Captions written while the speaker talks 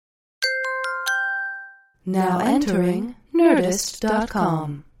Now entering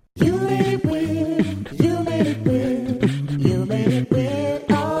Nerdist.com. You made it weird. You made it weird. You made it weird.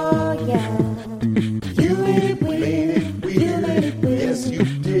 Oh yeah. You made it weird. You made it weird. Yes, you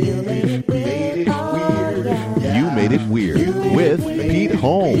did. You made it weird. Oh yeah. You Made It Weird with Pete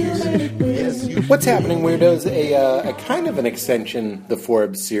Holmes. What's happening, weirdos? A kind of an extension, the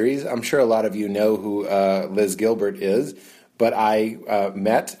Forbes series. I'm sure a lot of you know who Liz Gilbert is, but I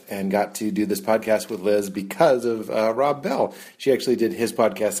met and got to do this podcast with Liz because of Rob Bell. She actually did his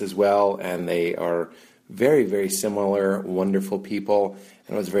podcast as well, and they are very, very similar, wonderful people,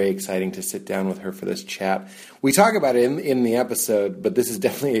 and it was very exciting to sit down with her for this chat. We talk about it in the episode, but this is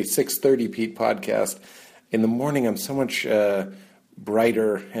definitely a 6:30 Pete podcast. In the morning, I'm so much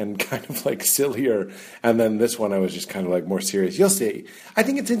brighter and kind of like sillier, and then this one I was just kind of like more serious. You'll see. I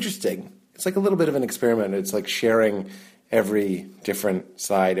think it's interesting. It's like a little bit of an experiment. It's like sharing every different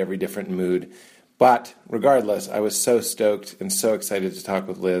side, every different mood. But regardless, I was so stoked and so excited to talk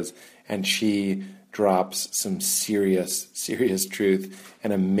with Liz, and she drops some serious, serious truth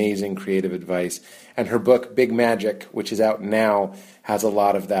and amazing creative advice. And her book, Big Magic, which is out now, has a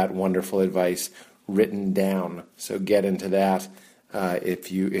lot of that wonderful advice written down. So get into that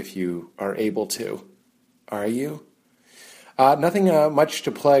if you are able to. Are you? Nothing much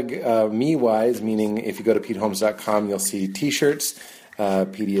to plug me-wise, meaning if you go to PeteHolmes.com, you'll see T-shirts.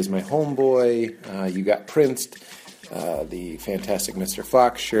 Petey is my homeboy. You got Prince, the fantastic Mr.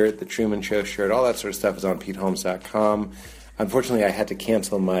 Fox shirt, the Truman Show shirt, all that sort of stuff is on PeteHolmes.com. Unfortunately, I had to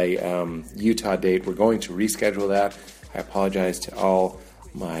cancel my Utah date. We're going to reschedule that. I apologize to all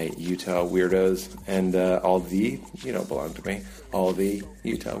my Utah weirdos and all the, you don't belong to me, all the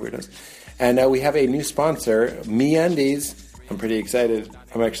Utah weirdos. And we have a new sponsor, MeUndies. I'm pretty excited.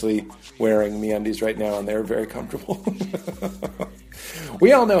 I'm actually wearing MeUndies right now, and they're very comfortable.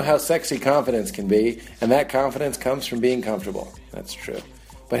 We all know how sexy confidence can be, and that confidence comes from being comfortable. That's true.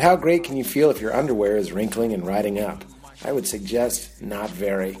 But how great can you feel if your underwear is wrinkling and riding up? I would suggest not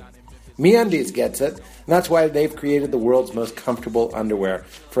very. MeUndies gets it, and that's why they've created the world's most comfortable underwear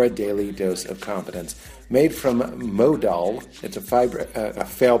for a daily dose of confidence. Made from Modal, it's a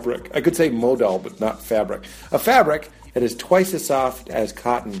fabric. I could say Modal, but not fabric. A fabric that is twice as soft as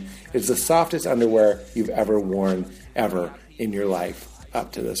cotton. It's the softest underwear you've ever worn, ever, in your life,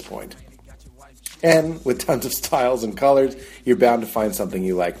 up to this point. And with tons of styles and colors, you're bound to find something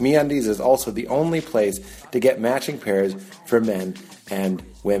you like. MeUndies is also the only place to get matching pairs for men and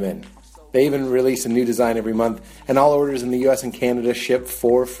women. They even release a new design every month, and all orders in the U.S. and Canada ship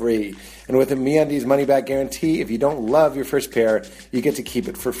for free. And with a MeUndies money-back guarantee, if you don't love your first pair, you get to keep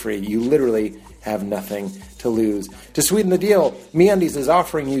it for free. You literally have nothing to lose. To sweeten the deal, MeUndies is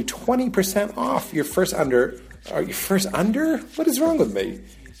offering you 20% off your first under... Your first under? What is wrong with me?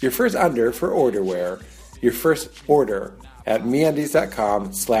 Your first under for orderwear. Your first order at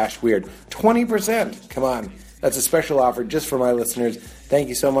MeUndies.com/weird. 20%! Come on. That's a special offer just for my listeners. Thank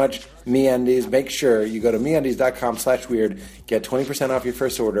you so much, MeUndies. Make sure you go to MeUndies.com/weird, get 20% off your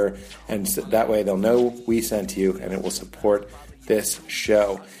first order, and that way they'll know we sent you, and it will support this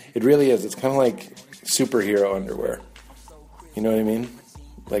show. It really is. It's kind of like superhero underwear. You know what I mean?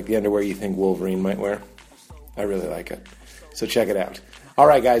 Like the underwear you think Wolverine might wear. I really like it. So check it out. All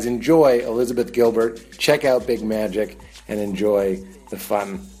right, guys, enjoy Elizabeth Gilbert. Check out Big Magic, and enjoy the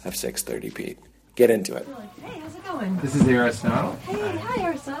fun of 6:30 Pete. Get into it. Hey, how's it going? This is Aristotle. Hey, hi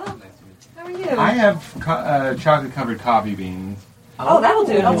Aristotle. How are you? I have chocolate-covered coffee beans. Oh, that'll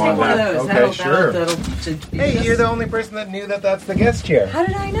do. I'll take one of those. Okay, sure. Hey, you're the only person that knew that that's the guest chair. How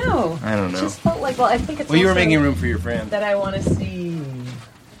did I know? I don't know. It just felt like, I think it's Well, you were also making room for your friend. that I want to see.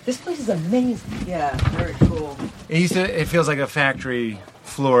 This place is amazing. Yeah, very cool. It feels like a factory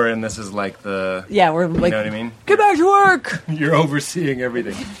floor, and this is like the... Yeah, we're like... You know what I mean? Get back to work! You're overseeing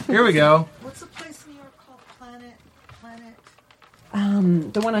everything. Here we go. What's the place in New York called?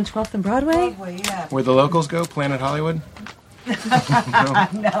 Planet? The one on 12th and Broadway? Broadway, yeah. Where the locals go? Planet Hollywood? No,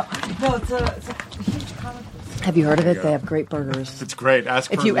 it's a huge comic book. Have you heard of it? Yeah. They have great burgers. It's great.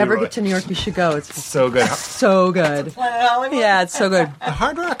 Ask If for you ever Leroy. get to New York, you should go. It's So good. so good. Planet Hollywood? Yeah, it's so good. The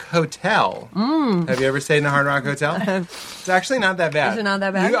Hard Rock Hotel. Have you ever stayed in the Hard Rock Hotel? It's actually not that bad. Is it not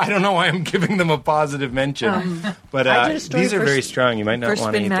that bad? I don't know why I'm giving them a positive mention. But I did a story these are for very strong. You might not First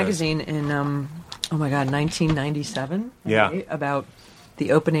want to Spin eat magazine in, 1997. Yeah. Right? About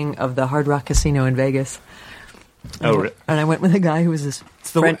the opening of the Hard Rock Casino in Vegas. Oh, And I went with a guy who was this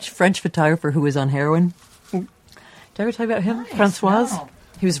the- French photographer who was on heroin. Did I ever tell you about him? Nice, Francois? no.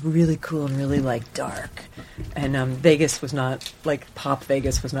 He was really cool and really, dark. And Vegas was not, pop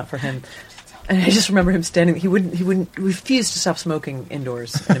Vegas was not for him. And I just remember him standing. He wouldn't refuse to stop smoking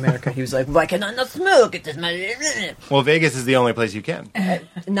indoors in America. He was like, "Why can I not smoke? It is my." Well, Vegas is the only place you can.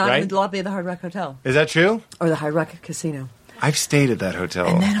 Not Right? in the lobby of the Hard Rock Hotel Is that true? or the Hard Rock Casino. I've stayed at that hotel.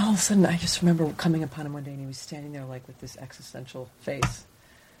 And then all of a sudden, I just remember coming upon him one day, and he was standing there like with this existential face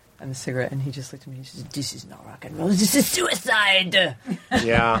and the cigarette, and he just looked at me and he said, "This is not rock and roll. This is suicide."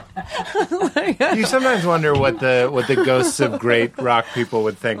 Yeah. You sometimes wonder what the ghosts of great rock people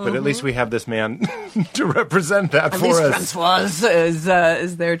would think, but at least we have this man to represent that At for least us. Francois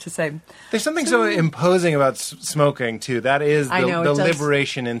is there to say. There's something so imposing about smoking too. That is I know, the it does.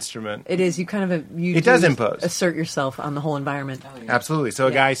 liberation instrument. It is. You kind of It does impose. assert yourself on the whole environment. Absolutely. So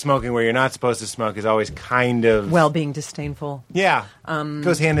a guy smoking where you're not supposed to smoke is always kind of Well, being disdainful. yeah,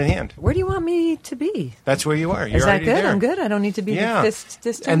 goes hand in hand. Where do you want me to be? That's where you are. You're Is that already good? there. I'm good. I don't need to be Yeah. fist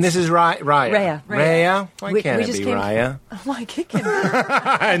distance. And this is Raya. Raya. Raya? Why We- can't we it just be came- Raya? Why kicking?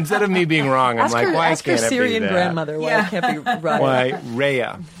 Instead of me being wrong, I'm Ask like, her, why ask her can't it be Syrian that? grandmother why it can't be right. Why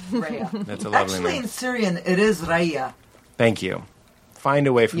Raya? Raya. That's a lovely Actually, name. in Syrian, it is Raya. Thank you. Find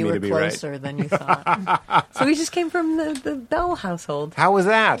a way for You me were to be right. closer than you thought. So we just came from the Bell household. How was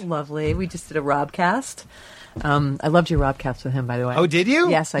that? Lovely. We just did a Robcast. I loved your Robcast with him, by the way. Oh, did you?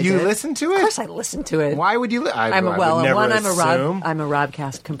 Yes, I You did. listened to it? Of course, I listened to it. Why would you? I'm a I well. would never One, I'm a assume. I'm a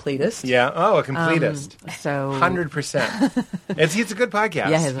Robcast completist. Yeah. Oh, a completist. So 100%. It's a good podcast.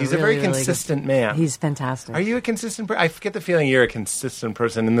 Yeah, he's a very really, really consistent good. man. He's fantastic. Are you a consistent person? I get the feeling you're a consistent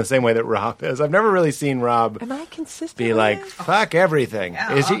person in the same way that Rob is. I've never really seen Rob Am I consistent? be with like, it? fuck everything.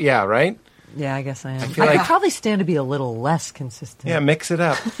 Is he? Yeah, right? Yeah, I guess I am. I, feel could like- probably stand to be a little less consistent. Yeah, mix it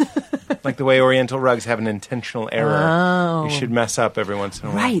up. Like the way Oriental rugs have an intentional error. Oh. You should mess up every once in a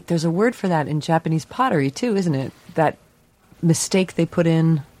while. Right. There's a word for that in Japanese pottery too, isn't it? That mistake they put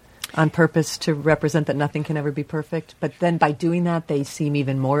in on purpose to represent that nothing can ever be perfect. But then by doing that, they seem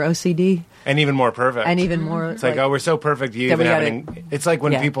even more OCD And even more perfect. and even more. It's like, oh, we're so perfect. You That even we have gotta- it's like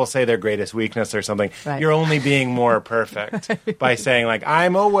when Yeah. people say their greatest weakness or something. Right. You're only being more perfect by saying like,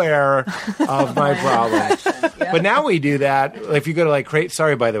 I'm aware of my problem. But now we do that. If you go to like,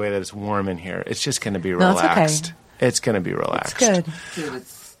 sorry by the way that it's warm in here. It's just going to be No, it's okay. relaxed. It's going to be relaxed. It's good. Dude,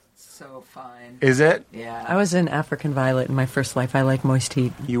 it's so fine. Is it? Yeah. I was an African violet in my first life. I like moist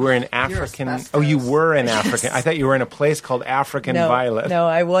heat. You were an African. asbestos. Oh, you were an African. I thought you were in a place called African Violet. No,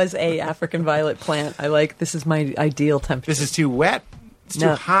 I was a African violet plant. I like this is my ideal temperature. This is too wet. It's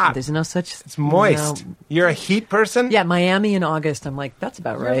no, too hot. There's no such. It's moist. no. You're a heat person? Yeah, Miami in August. I'm like, that's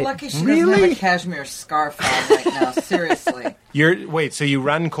about You're right. lucky she doesn't Really? have a cashmere scarf on right now. Seriously. Wait, so you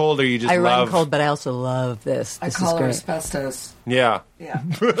run cold or you just I love... run cold, but I also love this. I This call is her great. asbestos. Yeah. Yeah.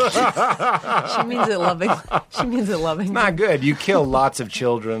 She means it loving. She means it loving. Not good. You kill lots of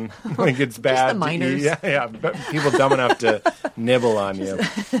children. Like it's bad. the to minors. eat. Yeah. But people dumb enough to nibble on you.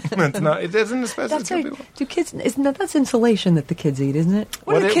 It's not. It doesn't especially That's kill right. people. Do kids? Isn't that's insulation that the kids eat, isn't it?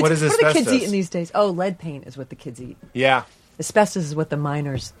 What do is- kids, what is What are the kids asbestos? eating these days? Oh, lead paint is what the kids eat. Yeah. Asbestos is what the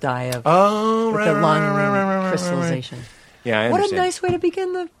miners die of. Oh, with right, the right, lung right, right, right, right. crystallization. Yeah, I What a understand. nice way to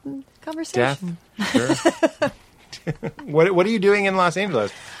begin the conversation. Death. Sure. What are you doing in Los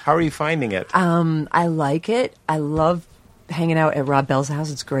Angeles? How are you finding it? I like it. I love hanging out at Rob Bell's house.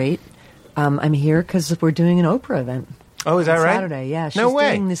 It's great. I'm here because we're doing an Oprah event. Oh, is that on right? Saturday, yeah. She's No way.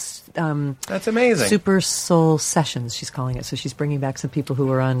 doing this That's amazing. Super Soul Sessions, she's calling it. So she's bringing back some people who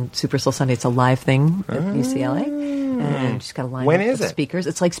were on Super Soul Sunday. It's a live thing at UCLA. And she's got a line When of is it? speakers.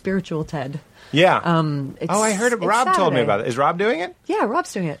 It's like Spiritual TED. Yeah. It's, I heard it. it's Rob told me Saturday. about it. Is Rob doing it? Yeah,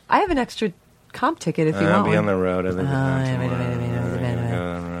 Rob's doing it. I have an extra comp ticket if you I'll want be one. on the road. I think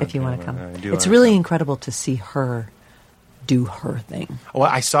If you want to come. do It's want really to. incredible to see her do her thing. Well,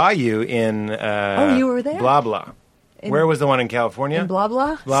 I saw you in. Oh, you were there? Blah blah. Where was the one in California? In blah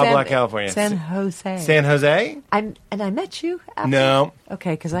blah? Blah, blah, California. San Jose. San Jose? And I met you after? No.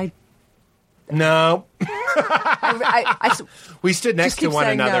 Okay, because I No. I We stood next to keep one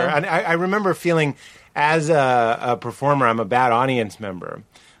saying another, no. and I remember feeling, as a performer, I'm a bad audience member,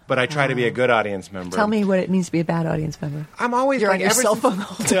 but I try to be a good audience member. tell me what it means to be a bad audience member. I'm always You're like on your ever cell since- phone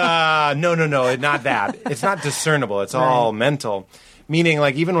all the No, not that. It's not discernible. It's all mental. Meaning,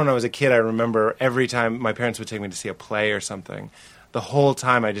 like even when I was a kid, I remember every time my parents would take me to see a play or something. The whole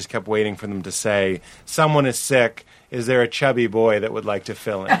time, I just kept waiting for them to say, "Someone is sick. Is there a chubby boy that would like to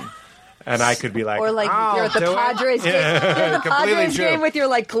fill in?" And I could be like, Or like "I'll you're at the do it." Padres game, Yeah, you're at the completely Padres true. game with your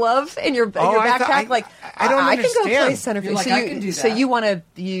like glove and your Oh, I backpack. thought- like I don't I can go play understand. center You're field. like, so I you, can do so that. you want to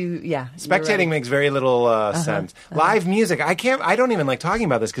yeah. Spectating makes very little sense. Live music, I can't. I don't even like talking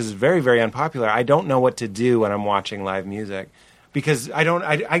about this because it's very, very unpopular. I don't know what to do when I'm watching live music. because I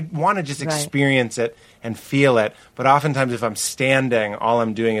want to just Right. experience it and feel it. But oftentimes if I'm standing, all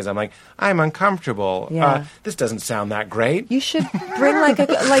I'm doing is I'm like, I'm uncomfortable. Yeah. This doesn't sound that great. You should bring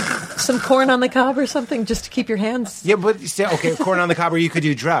like some corn on the cob or something just to keep your hands. Yeah, but okay, corn on the cob, or you could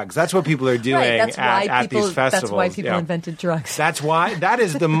do drugs. That's what people are doing Right, that's why at people. these festivals. That's why people Yeah. invented drugs. That's why. That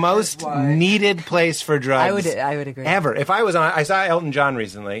is the most needed place for drugs. I would agree. Ever. If I was on, I saw Elton John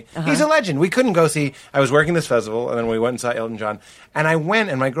recently. He's a legend. We couldn't go see. I was working this festival, and then we went and saw Elton John. And I went,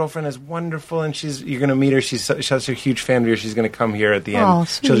 and my girlfriend is wonderful, and you're going to meet her. She's such a huge fan of yours. She's going to come here at the end. Oh,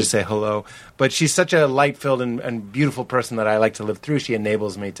 She'll sweet. just say hello. But she's such a light-filled and beautiful person that I like to live through. She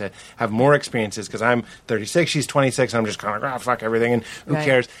enables me to have more experiences because I'm 36, she's 26, and I'm just kind of like, fuck everything, and who Right.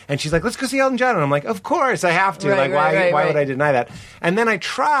 cares? And she's like, let's go see Elton John. And I'm like, of course, I have to. Right, like, right, why would right. I deny that? And then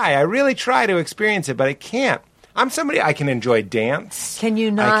I really try to experience it, but I can't. I'm somebody, I can enjoy dance. Can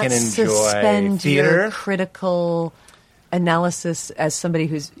you not I can enjoy suspend theater. your critical analysis as somebody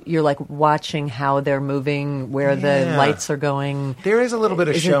you're like watching how they're moving, where the Yeah. lights are going? There is a little bit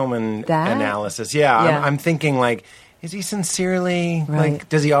of Is it showman that? analysis. Yeah, Yeah. I'm thinking like, is he sincerely, Right. like,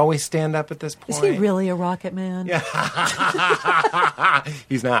 does he always stand up at this point? Is he really a rocket man? Yeah.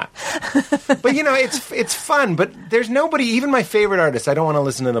 He's not. But it's fun. But there's nobody, even my favorite artists, I don't want to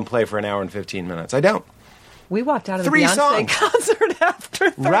listen to them play for an hour and 15 minutes. I don't. We walked out of the 3 Beyonce songs. concert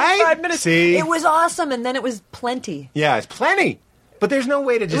after 35 Right? minutes. See? It was awesome, and then it was plenty. Yeah, it's plenty. But there's no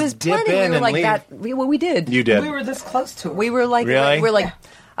way to It was just dip plenty. in We were and like leave. that. We did. You did. We were this close to it. We were like, Really? we're like,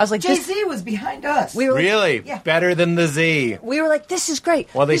 I was like, this, Jay-Z was behind us. we were like, Really? Yeah. Better than the Z. we were like, this is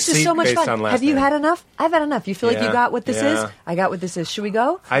great. Well, they this is so seek much based fun. on last Have you name. had enough? I've had enough. You feel like you Yeah, got what this yeah. is? I got what this is. Should we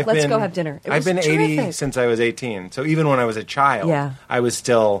go? Let's go have dinner. It I've was been 80 terrific. since I was 18. So even when I was a child, Yeah. I was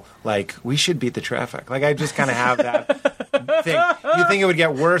still like, we should beat the traffic. Like I just kind of have that thing. You think it would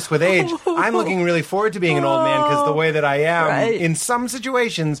get worse with age. I'm looking really forward to being an old man because the way that I am Right. in some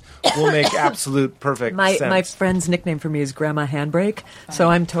situations will make absolute perfect My sense. friend's nickname for me is Grandma Handbrake, so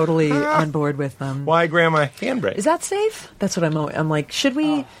I'm totally on board with them. Why grandma handbrake? Is that safe? That's what I'm like. Should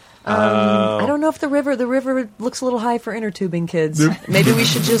we? Oh. I don't know if the river looks a little high for inner tubing kids. Maybe we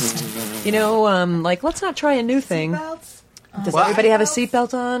should just, like let's not try a new thing. Seatbelts? Does Well, everybody have a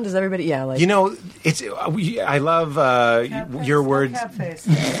seatbelt on? Does everybody? Yeah, like it's. I love your words Cat face.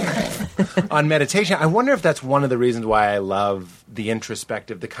 on meditation. I wonder if that's one of the reasons why I love the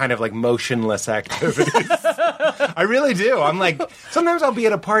introspective, the kind of like motionless activities. I really do. I'm like, sometimes I'll be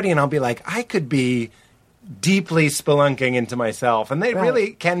at a party and I'll be like, I could be deeply spelunking into myself, and they Right.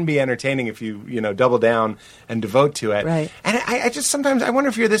 really can be entertaining if you double down and devote to it. Right. And I just sometimes I wonder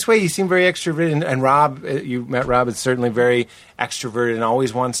if you're this way. You seem very extroverted, and Rob, you met Rob, is certainly very extroverted and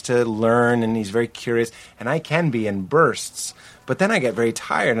always wants to learn, and he's very curious. And I can be in bursts, but then I get very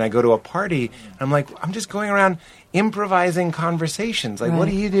tired, and I go to a party, and I'm like, I'm just going around improvising conversations. Like, what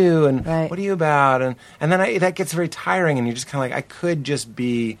do Right. you do, and Right. what are you about, and then that gets very tiring, and you're just kind of like, I could just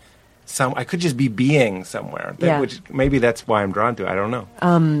be being somewhere. Yeah. Which maybe that's why I'm drawn to it. I don't know.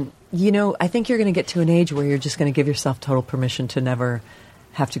 I think you're going to get to an age where you're just going to give yourself total permission to never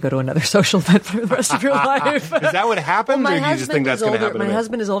have to go to another social event for the rest of your life. Is that what happens, Well, or do you just think that's going to happen to My me?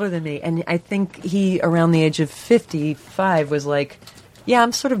 husband is older than me, and I think he, around the age of 55, was like, "Yeah,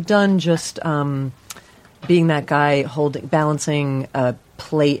 I'm sort of done just being that guy balancing a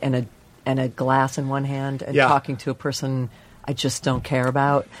plate and a glass in one hand and Yeah. talking to a person I just don't care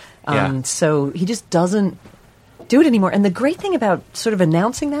about." Yeah. So he just doesn't do it anymore. And the great thing about sort of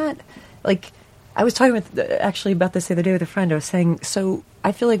announcing that, like, I was talking actually about this the other day with a friend. I was saying, so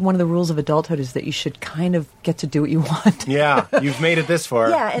I feel like one of the rules of adulthood is that you should kind of get to do what you want. Yeah, you've made it this far.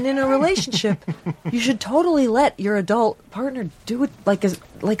 Yeah, and in a relationship, you should totally let your adult partner do it.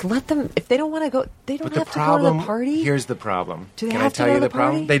 Like let them, if they don't want to go, they don't But the have to go to problem, the party. here's the problem. Do they Can have I tell to go you to the the party?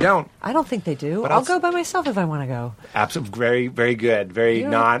 problem? They don't. I don't think they do. But I'll I'll go by myself if I want to go. Absolutely, very, very good. Very You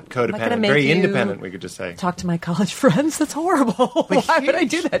know, not I'm not gonna codependent. make Very you independent, we could just say. Talk to my college friends. That's horrible. Why would I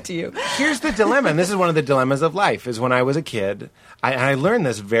do here's- that to you? Here's the dilemma, and this is one of the dilemmas of life, is when I was a kid, I learned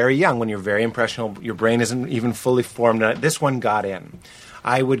this very young. When you're very impressionable, your brain isn't even fully formed. And this one got in.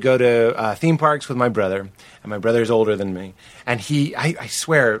 I would go to theme parks with my brother, and my brother is older than me. And I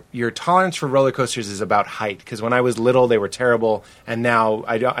swear, your tolerance for roller coasters is about height. Because when I was little, they were terrible, and now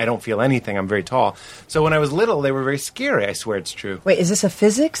I don't feel anything. I'm very tall. So when I was little, they were very scary. I swear it's true. Wait, is this a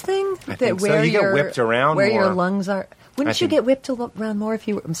physics thing? I think so. You get whipped around where more. your lungs are. Wouldn't I you think- get whipped around more if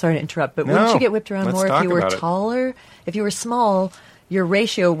you were? I'm sorry to interrupt, but No, wouldn't you get whipped around let's more if talk you were about it. taller? If you were small, your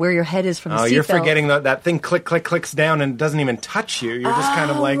ratio where your head is from the Oh, seatbelt. you're forgetting that thing clicks down and it doesn't even touch you. You're just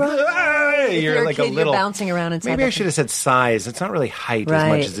kind of like, right. hey, if you're you're a like kid, a little. you're bouncing around inside. Maybe I that should have said size. It's not really height as Right.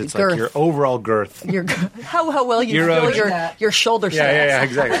 much as it's Girth. like your overall girth. Your how well you Your feel OG. your shoulder size. Yeah,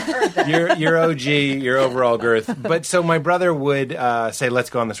 exactly. your OG, your overall girth. But so my brother would say, "Let's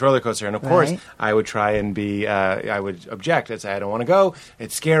go on this roller coaster," and of course, Right. I would try and be. I would object. I'd say, "I don't want to go.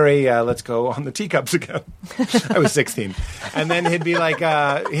 It's scary. Let's go on the teacups again." I was 16, and then he'd be like,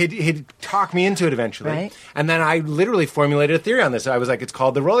 he'd talk me into it eventually, Right. and then I literally formulated a theory on this. I was like, "It's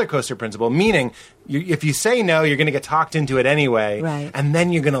called the roller coaster principle," meaning if you say no, you're going to get talked into it anyway, Right. and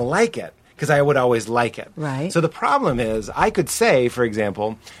then you're going to like it. Because I would always like it. Right. So the problem is, I could say, for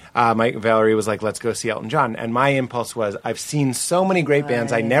example, Valerie was like, "Let's go see Elton John," and my impulse was, "I've seen so many great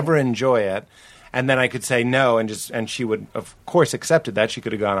bands, I Right. never enjoy it." And then I could say no, and she would, of course, accepted that. She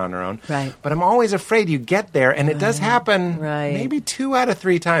could have gone on her own. Right. But I'm always afraid you get there, and it does happen. Right. Maybe 2 out of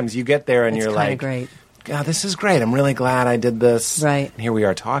 3 times you get there, and It's you're kinda like, great. "God, this is great. I'm really glad I did this." Right. And here we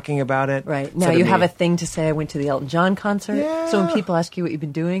are talking about it. Right. Now Instead of you have me, a thing to say, I went to the Elton John concert. Yeah. So when people ask you what you've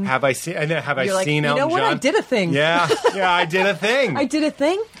been doing, Have I seen? Have I You're like, seen "You know Elton what? John? I did a thing." Yeah, I did a thing. I did a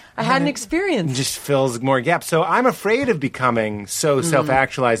thing. I had an experience. Just fills more gaps. So I'm afraid of becoming so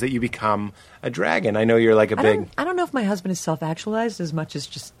self-actualized that you become a dragon. I know you're like a big I don't know if my husband is self-actualized as much as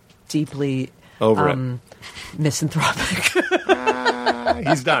just deeply over it. misanthropic.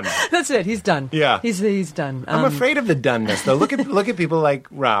 He's done. That's it. He's done. Yeah. He's done. I'm afraid of the doneness, though. Look at people like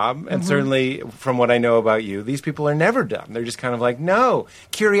Rob, and certainly from what I know about you, these people are never done. They're just kind of like, no,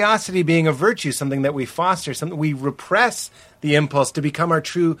 curiosity being a virtue, something that we foster, something we repress the impulse to become our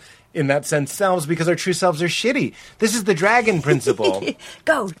true, in that sense, selves because our true selves are shitty. This is the dragon principle.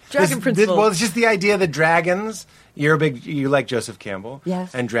 Go, dragon This- principle. well, it's just the idea that dragons. You like Joseph Campbell,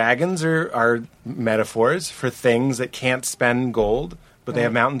 Yes. And dragons are metaphors for things that can't spend gold, but they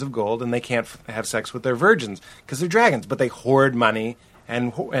have mountains of gold, and they can't have sex with their virgins because they're dragons. But they hoard money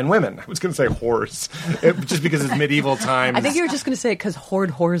and women. I was going to say whores, just because it's medieval times. I think you were just going to say it because hoard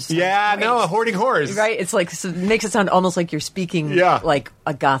whores. sounds Yeah, great. no, hoarding whores. Right? It's like it makes it sound almost like you're speaking like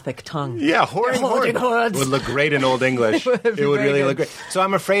a Gothic tongue. Yeah, hoarding Hoarding hordes hordes. would look great in Old English. It would be it would very really good. look great. So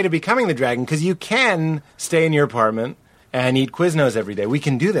I'm afraid of becoming the dragon because you can stay in your apartment and eat Quiznos every day. We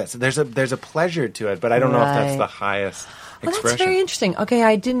can do this. There's a pleasure to it, but I don't know if that's Right. the highest Well, that's expression. very interesting. Okay,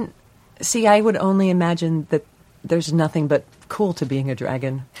 I didn't see. I would only imagine that there's nothing but cool to being a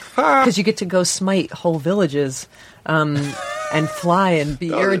dragon because you get to go smite whole villages and fly and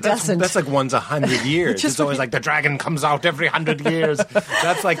be Oh, iridescent. That's like once 100 years. Just It's always like the dragon comes out every 100 years.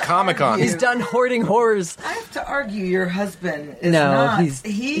 That's like Comic-Con. He's done hoarding horrors. I have to argue your husband is No, not. he's-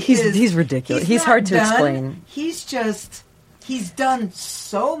 he he's- is- he's ridiculous. He's not hard to done. explain. He's done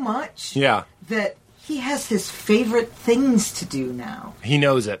so much Yeah. that he has his favorite things to do now. He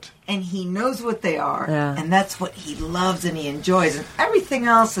knows it. And he knows what they are. Yeah. And that's what he loves and he enjoys. And everything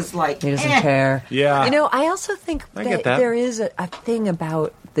else is like, He doesn't eh. care. Yeah. You know, I also think I get that. there is a thing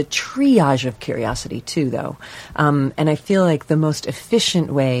about the triage of curiosity, too, though. And I feel like the most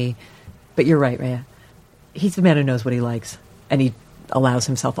efficient way, but you're right, Rhea, he's the man who knows what he likes, and he allows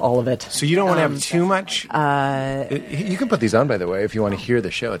himself all of it. So you don't want to have too much. You can put these on, by the way, if you want to hear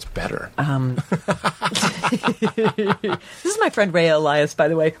the show. It's better. This is my friend Rhea Elias, by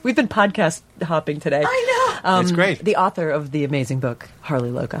the way. We've been podcast hopping today. I know. It's great. The author of the amazing book,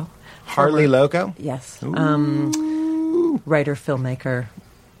 Harley Loco. Harley Loco? Yes. Writer, filmmaker,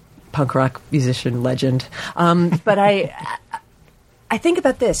 punk rock musician, legend. But I think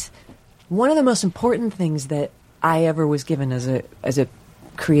about this. One of the most important things that I ever was given as a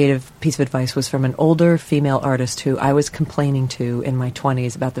creative piece of advice was from an older female artist who I was complaining to in my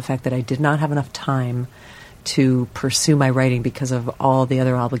 20s about the fact that I did not have enough time to pursue my writing because of all the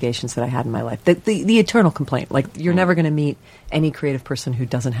other obligations that I had in my life. The eternal complaint. Like, you're never going to meet any creative person who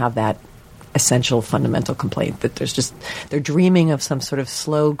doesn't have that essential fundamental complaint that they're dreaming of some sort of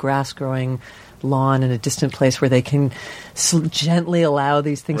slow grass growing lawn in a distant place where they can gently allow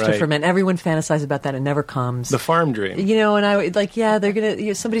these things to Right. ferment. Everyone fantasizes about that. It never comes. The farm dream. You know, and I like, yeah, they're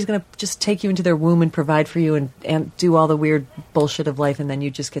gonna. Somebody's gonna just take you into their womb and provide for you and do all the weird bullshit of life, and then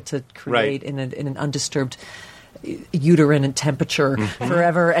you just get to create Right. in an undisturbed uterine and temperature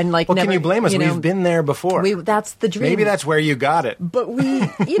forever. And like, Well, never, can you blame us? know, We've been there before. that's the dream. Maybe that's where you got it. But we,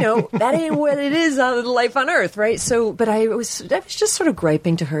 you know, that ain't what it is on life on Earth, right? So, but I was just sort of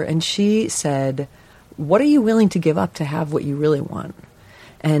griping to her, and she said, "What are you willing to give up to have what you really want?"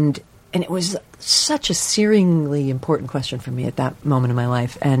 And it was such a searingly important question for me at that moment in my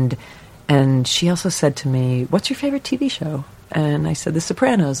life. And she also said to me, "What's your favorite TV show?" And I said, The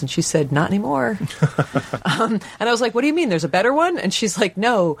Sopranos. And she said, "Not anymore." And I was like, "What do you mean? There's a better one?" And she's like,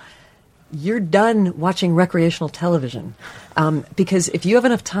 "No, you're done watching recreational television. Because if you have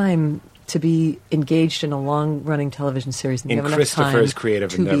enough time to be engaged in a long-running television series. And In you have enough Christopher's time creative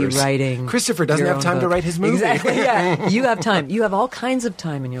to endeavors. be writing. Christopher doesn't your have own time to book. write his movie. Exactly. Yeah, you have time. You have all kinds of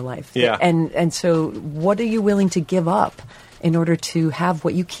time in your life. Yeah. And so, what are you willing to give up in order to have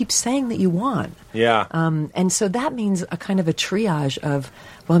what you keep saying that you want? Yeah. And so that means a kind of a triage of,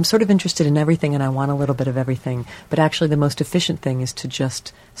 well, I'm sort of interested in everything and I want a little bit of everything. But actually, the most efficient thing is to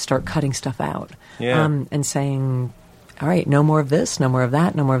just start cutting stuff out. Yeah. And saying, all right, no more of this, no more of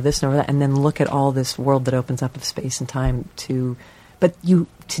that, no more of this, no more of that. And then look at all this world that opens up of space and time to do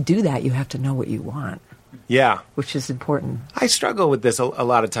that, you have to know what you want, Yeah. which is important. I struggle with this a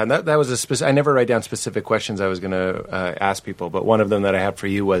lot of time. That was I never write down specific questions I was going to ask people, but one of them that I had for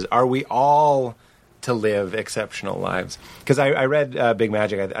you was, are we all to live exceptional lives? Because I read Big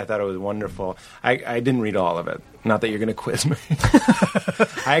Magic. I thought it was wonderful. I didn't read all of it. Not that you're going to quiz me.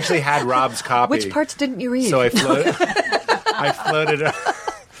 I actually had Rob's copy. Which parts didn't you read? So I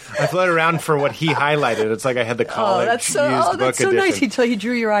floated around for what he highlighted. It's like I had the college used book that's so edition. nice. He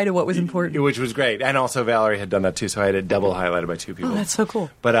drew your eye to what was important. Which was great. And also Valerie had done that too, so I had it double highlighted by two people. Oh, that's so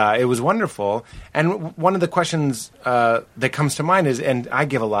cool. But it was wonderful. And one of the questions that comes to mind is, and I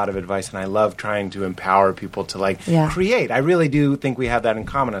give a lot of advice, and I love trying to empower people to create. I really do think we have that in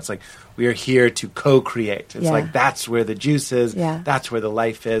common. It's like we are here to co-create. It's like that's where the juice is. Yeah. That's where the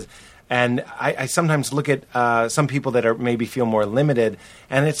life is. And I sometimes look at some people that are maybe feel more limited,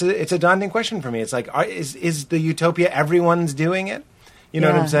 and it's a daunting question for me. It's like, is the utopia everyone's doing it? You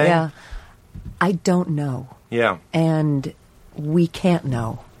know what I'm saying? Yeah. I don't know. Yeah. And we can't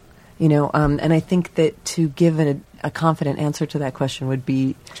know. And I think that to give a confident answer to that question would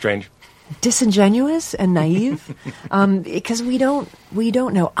be Strange. disingenuous and naive, because we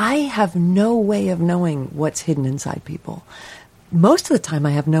don't know. I have no way of knowing what's hidden inside people. Most of the time, I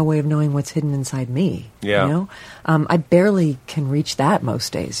have no way of knowing what's hidden inside me. Yeah. I barely can reach that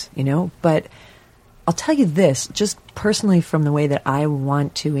most days. But I'll tell you this, just personally, from the way that I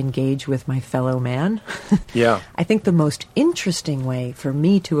want to engage with my fellow man. Yeah. I think the most interesting way for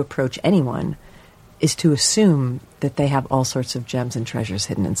me to approach anyone is to assume that they have all sorts of gems and treasures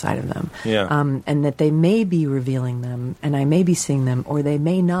hidden inside of them. Yeah. And that they may be revealing them, and I may be seeing them, or they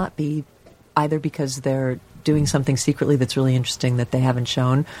may not be, either because they're doing something secretly that's really interesting that they haven't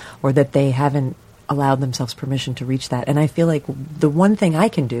shown, or that they haven't allowed themselves permission to reach that. And I feel like the one thing I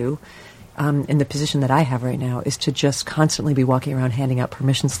can do in the position that I have right now is to just constantly be walking around handing out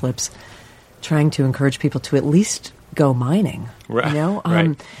permission slips, trying to encourage people to at least go mining. Right.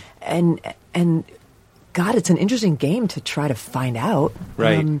 Right. And And God, it's an interesting game to try to find out.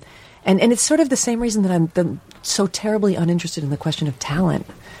 Right. And it's sort of the same reason that I'm so terribly uninterested in the question of talent.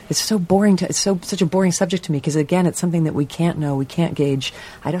 It's so boring. It's such a boring subject to me because, again, it's something that we can't know, we can't gauge.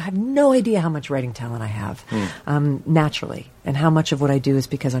 I have no idea how much writing talent I have naturally, and how much of what I do is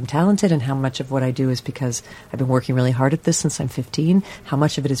because I'm talented, and how much of what I do is because I've been working really hard at this since I'm 15. How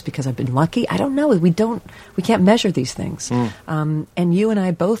much of it is because I've been lucky? I don't know. We can't measure these things. And you and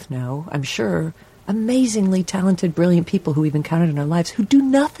I both know, I'm sure, amazingly talented, brilliant people who we've encountered in our lives who do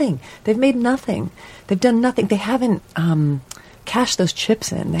nothing. They've made nothing. They've done nothing. They haven't cashed those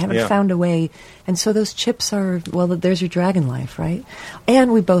chips in. They haven't found a way. And so those chips are, well, there's your dragon life, right?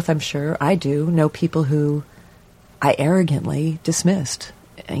 And we both, I'm sure, I do, know people who I arrogantly dismissed,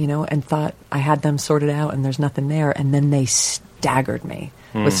 and thought I had them sorted out and there's nothing there. And then they staggered me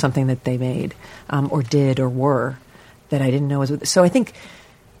with something that they made or did or were that I didn't know was. So I think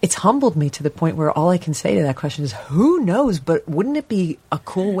it's humbled me to the point where all I can say to that question is, who knows? But wouldn't it be a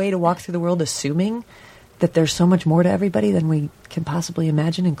cool way to walk through the world assuming that there's so much more to everybody than we can possibly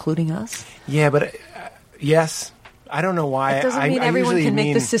imagine, including us? Yeah, but yes. I don't know why. It doesn't mean I everyone usually can make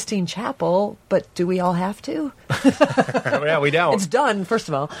mean- the Sistine Chapel, but do we all have to? Yeah, we don't. It's done, first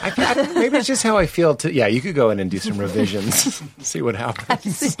of all. I think maybe it's just how I feel. Yeah, you could go in and do some revisions, see what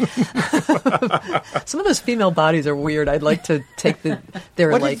happens. Some of those female bodies are weird. I'd like to take their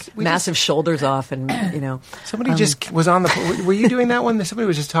What like if we massive shoulders off and, Somebody just was on the. Were you doing that one? Somebody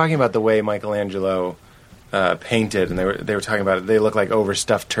was just talking about the way Michelangelo painted, and they were talking about it. They look like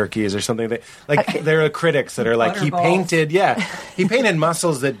overstuffed turkeys or something. There are critics that are like, he painted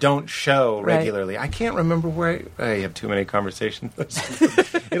muscles that don't show Right. regularly. I can't remember where. I have too many conversations.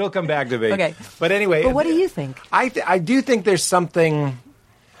 It'll come back to me. Okay. But anyway, But what do you think? I do think there's something.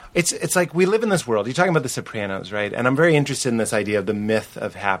 It's like we live in this world. You're talking about The Sopranos, right? And I'm very interested in this idea of the myth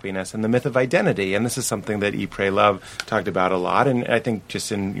of happiness and the myth of identity. And this is something that Eat, Pray, Love talked about a lot, and I think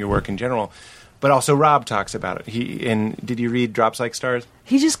just in your work in general. But also Rob talks about it. Did you read Drops Like Stars?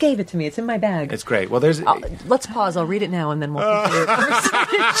 He just gave it to me. It's in my bag. It's great. Well, there's. Let's pause. I'll read it now, and then we'll continue.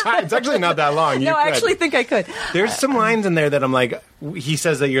 It's actually not that long. No, I actually think I could. There's some lines in there that I'm like, he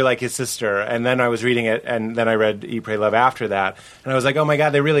says that you're like his sister, and then I was reading it, and then I read Eat, Pray, Love after that, and I was like, oh my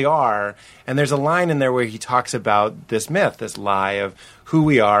God, they really are. And there's a line in there where he talks about this myth, this lie of who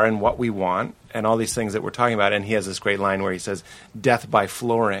we are and what we want, and all these things that we're talking about, and he has this great line where he says, death by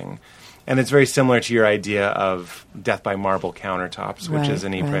flooring. And it's very similar to your idea of death by marble countertops, which is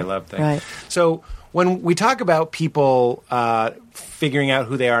an Eat, Pray, Love thing. Right. So when we talk about people figuring out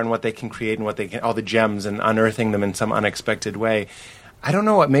who they are and what they can create and what they can, all the gems and unearthing them in some unexpected way, I don't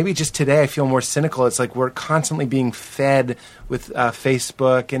know what, maybe just today I feel more cynical. It's like we're constantly being fed with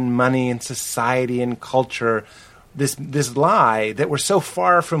Facebook and money and society and culture this lie that we're so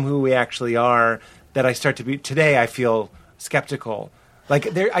far from who we actually are that I start to be, today I feel skeptical.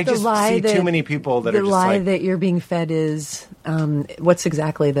 Like I just see too many people that are just the lie like, that you're being fed is what's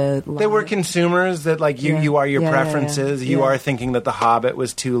exactly the lie? they were consumers that like you are your preferences. You are thinking that The Hobbit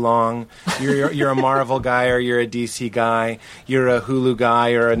was too long. You're a Marvel guy or you're a DC guy. You're a Hulu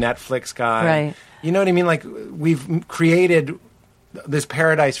guy or a Netflix guy. Right. You know what I mean? Like we've created this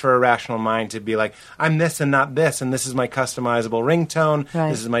paradise for a rational mind to be like, I'm this and not this, and this is my customizable ringtone, Right.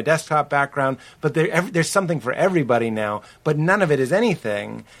 this is my desktop background, but there's something for everybody now, but none of it is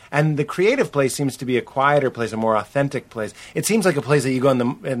anything. And the creative place seems to be a quieter place, a more authentic place. It seems like a place that you go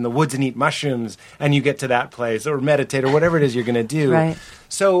in the woods and eat mushrooms, and you get to that place, or meditate, or whatever it is you're going to do. Right.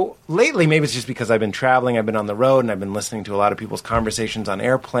 So lately, maybe it's just because I've been traveling, I've been on the road, and I've been listening to a lot of people's conversations on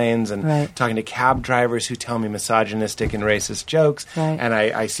airplanes and Right. talking to cab drivers who tell me misogynistic and racist jokes. Right. And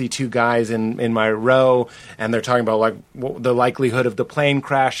I see two guys in my row, and they're talking about like the likelihood of the plane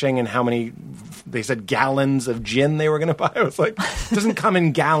crashing and how many, they said gallons of gin they were going to buy. I was like, it doesn't come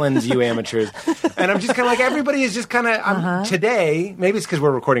in gallons, you amateurs. And I'm just kind of like, everybody is just kind of, today, maybe it's because we're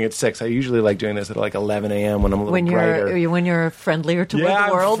recording at 6. I usually like doing this at like 11 a.m. when I'm a little brighter. When you're friendlier toward Yeah,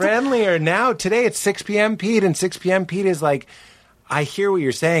 the world. I'm friendlier now. Today it's 6 p.m. Pete, and 6 p.m. Pete is like, I hear what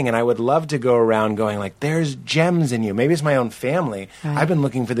you're saying, and I would love to go around going like, there's gems in you. Maybe it's my own family. Right. I've been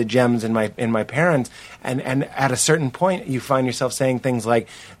looking for the gems in my parents, and at a certain point, you find yourself saying things like,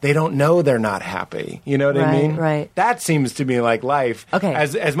 they don't know they're not happy. You know what I Right, mean? right. That seems to me like life. Okay.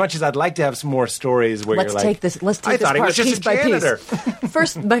 As much as I'd like to have some more stories where Let's you're like, take this. Let's take I this thought he part was just piece a by janitor.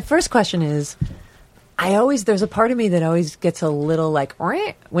 piece. My first question is, there's a part of me that always gets a little like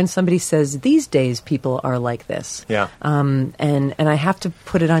 "Reh," when somebody says these days people are like this. Yeah. And I have to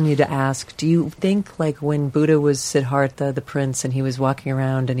put it on you to ask, do you think like when Buddha was Siddhartha, the prince, and he was walking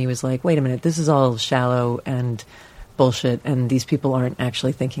around and he was like, wait a minute, this is all shallow and bullshit, and these people aren't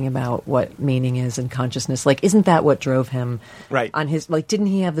actually thinking about what meaning is and consciousness. Like, isn't that what drove him Right. on his, like, didn't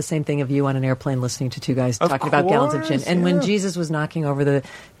he have the same thing of you on an airplane listening to two guys talking about gallons of gin? course, And when yeah. Jesus was knocking over the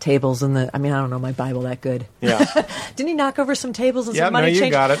tables and I don't know my Bible that good. Yeah. Didn't he knock over some tables and Yep, some money no, you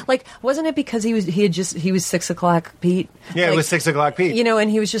change? got it. Like, wasn't it because he was 6 o'clock Pete? Yeah, Like, it was 6 o'clock Pete. You know, and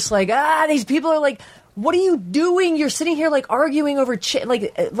he was just like, these people are like, what are you doing? You're sitting here like arguing over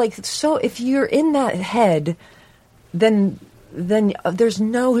so if you're in that head, then there's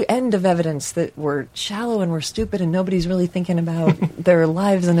no end of evidence that we're shallow and we're stupid and nobody's really thinking about their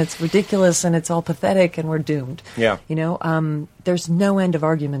lives and it's ridiculous and it's all pathetic and we're doomed. Yeah. You know, there's no end of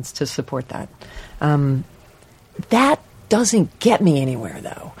arguments to support that. That doesn't get me anywhere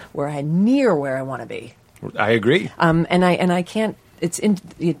though, where I want to be. I agree. And I can't. It's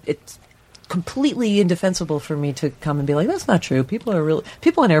completely indefensible for me to come and be like, that's not true. People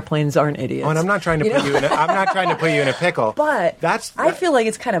on airplanes aren't idiots. Oh, and I'm not trying to put you in. I'm not trying to put you in a pickle. But that's. I feel like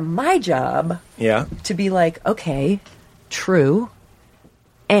it's kind of my job Yeah. to be like, okay, true,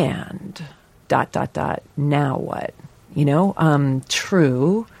 and ... Now what? You know,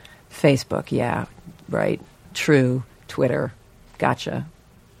 true. Facebook, yeah, right. True. Twitter, gotcha.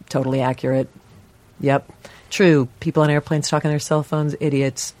 Totally accurate. Yep. True. People on airplanes talking on their cell phones,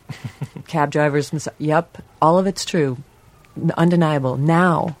 idiots. Cab drivers, yep. All of it's true. Undeniable.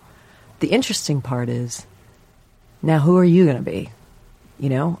 Now, the interesting part is, now who are you going to be? You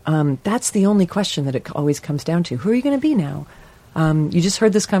know, that's the only question that it always comes down to. Who are you going to be now? You just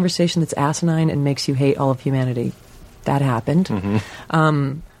heard this conversation that's asinine and makes you hate all of humanity. That happened.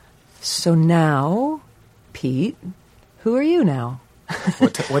 Mm-hmm. So now, Pete, who are you now?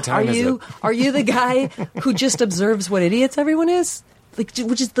 What time is it? Are you the guy who just observes what idiots everyone is? Like,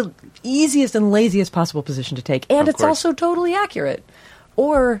 which is the easiest and laziest possible position to take. And Of it's course. also totally accurate.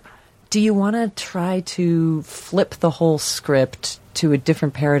 Or do you want to try to flip the whole script to a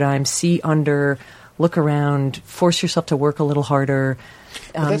different paradigm, see under, look around, force yourself to work a little harder?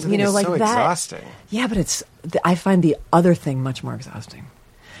 But that's the thing, it's so exhausting. Yeah, but I find the other thing much more exhausting.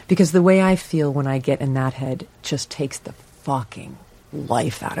 Because the way I feel when I get in that head just takes the fucking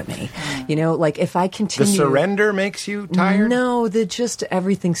life out of me. You know, like if I The continue... surrender makes you tired? No, just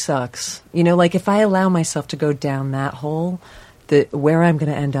everything sucks. You know, like if I allow myself to go down that hole, where I'm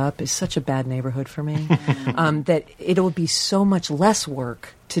going to end up is such a bad neighborhood for me that it'll be so much less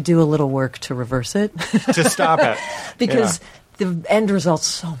work to do a little work to reverse it. To stop it. Because the end result's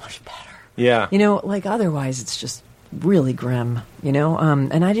so much better. Yeah. You know, like otherwise it's just really grim, you know?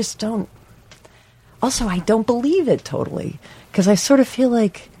 And I just don't... Also, I don't believe it totally. Because I sort of feel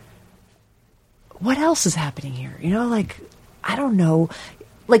like, what else is happening here? You know, like, I don't know.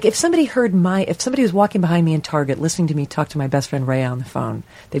 Like, if somebody was walking behind me in Target listening to me talk to my best friend Ray on the phone,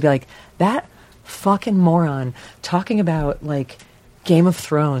 they'd be like, that fucking moron talking about, like, Game of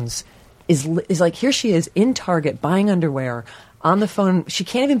Thrones is like, here she is in Target buying underwear on the phone. She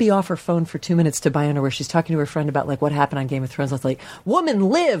can't even be off her phone for 2 minutes to buy underwear. She's talking to her friend about, like, what happened on Game of Thrones. I was like, woman,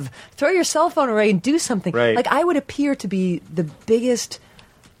 live! Throw your cell phone away and do something. Right. Like, I would appear to be the biggest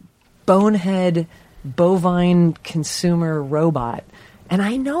bonehead, bovine consumer robot. And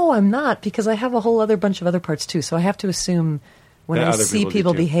I know I'm not, because I have a whole other bunch of other parts, too. So I have to assume when That I other see people do,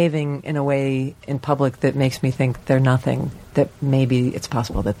 people too. behaving in a way in public that makes me think they're nothing, that maybe it's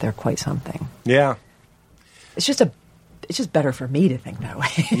possible that they're quite something. Yeah. It's just better for me to think that way.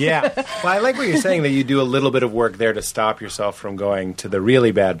 Yeah. Well, I like what you're saying, that you do a little bit of work there to stop yourself from going to the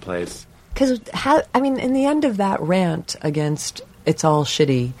really bad place. Because, in the end of that rant against it's all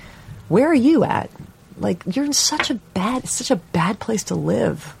shitty, where are you at? Like, you're in such a bad place to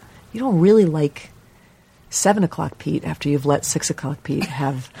live. You don't really like 7 o'clock Pete after you've let 6 o'clock Pete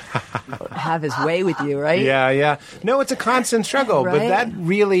have his way with you, right? Yeah. No, it's a constant struggle, but Right? that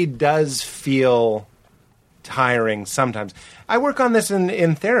really does feel tiring sometimes. I work on this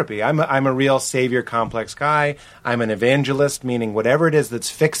in therapy. I'm a real savior complex guy. I'm an evangelist, meaning whatever it is that's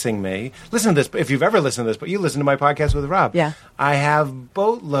fixing me. Listen to this. If you've ever listened to this, but you listen to my podcast with Rob. Yeah. I have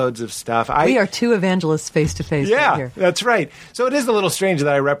boatloads of stuff. We are two evangelists face to face right Yeah, here. that's right. So it is a little strange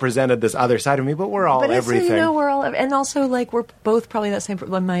that I represented this other side of me, but we're all But it's, everything. you know, we're all, and also, like, we're both probably that same.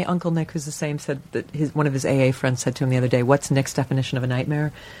 My uncle Nick, who's the same, said that one of his AA friends said to him the other day, "What's Nick's definition of a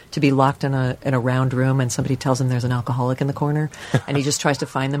nightmare? To be locked in a round room and somebody tells him there's an alcoholic in the corner, and he just tries to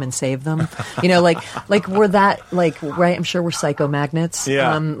find them and save them. You know, like we're that, like, right? I'm sure we're psychomagnets.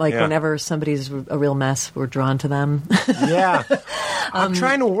 Yeah, yeah. Whenever somebody's a real mess, we're drawn to them. Yeah, I'm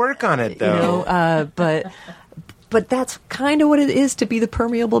trying to work on it though. You know, but that's kind of what it is to be the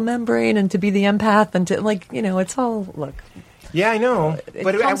permeable membrane and to be the empath and to, like, you know, it's all, look. Yeah, I know.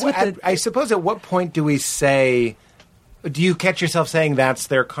 But comes with I suppose at what point do we say, do you catch yourself saying that's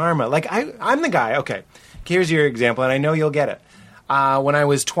their karma? Like, I'm the guy, okay, here's your example, and I know you'll get it. When I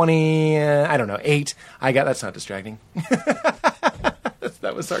was 8, that's not distracting.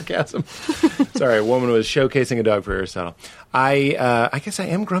 That was sarcasm. Sorry, a woman was showcasing a dog for Aristotle. I guess I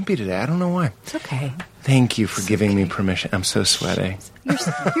am grumpy today. I don't know why. It's okay. Thank you for giving me permission. I'm so sweaty.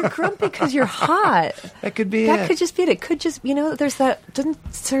 You're grumpy because you're hot. That could be That it. could just be it. It could just, you know, there's that. Didn't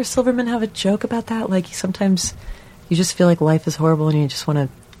Sarah Silverman have a joke about that? Like, sometimes you just feel like life is horrible and you just want to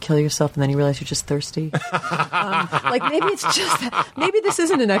kill yourself, and then you realize you're just thirsty. Like, maybe it's just maybe this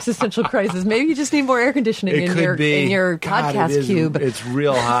isn't an existential crisis. Maybe you just need more air conditioning It in could be. your God, podcast it is, cube. It's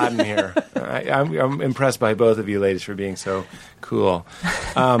real hot in here. I'm impressed by both of you ladies for being so cool.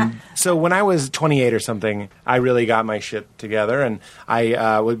 So when I was 28 or something, I really got my shit together, and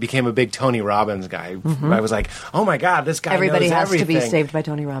I became a big Tony Robbins guy. I was like, oh my God, this guy Everybody knows has everything. to be saved by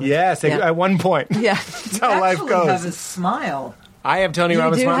Tony Robbins. Yes, Yeah. at one point. Yeah. That's how life Actually goes. have a smile. I have Tony You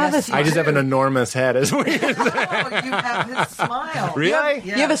Robbins' do smile. have a smile. I just have an enormous head. It's weird. Oh, you have his smile. Really?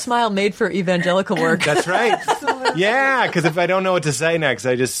 Yeah. You have a smile made for evangelical work. That's right. Yeah, because if I don't know what to say next,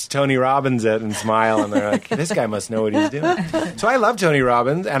 I just Tony Robbins it and smile, and they're like, "This guy must know what he's doing." So I love Tony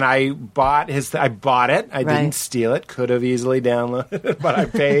Robbins, and I bought it. I Right. didn't steal it. Could have easily downloaded it, but I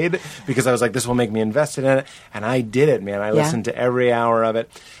paid because I was like, "This will make me invested in it," and I did it, man. I listened to every hour of it,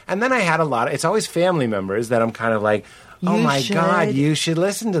 and then I had a lot of. It's always family members that I'm kind of like. Oh You my God, should. you should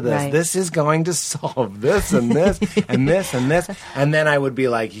listen to this. Right. This is going to solve this and this and this and this. And then I would be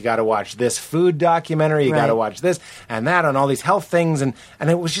like, you got to watch this food documentary. You got to Right. watch this and that and all these health things. And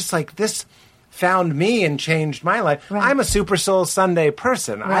it was just like this found me and changed my life. Right. I'm a Super Soul Sunday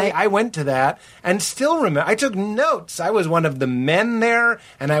person. Right. I went to that and still remember. I took notes. I was one of the men there,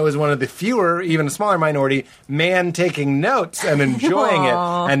 and I was one of the fewer, even a smaller minority, man taking notes and enjoying it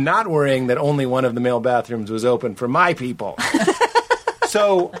and not worrying that only one of the male bathrooms was open for my people.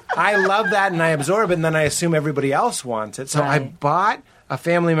 So I love that, and I absorb it, and then I assume everybody else wants it. So I Right. bought a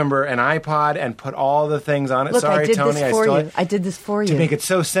family member an iPod and put all the things on it. Look, Sorry, I did Tony, this for stole you. it. I did this for you. To make it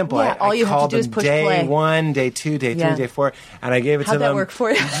so simple, Yeah, all I you have to called do is them push day play. 1, day 2, day 3, Yeah. day 4, and I gave it to How'd them. that work for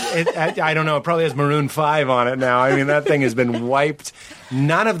you? I don't know. It probably has Maroon 5 on it now. I mean, that thing has been wiped.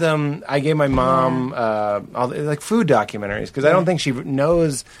 None of them. I gave my mom like food documentaries because I don't think she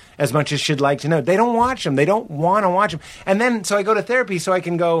knows as much as she'd like to know. They don't watch them. They don't want to watch them. And then so I go to therapy so I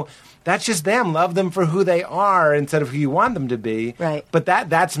can go. That's just them. Love them for who they are instead of who you want them to be. Right. But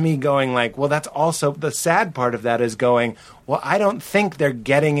that's me going like, well, that's also the sad part of that is going, well, I don't think they're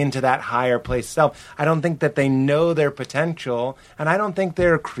getting into that higher place self. I don't think that they know their potential, and I don't think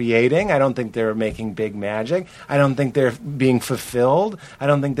they're creating. I don't think they're making big magic. I don't think they're being fulfilled. I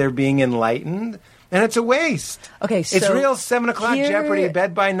don't think they're being enlightened. And it's a waste. Okay, it's so real 7 o'clock here- Jeopardy,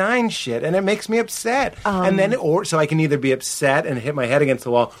 bed by 9 shit, and it makes me upset. And then, so I can either be upset and hit my head against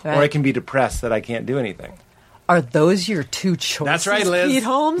the wall, or Right. I can be depressed that I can't do anything. Are those your two choices? That's right, Liz. Pete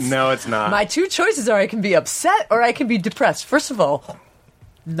Holmes? No, it's not. My two choices are I can be upset or I can be depressed. First of all,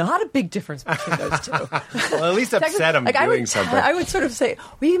 not a big difference between those two. Well, at least upset I'm Like, doing something. I would sort of say,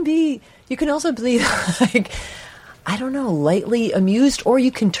 you can also be like, I don't know, lightly amused, or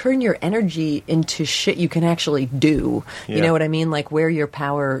you can turn your energy into shit you can actually do. You Yeah. know what I mean? Like where your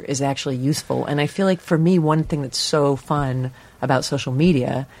power is actually useful. And I feel like for me, one thing that's so fun about social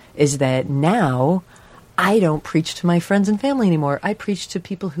media is that now I don't preach to my friends and family anymore. I preach to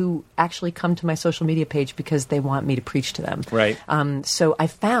people who actually come to my social media page because they want me to preach to them. Right. So I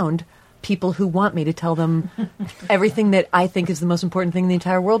found people who want me to tell them everything that I think is the most important thing in the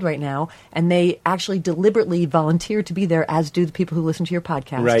entire world right now, and they actually deliberately volunteer to be there, as do the people who listen to your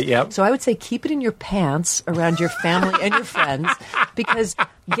podcast. Right, yep. So I would say keep it in your pants around your family and your friends, because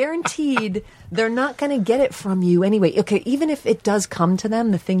guaranteed they're not going to get it from you anyway. Okay, even if it does come to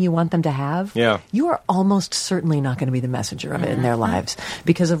them, the thing you want them to have, Yeah. you are almost certainly not going to be the messenger of it in their lives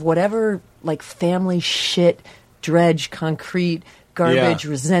because of whatever like family shit, dredge, concrete, garbage,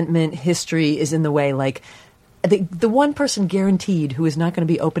 Yeah. resentment, history is in the way. Like the one person guaranteed who is not going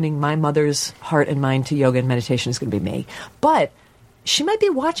to be opening my mother's heart and mind to yoga and meditation is going to be me. But she might be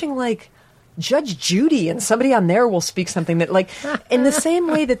watching like Judge Judy, and somebody on there will speak something that, like, in the same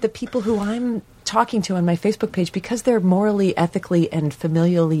way that the people who I'm talking to on my Facebook page, because they're morally, ethically, and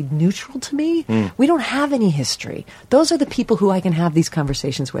familially neutral to me, we don't have any history. Those are the people who I can have these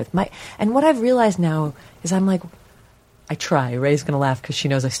conversations with. And what I've realized now is I'm like, I try. Ray's going to laugh because she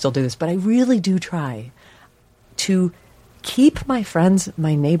knows I still do this, but I really do try to keep my friends,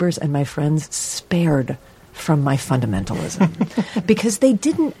 my neighbors, and my friends spared from my fundamentalism because they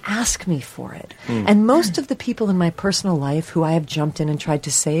didn't ask me for it. And most of the people in my personal life who I have jumped in and tried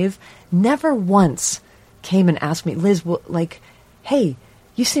to save never once came and asked me, Liz, like, hey,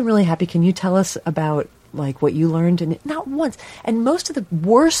 you seem really happy. Can you tell us about like what you learned? And not once. And most of the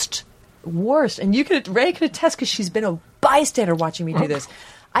worst, and Ray can attest because she's been a bystander watching me do this.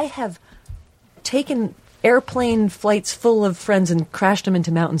 I have taken airplane flights full of friends and crashed them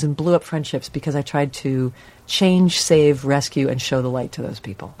into mountains and blew up friendships because I tried to change, save, rescue, and show the light to those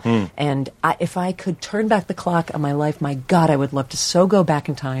people. And if I could turn back the clock on my life, my God, I would love to so go back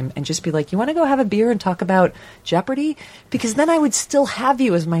in time and just be like, you want to go have a beer and talk about Jeopardy? Because then I would still have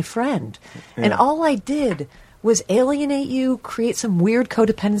you as my friend. And all I did was alienate you, create some weird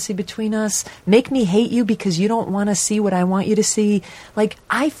codependency between us, make me hate you because you don't want to see what I want you to see. Like,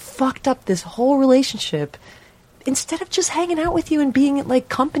 I fucked up this whole relationship instead of just hanging out with you and being like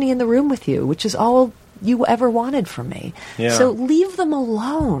company in the room with you, which is all you ever wanted from me. Yeah. So leave them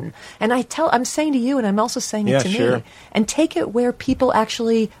alone. And I'm saying to you, and I'm also saying it to sure. me, and take it where people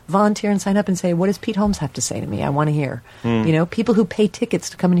actually volunteer and sign up and say, what does Pete Holmes have to say to me? I want to hear. You know, people who pay tickets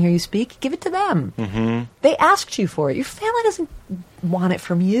to come and hear you speak, give it to them. Mm-hmm. They asked you for it. Your family doesn't want it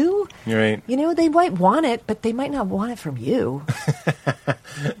from you. You're right. You know, they might want it, but they might not want it from you.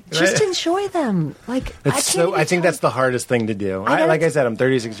 Just enjoy them. Like, I think that's the hardest thing to do. Like I said, I'm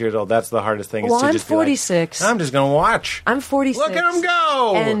 36 years old. That's the hardest thing. Well, is to I'm just 46. Be like, I'm just going to watch. I'm 46. Look at them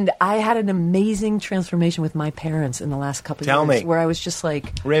go. And I had an amazing transformation with my parents in the last couple of Tell years me. where I was just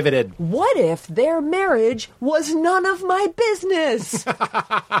like, Riveted. what if their marriage was none of my business?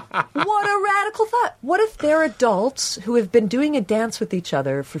 What a radical thought. What if they're adults who have been doing a dance with each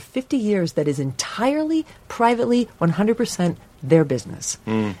other for 50 years that is entirely, privately, 100% their business?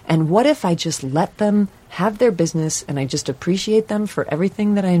 And what if I just let them have their business and I just appreciate them for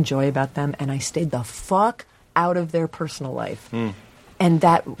everything that I enjoy about them and I stayed the fuck out of their personal life? And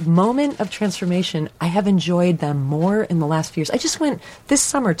that moment of transformation, I have enjoyed them more in the last few years. I just went this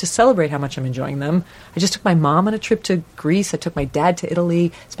summer to celebrate how much I'm enjoying them. I just took my mom on a trip to Greece. I took my dad to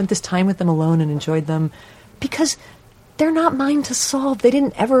Italy, spent this time with them alone and enjoyed them because they're not mine to solve. They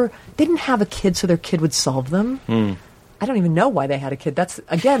didn't have a kid so their kid would solve them. I don't even know why they had a kid. That's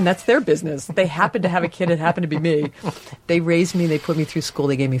their business. They happened to have a kid. It happened to be me. They raised me. They put me through school.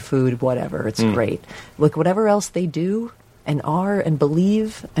 They gave me food, whatever. It's great. Look, whatever else they do and are and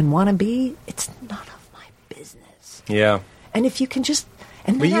believe and want to be, it's none of my business. Yeah. And if you can just...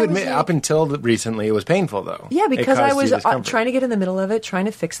 And But then you I was admit, like- up until recently, it was painful, though. Yeah, because It I caused was you discomfort. trying to get in the middle of it, trying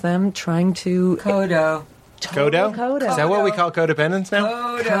to fix them, trying to... Kodo. Kodo? Kodo. Is that what we call codependence now?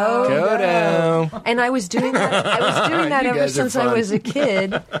 Kodo. And I was doing that. You Ever guys are since I fun. was a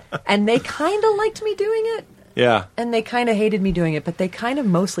kid, and they kind of liked me doing it, Yeah. and they kind of hated me doing it, but they kind of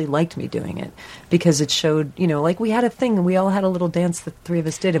mostly liked me doing it because it showed, like we had a thing, and we all had a little dance the three of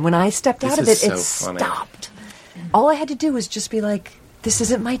us did, and when I stepped out of This it, is it so funny. stopped. All I had to do was just be like, "This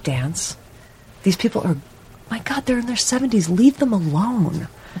isn't my dance. These people are, my God, they're in their 70s. Leave them alone.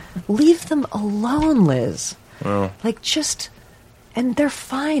 Leave them alone, Liz." Like, just, and they're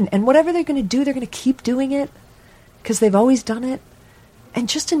fine. And whatever they're going to do, they're going to keep doing it because they've always done it. And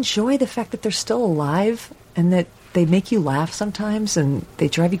just enjoy the fact that they're still alive and that they make you laugh sometimes and they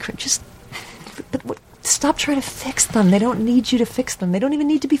drive you crazy. Just, stop trying to fix them. They don't need you to fix them. They don't even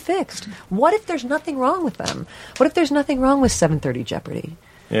need to be fixed. What if there's nothing wrong with them? What if there's nothing wrong with 7:30 Jeopardy?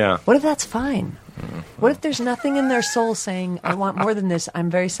 Yeah. What if that's fine? What if there's nothing in their soul saying, I want more than this, I'm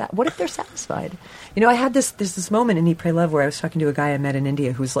very sad? What if they're satisfied? I had there's this moment in Eat, Pray, Love where I was talking to a guy I met in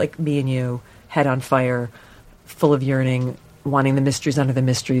India who's like me and you, head on fire, full of yearning, wanting the mysteries under the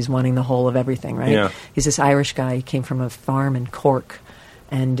mysteries, wanting the whole of everything, right? Yeah. He's this Irish guy. He came from a farm in Cork.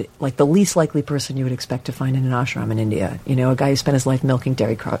 And like the least likely person you would expect to find in an ashram in India. A guy who spent his life milking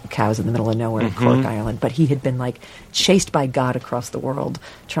dairy cows in the middle of nowhere in Cork, Ireland. But he had been like chased by God across the world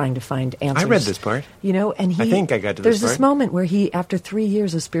trying to find answers. I read this part. And he... I think I got to this There's part. this moment where he, after 3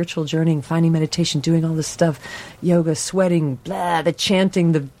 years of spiritual journeying, finding meditation, doing all this stuff, yoga, sweating, blah, the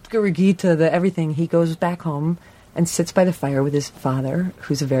chanting, the Guru Gita, the everything, he goes back home and sits by the fire with his father,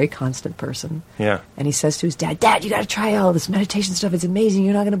 who's a very constant person. Yeah. And he says to his dad, "Dad, you got to try all this meditation stuff. It's amazing.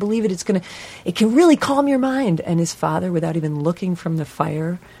 You're not going to believe it. It can really calm your mind." And his father, without even looking from the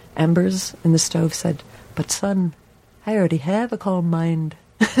fire embers in the stove, said, "But son, I already have a calm mind."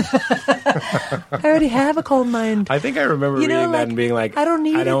 I already have a calm mind. I think I remember reading that and being like, I don't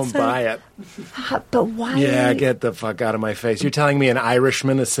need I it, don't son. buy it. But why? Yeah, get the fuck out of my face. You're telling me an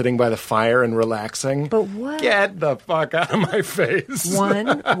Irishman is sitting by the fire and relaxing? But what? Get the fuck out of my face. One,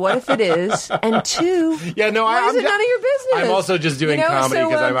 what if it is? And two, Yeah, no, why is I'm it none of your business? I'm also just doing comedy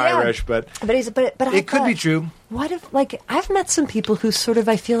because I'm Irish, but I it could be thought, true. What if, I've met some people who sort of,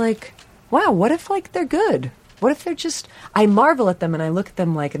 I feel like, wow, what if, they're good? What if they're just, I marvel at them and I look at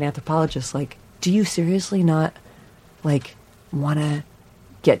them like an anthropologist, do you seriously not, want to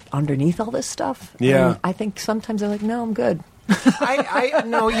get underneath all this stuff? Yeah. And I think sometimes they're like, no, I'm good.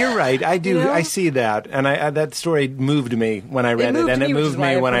 No, you're right. I do. You know? I see that, and that story moved me when I read it, moved and me, it which moved is why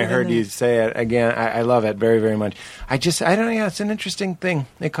me I when put I it in heard there. you say it again. I love it very, very much. I don't know. Yeah, it's an interesting thing.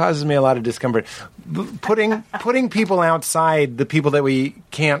 It causes me a lot of discomfort. Putting people outside the people that we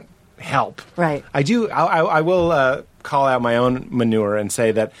can't help. Right. I do. I will call out my own manure and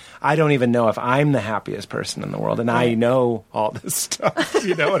say that I don't even know if I'm the happiest person in the world, and I know all this stuff.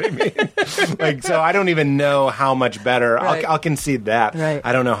 You know what I mean? So I don't even know how much better. Right. I'll concede that. Right.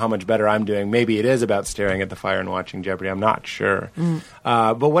 I don't know how much better I'm doing. Maybe it is about staring at the fire and watching Jeopardy. I'm not sure.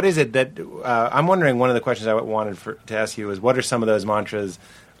 But what is it that I'm wondering? One of the questions I wanted to ask you is, what are some of those mantras,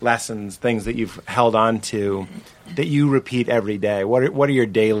 lessons, things that you've held on to that you repeat every day? What are your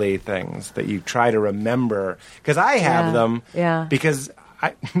daily things that you try to remember? Because I have Yeah, them. yeah. Because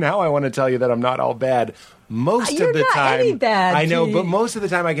now I want to tell you that I'm not all bad. Most You're of the not time, any bad, I know, Pete. but most of the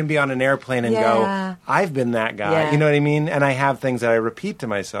time I can be on an airplane and Yeah. go, I've been that guy. Yeah. You know what I mean? And I have things that I repeat to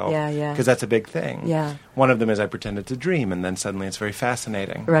myself. Yeah, yeah. Because that's a big thing. Yeah. One of them is I pretend it's a dream, and then suddenly it's very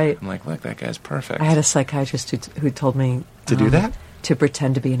fascinating. Right. I'm like, look, that guy's perfect. I had a psychiatrist who told me To do that? to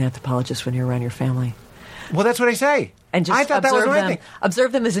pretend to be an anthropologist when you're around your family. Well, that's what I say. And just I thought that was observe my them. thing.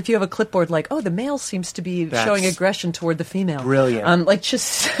 Observe them as if you have a clipboard, the male seems to be That's showing aggression toward the female. brilliant.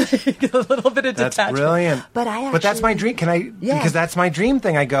 Just a little bit of That's detachment. brilliant. But But that's my dream. Can I? Yeah. Because that's my dream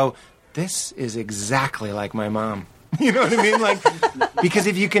thing. I go, this is exactly like my mom. You know what I mean? Because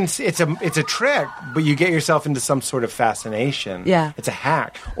if you can, it's a trick, but you get yourself into some sort of fascination. Yeah. It's a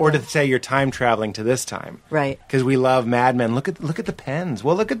hack. Or to say you're time traveling to this time. Right. Because we love Mad Men. Look at the pens.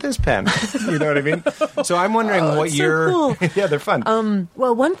 Well, look at this pen. You know what I mean? So I'm wondering what it's so you're. cool. Yeah, they're fun.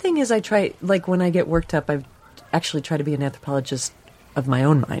 Well, one thing is I try, when I get worked up, I actually try to be an anthropologist of my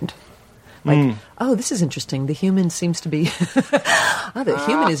own mind. Oh, this is interesting. The human seems to be... the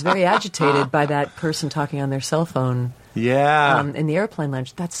human is very agitated by that person talking on their cell phone. Yeah. in the airplane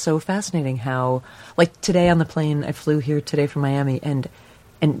lounge. That's so fascinating how, like today on the plane, I flew here today from Miami, and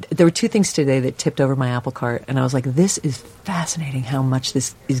there were two things today that tipped over my apple cart, and I was like, this is fascinating how much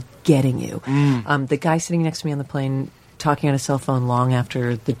this is getting you. The guy sitting next to me on the plane talking on his cell phone long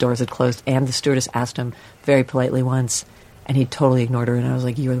after the doors had closed, and the stewardess asked him very politely once, and he totally ignored her, and I was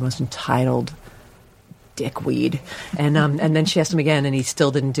like, you are the most entitled dickweed. And then she asked him again, and he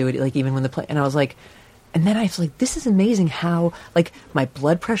still didn't do it, like even when the plane, and I was like, and then I was like, this is amazing how, like, my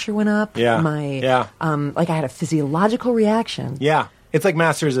blood pressure went up. Yeah. Like I had a physiological reaction. Yeah. It's like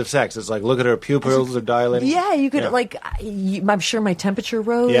Masters of Sex. It's like, look at her pupils are dilating. Yeah, you could, I'm sure my temperature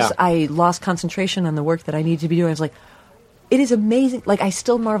rose. Yeah. I lost concentration on the work that I needed to be doing. I was like, it is amazing. Like, I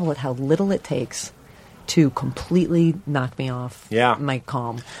still marvel at how little it takes to completely knock me off my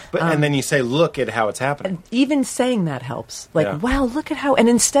calm. But and then you say, look at how it's happening. Even saying that helps. Like, Yeah. wow, look at how... And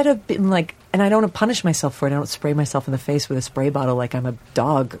instead of being like... And I don't punish myself for it. I don't spray myself in the face with a spray bottle like I'm a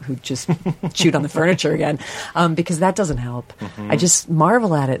dog who just chewed on the furniture again, because that doesn't help. I just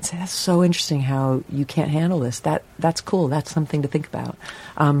marvel at it and say, that's so interesting how you can't handle this. That's cool. That's something to think about.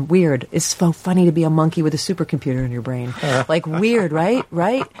 Weird. It's so funny to be a monkey with a supercomputer in your brain. Like, weird, right?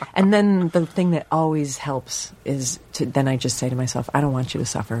 Right? And then the thing that always helps is then I just say to myself, I don't want you to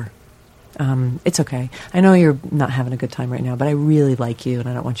suffer. It's okay. I know you're not having a good time right now, but I really like you, and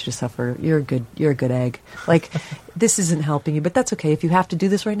I don't want you to suffer. You're a good egg. Like, this isn't helping you, but that's okay. If you have to do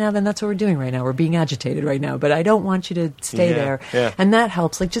this right now, then that's what we're doing right now. We're being agitated right now, but I don't want you to stay there. Yeah. And that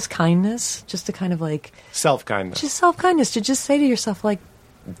helps. Like, just kindness, just to kind of like Self-kindness. just self-kindness, to just say to yourself, like,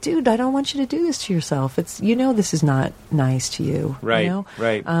 dude, I don't want you to do this to yourself. It's, this is not nice to you. Right, You know?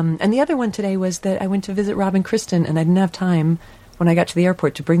 right. And the other one today was that I went to visit Rob and Kristen, and I didn't have time when I got to the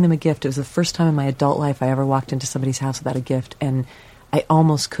airport to bring them a gift. It was the first time in my adult life I ever walked into somebody's house without a gift, and I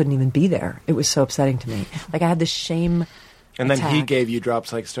almost couldn't even be there. It was so upsetting to me. Like, I had this shame. And then he attack. gave you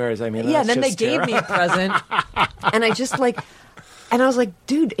drops like stars. I mean, Yeah, that's and then they just gave me a present, and I just like, and I was like,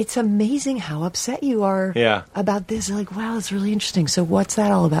 dude, it's amazing how upset you are about this. Like, wow, it's really interesting. So what's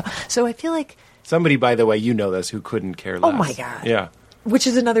that all about? So I feel like, Somebody, by the way, you know this, who couldn't care less. oh my God. Yeah. Which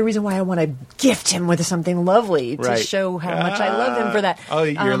is another reason why I want to gift him with something lovely to Right. show how much I love him for that. Oh,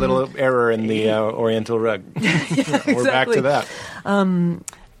 your little error in the Oriental rug. We're back to that.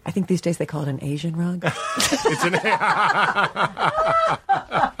 I think these days they call it an Asian rug. It's an.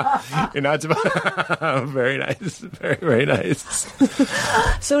 You're not supposed. Very nice. Very, very nice.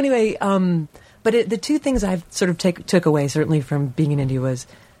 So anyway, but the two things I've sort of took away, certainly from being in India, was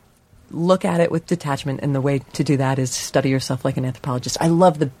look at it with detachment, and the way to do that is study yourself like an anthropologist. I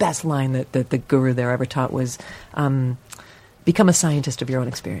love the best line that the guru there ever taught was, become a scientist of your own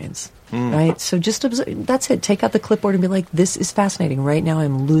experience. Right? So just observe, that's it. Take out the clipboard and be like, this is fascinating. Right now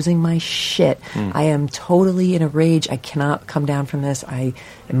I'm losing my shit. I am totally in a rage. I cannot come down from this. I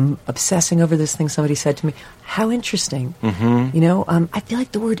am obsessing over this thing somebody said to me. How interesting. I feel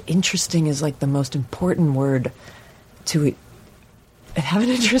like the word interesting is like the most important word to have an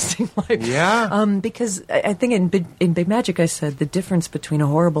interesting life. Yeah. Because I think in Big Magic I said the difference between a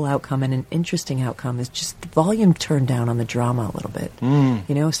horrible outcome and an interesting outcome is just the volume turned down on the drama a little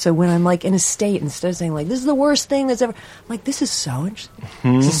bit. So when I'm like in a state, instead of saying like, this is the worst thing that's ever, I'm like, this is so interesting.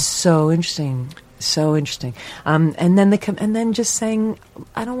 This is so interesting. So interesting. And then just saying,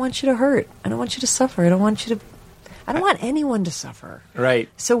 I don't want you to hurt. I don't want you to suffer. I don't want anyone to suffer. Right.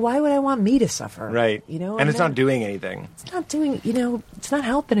 So why would I want me to suffer? Right. And it's not doing anything. It's not doing, it's not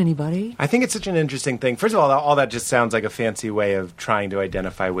helping anybody. I think it's such an interesting thing. First of all that just sounds like a fancy way of trying to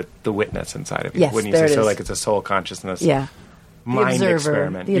identify with the witness inside of you. Yes, Wouldn't you there say it so? is. Like it's a soul consciousness Yeah. mind observer,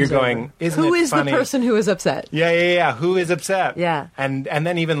 experiment. the You're observer. going, isn't Who it is funny? the person who is upset? Yeah. Who is upset? Yeah. And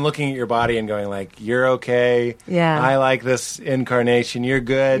then even looking at your body and going like, you're okay. Yeah. I like this incarnation. You're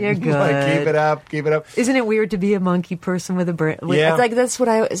good. You're Like, good. keep it up. Keep it up. Isn't it weird to be a monkey person with a brain? Yeah. It's like,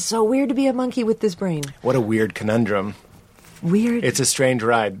 it's so weird to be a monkey with this brain. What a weird conundrum. Weird. It's a strange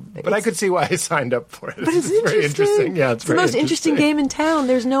ride, but I could see why I signed up for it. But it's very interesting. Yeah, it's the very most interesting game in town.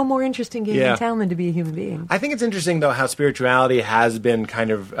 There's no more interesting game Yeah. in town than to be a human being. I think it's interesting, though, how spirituality has been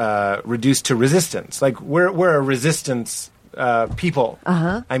kind of reduced to resistance. Like, we're a resistance people.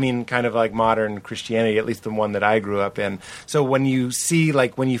 Uh-huh. I mean, kind of like modern Christianity, at least the one that I grew up in. So when you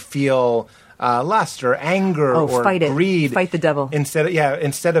feel lust or anger or fight it. greed. Fight the devil. Instead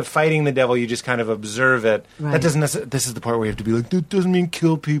of fighting the devil, you just kind of observe it. Right. That doesn't this is the part where you have to be like, that doesn't mean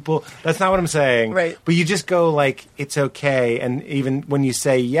kill people. That's not what I'm saying. Right. But you just go like, it's okay. And even when you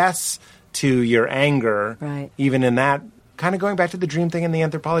say yes to your anger, Right. even in that kind of going back to the dream thing and the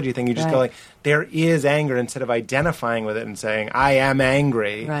anthropology thing. You just go Right. like, there is anger, instead of identifying with it and saying, I am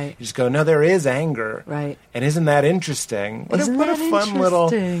angry. Right. You just go, no, there is anger. Right. And isn't that interesting? Isn't that interesting?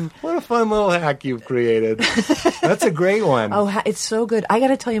 What a fun little hack you've created. That's a great one. Oh, it's so good. I got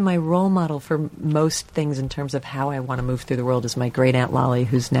to tell you, my role model for most things in terms of how I want to move through the world is my great Aunt Lolly,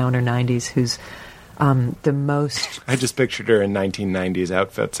 who's now in her 90s, who's the most... I just pictured her in 1990s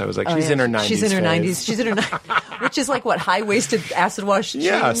outfits. I was like, she's in her 90s. She's in her phase. 90s. She's in her 90s, which is like what, high-waisted acid wash jeans?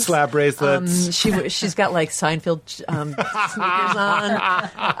 Yeah, slap bracelets. She's got like Seinfeld sneakers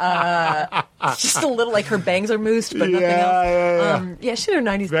on. Just a little, like her bangs are moosed, but nothing else. Yeah. She's in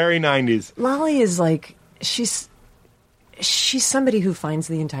her 90s. Very 90s. Lolly is like, she's somebody who finds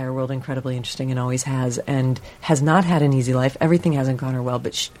the entire world incredibly interesting and always has, and has not had an easy life. Everything hasn't gone her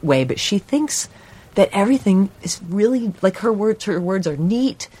way, but she thinks that everything is really, like, her words are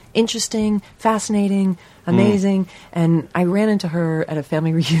neat, interesting, fascinating, amazing. And I ran into her at a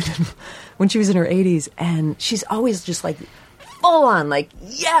family reunion when she was in her 80s, and she's always just like full on, like,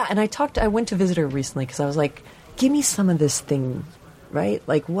 yeah. And I went to visit her recently because I was like, give me some of this thing, right?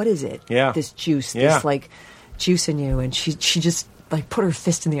 Like, what is it? Yeah. This juice, Yeah. this like juice in you. And she just like put her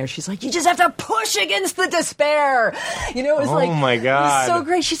fist in the air. She's like, you just have to push against the despair. You know, it was Oh, like, my God. it was so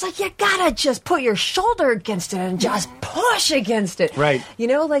great. She's like, you gotta just put your shoulder against it and just push against it. Right. You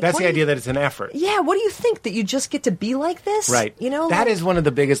know, like, That's what the do idea you- that it's an effort. Yeah, what do you think? That you just get to be like this? Right. You know, that like, is one of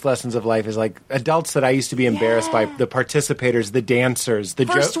the biggest lessons of life is like adults that I used to be embarrassed by, Yeah. the participators, the dancers, the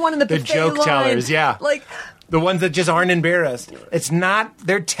first one in the buffet joke line. tellers. Yeah. Like, the ones that just aren't embarrassed. It's not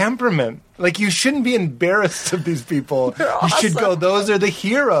their temperament. Like, you shouldn't be embarrassed of these people. They're You should awesome. go, those are the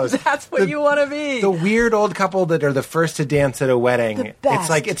heroes. that's what you want to be. The weird old couple that are the first to dance at a wedding. The best. It's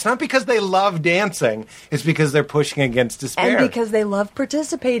like, it's not because they love dancing. It's because they're pushing against despair. And because they love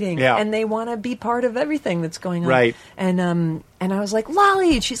participating, Yeah. and they want to be part of everything that's going on. Right. And I was like,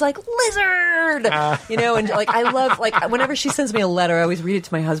 Lolly, and she's like, lizard, you know, and like I love, like, whenever she sends me a letter, I always read it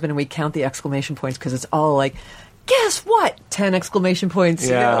to my husband and we count the exclamation points because it's all like, guess what? 10 exclamation points.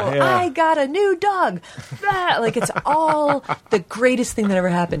 Yeah, you know, yeah. I got a new dog. Like, it's all the greatest thing that ever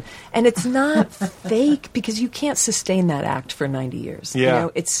happened. And it's not fake because you can't sustain that act for 90 years. Yeah. You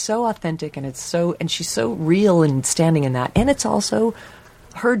know, it's so authentic and she's so real and standing in that. And it's also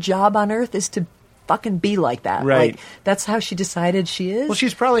her job on earth is to fucking be like that. Right. Like, that's how she decided she is. Well,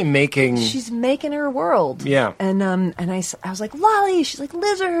 she's probably making... She's making her world. Yeah. And I was like, Lolly. She's like,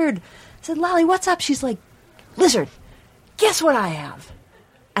 lizard. I said, Lolly, what's up? She's like, lizard, guess what I have?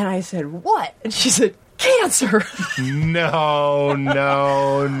 And I said, what? And she said, cancer. No.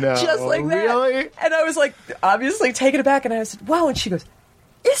 Just like that. Really? And I was like, obviously taken aback. And I said, wow. And she goes,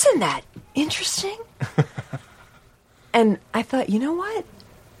 isn't that interesting? And I thought, you know what?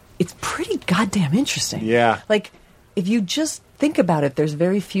 It's pretty goddamn interesting. Yeah. Like, if you just think about it, there's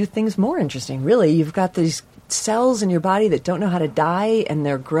very few things more interesting, really. You've got these cells in your body that don't know how to die, and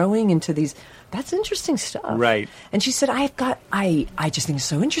they're growing into these... That's interesting stuff. Right. And she said, I just think it's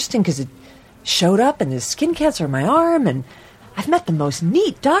so interesting because it showed up and there's skin cancer in my arm, and I've met the most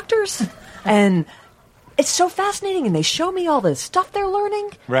neat doctors, and it's so fascinating, and they show me all the stuff they're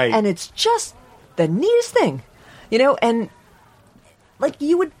learning. Right. And it's just the neatest thing. You know, and like,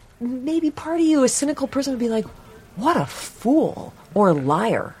 you would, maybe part of you, a cynical person, would be like, what a fool or a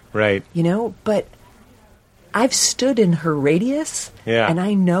liar. Right. You know, but I've stood in her radius, Yeah. and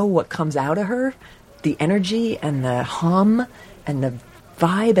I know what comes out of her, the energy and the hum and the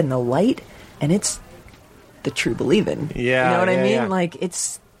vibe and the light, and it's the true believing. Yeah, You know what I yeah, mean? yeah. Like,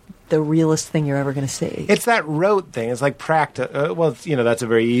 it's the realest thing you're ever going to see. It's that rote thing. It's like practice. Well, you know, that's a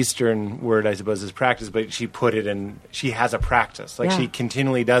very Eastern word, I suppose, is practice. But she put it in. She has a practice. Like, Yeah. she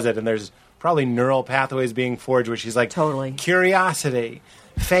continually does it, and there's probably neural pathways being forged where she's like, Totally. curiosity,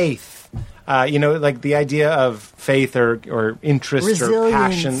 faith. You know, like the idea of faith or interest or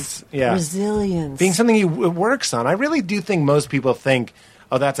passions. Yeah, Resilience. being something he works on. I really do think most people think,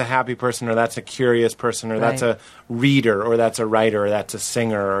 oh, that's a happy person, or that's a curious person, or that's Right. a reader, or that's a writer, or that's a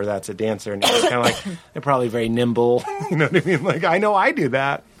singer, or that's a dancer. And it's kind of like, they're probably very nimble. You know what I mean? Like, I know I do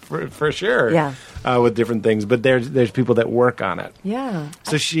that for sure. Yeah. With different things. But there's people that work on it. Yeah.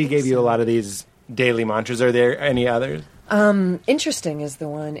 So she gave you a lot of these daily mantras. Are there any others? Interesting is the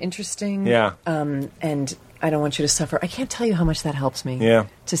one. Interesting. Yeah. And I don't want you to suffer. I can't tell you how much that helps me. Yeah.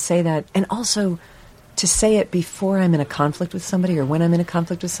 To say that, and also to say it before I'm in a conflict with somebody, or when I'm in a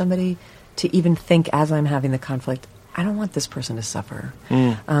conflict with somebody, to even think as I'm having the conflict, I don't want this person to suffer.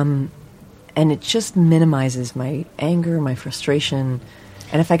 And it just minimizes my anger, my frustration.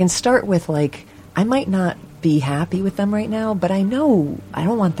 And if I can start with, like, I might not be happy with them right now, but I know I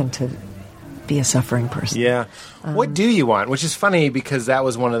don't want them to be a suffering person. Yeah. What do you want? Which is funny because that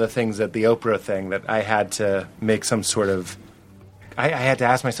was one of the things that the Oprah thing that I had to make some sort of. I had to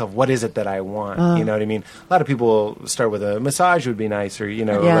ask myself, what is it that I want? You know what I mean? A lot of people start with a massage would be nice, or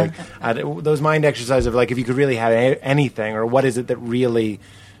Yeah. like those mind exercises of like if you could really have anything, or what is it that really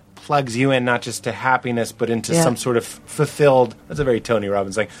plugs you in, not just to happiness, but into Yeah. some sort of fulfilled. That's a very Tony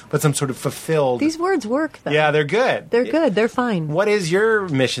Robbins thing, but some sort of fulfilled. These words work, though. Yeah, they're good. They're good. They're fine. What is your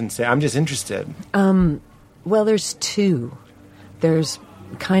mission? Say, I'm just interested. Well, there's two. There's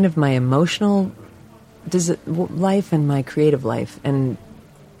kind of my emotional life and my creative life, and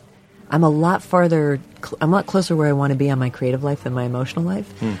I'm a lot closer where I want to be on my creative life than my emotional life.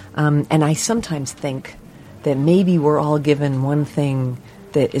 And I sometimes think that maybe we're all given one thing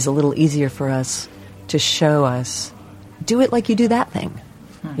that is a little easier for us to show us. Do it like you do that thing,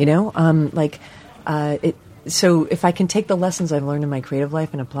 So if I can take the lessons I've learned in my creative life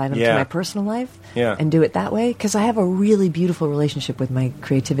and apply them to my personal life, and do it that way, because I have a really beautiful relationship with my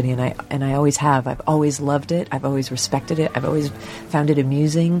creativity, and I always have. I've always loved it. I've always respected it. I've always found it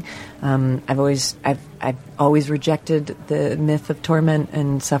amusing. I've always rejected the myth of torment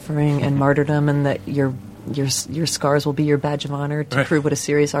and suffering and martyrdom, and that your scars will be your badge of honor to prove what a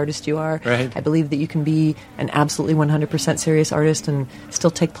serious artist you are. Right. I believe that you can be an absolutely 100% serious artist and still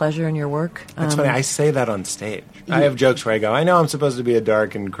take pleasure in your work. That's funny. I say that on stage. I have jokes where I go, I know I'm supposed to be a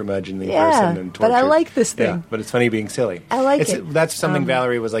dark and curmudgeonly person and tortured. but I like this thing. Yeah, but it's funny being silly. I like it. That's something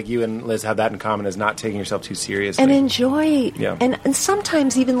Valerie was like, you and Liz have that in common, is not taking yourself too seriously. And enjoy, Yeah. and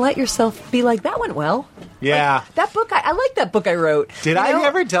sometimes even let yourself be like, that went well. Yeah. Like, that book, I like that book I wrote. Did I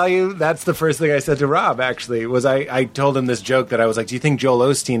ever tell you that's the first thing I said to Rob, actually, was I told him this joke that I was like, do you think Joel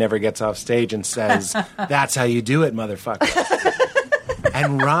Osteen ever gets off stage and says, that's how you do it, motherfucker?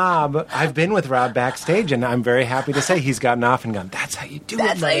 And Rob, I've been with Rob backstage, and I'm very happy to say he's gotten off and gone, that's how you do it,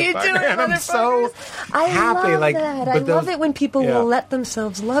 That's how you do it, motherfucker. And I'm so I happy. love that. I love it when people will let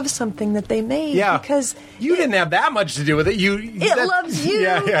themselves love something that they made. Yeah. Because you didn't have that much to do with it. it loves you.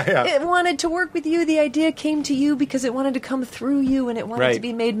 Yeah. It wanted to work with you. The idea came to you because it wanted to come through you, and it wanted to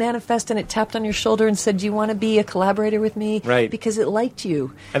be made manifest, and it tapped on your shoulder and said, do you want to be a collaborator with me? Right. Because it liked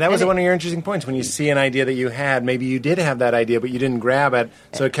you. And that was one of your interesting points. When you see an idea that you had, maybe you did have that idea, but you didn't grab it,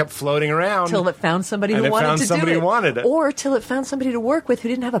 so it kept floating around. Till it found somebody And who it wanted found to somebody do it. who wanted it. Or till it found somebody to work with who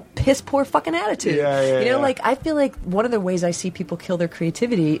didn't have a piss poor fucking attitude. Yeah. Like, I feel like one of the ways I see people kill their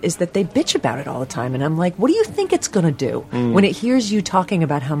creativity is that they bitch about it all the time. And I'm like, what do you think it's going to do when it hears you talking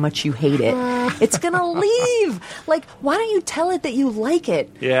about how much you hate it? It's going to leave. Like, why don't you tell it that you like it?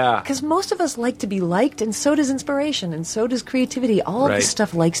 Yeah. Because most of us like to be liked, and so does inspiration, and so does creativity. All of this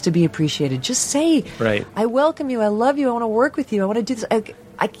stuff likes to be appreciated. Just say, I welcome you, I love you, I want to work with you, I want to do this.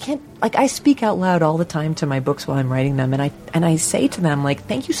 I can't, like, I speak out loud all the time to my books while I'm writing them, and I say to them, like,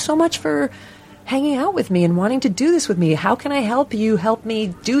 thank you so much for hanging out with me and wanting to do this with me. How can I help you help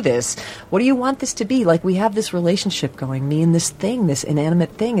me do this? What do you want this to be? Like, we have this relationship going, me and this thing, this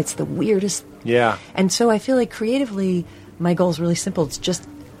inanimate thing. It's the weirdest. Yeah. And so I feel like creatively, my goal is really simple. It's just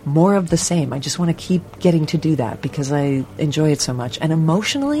more of the same. I just want to keep getting to do that because I enjoy it so much. And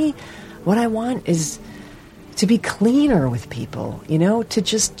emotionally, what I want is to be cleaner with people, to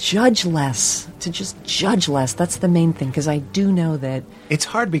just judge less. That's the main thing, because I do know that it's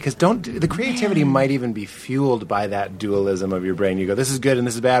hard because the creativity might even be fueled by that dualism of your brain. You go, this is good and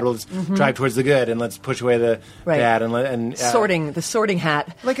this is bad. Well, let's drive towards the good and let's push away the bad and the sorting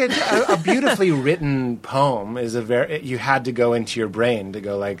hat. Like a beautifully written poem is you had to go into your brain to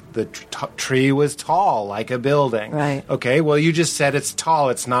go like the tree was tall like a building. Right. Okay. Well, you just said it's tall.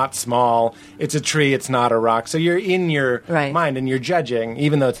 It's not small. It's a tree. It's not a rock. So you're in your mind and you're judging,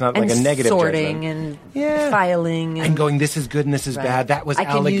 even though it's not like a negative sorting judgment. And filing and going, this is good and this is bad. That was I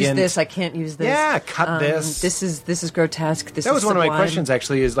can elegant. use this. I can't use this. Yeah, cut this. This is grotesque. That was one of my questions.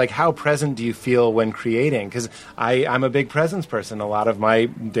 Actually, is like, how present do you feel when creating? Because I'm a big presence person. A lot of my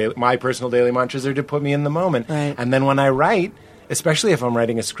personal daily mantras are to put me in the moment. Right. And then when I write, especially if I'm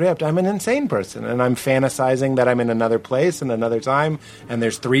writing a script, I'm an insane person, and I'm fantasizing that I'm in another place and another time, and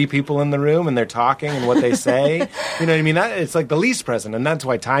there's 3 people in the room, and they're talking and what they say. You know what I mean? It's like the least present, and that's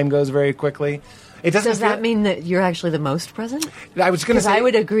why time goes very quickly. It doesn't. Does that mean that you're actually the most present? I was going to say, I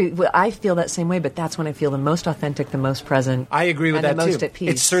would agree. Well, I feel that same way, but that's when I feel the most authentic, the most present. I agree with and that the most too. At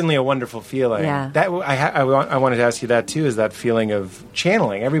peace. It's certainly a wonderful feeling. Yeah. That I wanted to ask you that too. Is that feeling of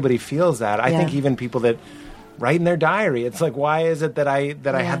channeling? Everybody feels that. I think even people that write in their diary, it's like, why is it that I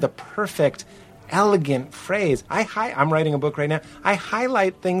had the perfect elegant phrase. I'm writing a book right now. I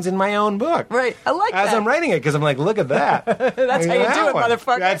highlight things in my own book. Right. I like As that. I'm writing it, because I'm like, look at that. That's how you do it,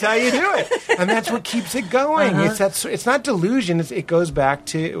 motherfucker. That's how you do it. And that's what keeps it going. It's not delusion. It goes back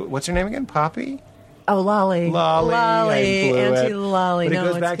to, what's her name again? Poppy? Oh, Lolly. Lolly. I blew it. Auntie Lolly. But it No,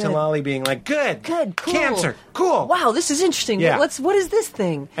 goes it's back to good. Lolly being like, good, Cool. cancer, cool. Wow, this is interesting. Yeah. What is this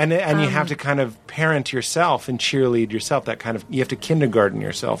thing? And you have to kind of parent yourself and cheerlead yourself. You have to kindergarten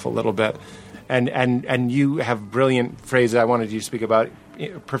yourself a little bit. And you have brilliant phrases. I wanted you to speak about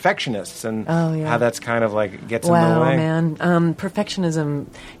perfectionists and how that's kind of like gets in the Wow, way. man. Perfectionism.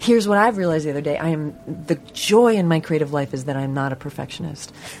 Here's what I've realized the other day. The joy in my creative life is that I'm not a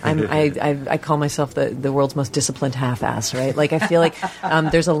perfectionist. I call myself the world's most disciplined half-ass, right? Like, I feel like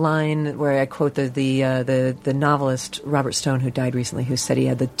there's a line where I quote the novelist Robert Stone, who died recently, who said he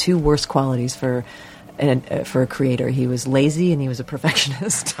had the two worst qualities for a creator. He was lazy and he was a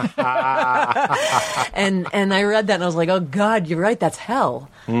perfectionist. and I read that and I was like, oh God, you're right, that's hell.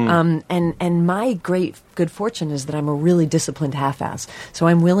 And my great good fortune is that I'm a really disciplined half-ass. So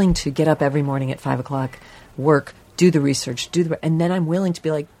I'm willing to get up every morning at 5 o'clock, work, do the research, and then I'm willing to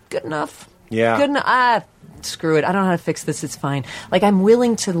be like, good enough. Yeah. Good enough. Screw it. I don't know how to fix this. It's fine. Like, I'm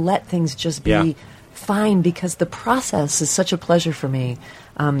willing to let things just be fine, because the process is such a pleasure for me,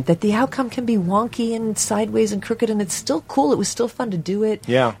 that the outcome can be wonky and sideways and crooked, and it's still cool. It was still fun to do it.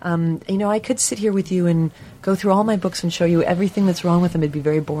 Yeah. I could sit here with you and go through all my books and show you everything that's wrong with them. It'd be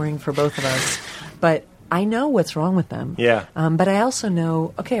very boring for both of us. But I know what's wrong with them. Yeah. But I also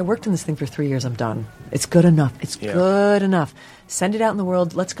know, okay, I worked in this thing for 3 years. I'm done. It's good enough. It's good enough. Send it out in the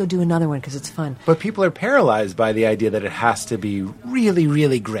world. Let's go do another one because it's fun. But people are paralyzed by the idea that it has to be really,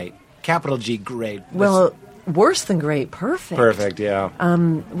 really great. Capital G, great. Well, worse than great. Perfect. Perfect, yeah.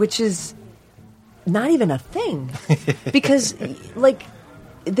 Which is not even a thing, because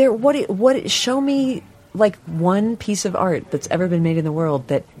show me like one piece of art that's ever been made in the world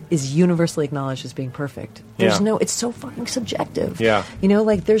that is universally acknowledged as being perfect. There's it's so fucking subjective. Yeah.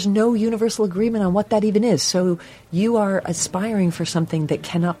 There's no universal agreement on what that even is. So you are aspiring for something that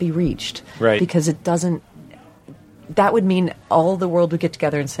cannot be reached, right? Because it doesn't. That would mean all the world would get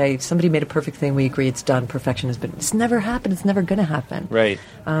together and say, somebody made a perfect thing, we agree it's done, perfection has been. It's never happened, it's never going to happen. Right.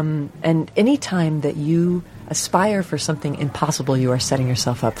 And any time that you aspire for something impossible, you are setting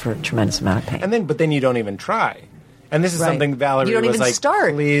yourself up for a tremendous amount of pain. But then you don't even try. And this is Right. something Valerie You don't was even like,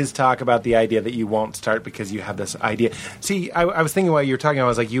 start. please talk about the idea that you won't start because you have this idea. See, I was thinking while you were talking, I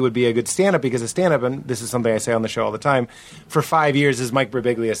was like, you would be a good stand-up because a stand-up, and this is something I say on the show all the time, for 5 years, as Mike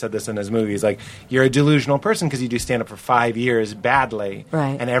Birbiglia said this in his movies, like, you're a delusional person because you do stand-up for 5 years badly.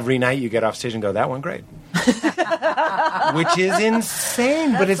 Right. And every night you get off stage and go, that went great. Which is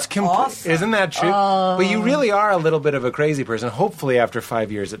insane, but it's awesome. Isn't that true? But you really are a little bit of a crazy person. Hopefully after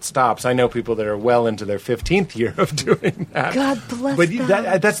 5 years it stops. I know people that are well into their 15th year of doing that. God bless But them.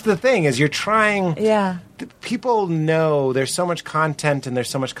 that's the thing, is you're trying. Yeah. People know there's so much content and there's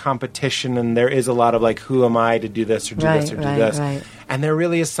so much competition, and there is a lot of like, who am I to do this or do this or do this? Right. And there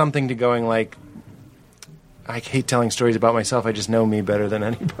really is something to going like, I hate telling stories about myself. I just know me better than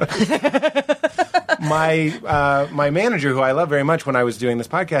anybody. My manager, who I love very much, when I was doing this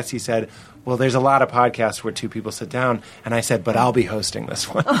podcast, he said, well, there's a lot of podcasts where two people sit down. And I said, but I'll be hosting this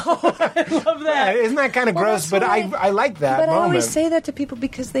one. I love that. Isn't that kind of gross? But I like that But moment. I always say that to people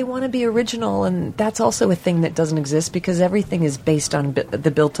because they want to be original, and that's also a thing that doesn't exist because everything is based on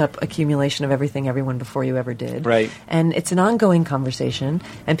the built-up accumulation of everything everyone before you ever did. Right. And it's an ongoing conversation,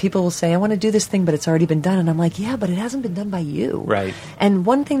 and people will say, I want to do this thing, but it's already been done. And I'm like, yeah, but it hasn't been done by you. Right. And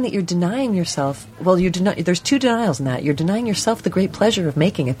one thing that you're denying yourself, there's two denials in that. You're denying yourself the great pleasure of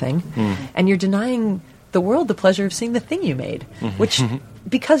making a thing, and you're denying the world the pleasure of seeing the thing you made, which,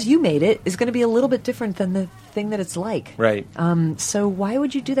 because you made it, is going to be a little bit different than the thing that it's like. Right. So why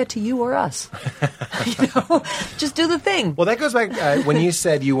would you do that to you or us? Just do the thing. Well, that goes back when you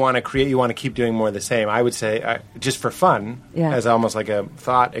said you want to create, you want to keep doing more of the same. I would say, just for fun, as almost like a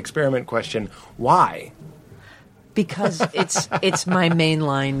thought experiment question, why? Because it's my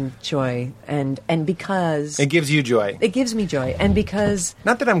mainline joy, and because It gives you joy. it gives me joy, and because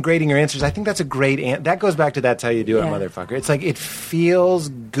Not that I'm grading your answers. I think that's a great that goes back to that's how you do it, Yeah. motherfucker. It's like it feels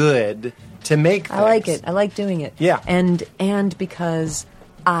good to make things. I like it. I like doing it. Yeah. And because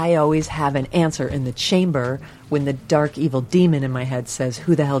I always have an answer in the chamber when the dark evil demon in my head says,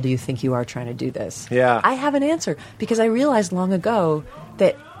 who the hell do you think you are trying to do this? Yeah. I have an answer because I realized long ago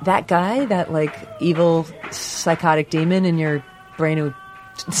that guy, that like evil psychotic demon in your brain who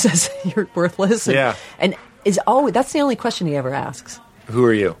says you're worthless and is always, that's the only question he ever asks. Who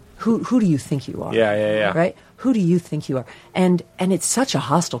are you? Who do you think you are? Yeah. Right? who do you think you are? And it's such a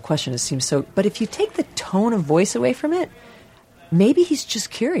hostile question. It seems so. But if you take the tone of voice away from it, maybe he's just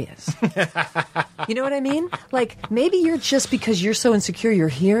curious. You know what I mean? Like, maybe you're just, because you're so insecure, you're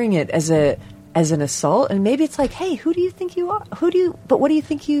hearing it as an assault, and maybe it's like, hey, who do you think you are? What do you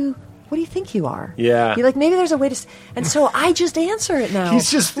think you are? Yeah. You're like, maybe there's a way to... And so I just answer it now. He's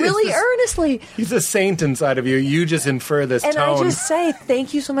just... really earnestly. He's a saint inside of you. You just infer this and tone. I just say,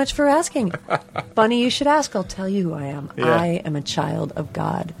 thank you so much for asking. Funny you should ask. I'll tell you who I am. Yeah. I am a child of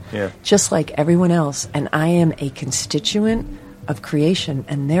God. Yeah. Just like everyone else. And I am a constituent of creation.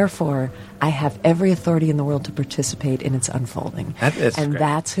 And therefore, I have every authority in the world to participate in its unfolding. That's and great.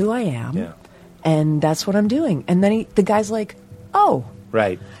 that's who I am. Yeah. And that's what I'm doing. And then the guy's like, oh...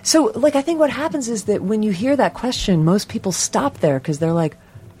 Right. So, like, I think what happens is that when you hear that question, most people stop there because they're like,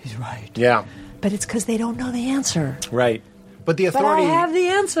 he's right. Yeah. But it's because they don't know the answer. Right. But the But authority... I have the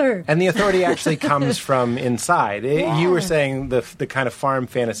answer. And the authority actually comes from inside. You were saying the kind of farm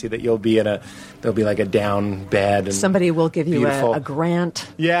fantasy that you'll be there'll be like a down bed. And Somebody will give you beautiful. a grant.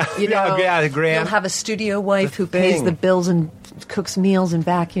 Yeah, You know, a grant. You'll have a studio wife who thing. pays the bills and cooks meals and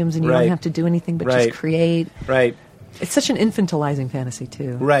vacuums, and you Right. don't have to do anything but Right. just create. Right. It's such an infantilizing fantasy,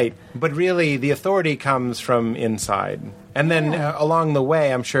 too. Right. But really, the authority comes from inside. And then along the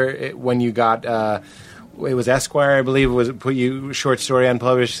way, I'm sure when you got... it was Esquire, I believe, put you short story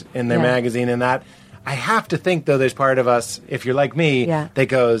unpublished in their Yeah. magazine, and that... I have to think, though, there's part of us, if you're like me, that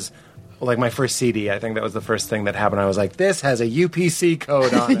goes... Like my first CD, I think that was the first thing that happened. I was like, this has a UPC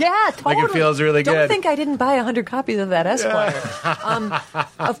code on it. Yeah, totally. Like, it feels really good. Don't think I didn't buy 100 copies of that Esquire.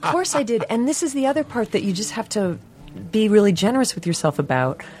 Of course I did. And this is the other part that you just have to be really generous with yourself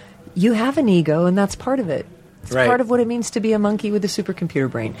about. You have an ego, and that's part of it. It's Right. part of what it means to be a monkey with a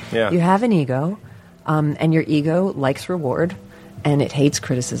supercomputer brain. Yeah. You have an ego, and your ego likes reward, and it hates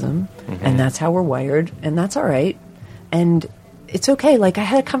criticism, and that's how we're wired, and that's all right. And it's okay. Like, I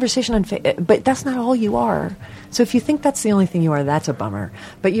had a conversation on but that's not all you are. So if you think that's the only thing you are, that's a bummer.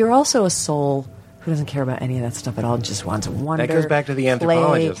 But you're also a soul who doesn't care about any of that stuff at all, just wants to wonder. That goes back to the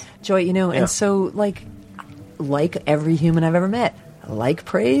anthropologist. Play, joy, you know. Yeah. And so, like every human I've ever met, I like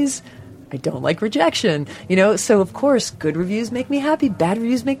praise. I don't like rejection. You know, so of course, good reviews make me happy, bad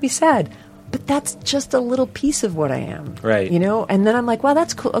reviews make me sad. But that's just a little piece of what I am. Right. You know? And then I'm like, well,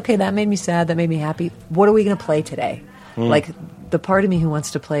 that's cool. Okay, that made me sad, that made me happy. What are we going to play today? Like, the part of me who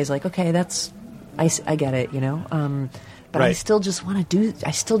wants to play is like, okay, I get it, you know? But I Right. still just want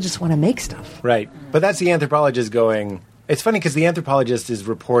to make stuff. Right. But that's the anthropologist going... It's funny because the anthropologist is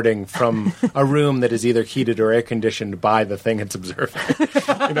reporting from a room that is either heated or air-conditioned by the thing it's observing.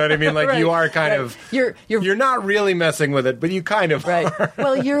 You know what I mean? Like, Right, you are kind right. of... You're not really messing with it, but you kind of right. are.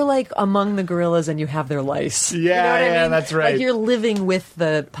 Well, you're like among the gorillas and you have their lice. Yeah, you know what I yeah, mean? that's right. Like, you're living with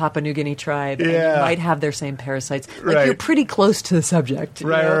the Papua New Guinea tribe and Yeah. you might have their same parasites. Like, Right. you're pretty close to the subject. you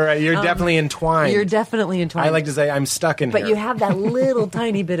Right, know? right, right. You're definitely entwined. You're definitely entwined. I like to say I'm stuck in But here. you have that little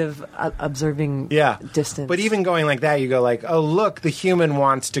tiny bit of observing distance. But even going like that, you go like, oh, look, the human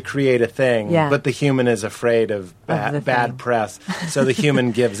wants to create a thing, Yeah. but the human is afraid of the bad thing. press, so the human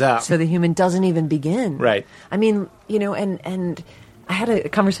gives up. So the human doesn't even begin. Right. I mean, you know, and I had a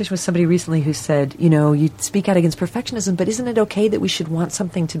conversation with somebody recently who said, you know, you speak out against perfectionism, but isn't it okay that we should want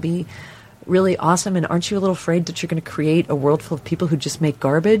something to be really awesome? And aren't you a little afraid that you're going to create a world full of people who just make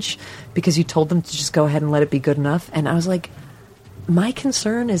garbage because you told them to just go ahead and let it be good enough? And I was like, my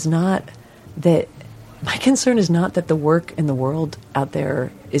concern is not that the work in the world out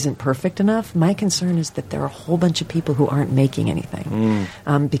there isn't perfect enough. My concern is that there are a whole bunch of people who aren't making anything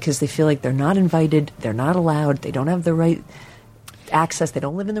because they feel like they're not invited, they're not allowed, they don't have the right access, they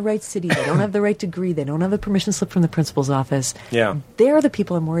don't live in the right city, they don't have the right degree, they don't have a permission slip from the principal's office. Yeah. They're the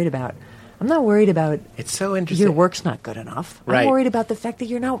people I'm worried about. I'm not worried about It's so interesting. your work's not good enough. Right. I'm worried about the fact that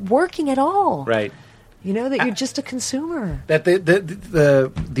you're not working at all. Right. You know, that you're just a consumer. That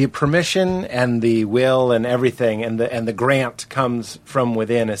the permission and the will and everything and the grant comes from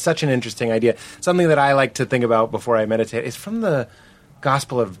within is such an interesting idea. Something that I like to think about before I meditate is from the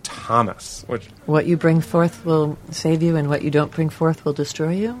Gospel of Thomas, which What you bring forth will save you, and what you don't bring forth will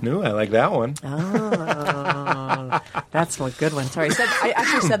destroy you. no, I like that one. Oh, that's a good one. Sorry, I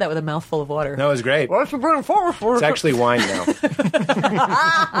actually said that with a mouthful of water. That was great. What you bring forth? It's actually wine now.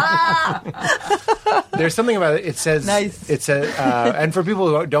 There's something about it. It says, Nice. It says, and for people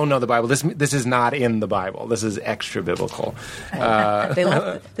who don't know the Bible, this is not in the Bible. This is extra biblical.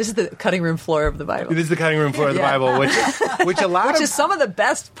 This is the cutting room floor of the Bible. This is the cutting room floor of the Yeah. Bible, which a lot Which of is some some of the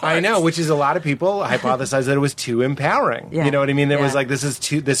best parts. I know, which is a lot of people hypothesize that it was too empowering. Yeah. You know what I mean? It was Yeah. like,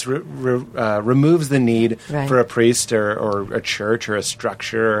 this removes the need Right. for a priest or a church or a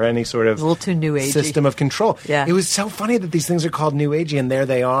structure or any sort of a little too New Agey. system of control. Yeah. It was so funny that these things are called New Agey, and there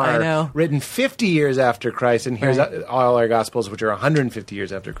they are, I know. written 50 years after Christ, and here's Right. all our Gospels, which are 150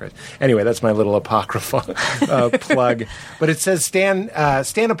 years after Christ. Anyway, that's my little apocryphal plug. But it says,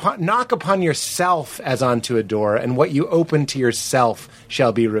 knock upon yourself as onto a door, and what you open to yourself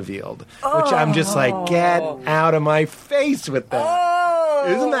shall be revealed. Which I'm just like, get out of my face with that.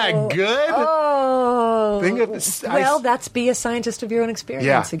 Isn't that good? Oh. Think of this- Well, that's be a scientist of your own experience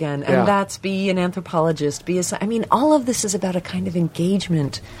Yeah. again. Yeah. And that's be an anthropologist. I mean, all of this is about a kind of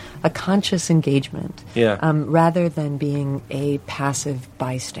engagement, a conscious engagement. Yeah. Rather than being a passive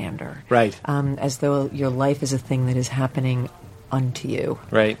bystander. Right. As though your life is a thing that is happening unto you.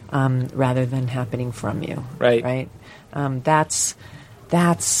 Right. Rather than happening from you. Right. Right.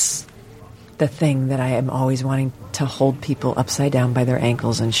 That's the thing that I am always wanting to hold people upside down by their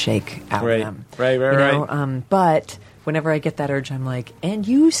ankles and shake out Right. them. Right. You know? But whenever I get that urge, I'm like, and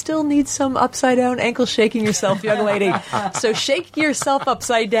you still need some upside down ankle shaking yourself, young lady. So shake yourself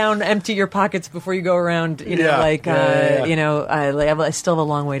upside down, empty your pockets before you go around. You know, Yeah. you know, I still have a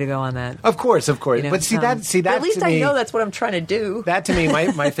long way to go on that. Of course. You know, But see that. but at least to I me, know that's what I'm trying to do. That to me,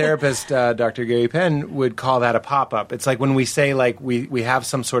 my therapist, Dr. Gary Penn, would call that a pop-up. It's like when we say, like, we have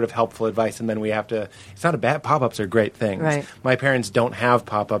some sort of helpful advice, and then we have to. It's not a bad. Pop-ups are great things. Right. My parents don't have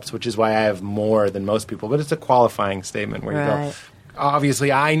pop-ups, which is why I have more than most people. But it's a qualifying statement where you Right. go, obviously,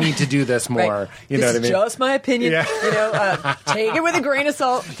 I need to do this more. Right. You know This what I mean? is just my opinion. Yeah. You know, take it with a grain of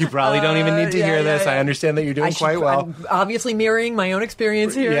salt. You probably don't even need to hear this. I understand that you're doing quite well. I'm obviously mirroring my own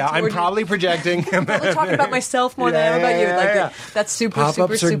experience here. Yeah, I'm toward you. probably projecting. I'm probably talking about myself more than I am about you. Like that's super, Pop-ups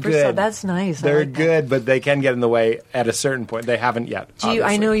super, are super. good. That's nice. I They're like that. good, but they can get in the way at a certain point. They haven't yet. Do you, I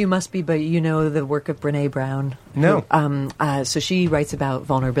obviously. know you must be, but you know the work of Brene Brown. No. So she writes about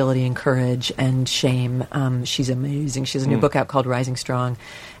vulnerability and courage and shame. She's amazing. She has a Hmm. new book out called Rising Strong.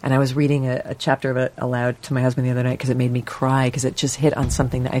 And I was reading a chapter of it aloud to my husband the other night because it made me cry because it just hit on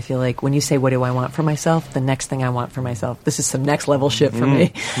something that I feel like when you say, what do I want for myself? The next thing I want for myself. This is some next level shit for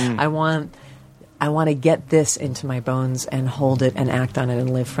me. I want to get this into my bones and hold it and act on it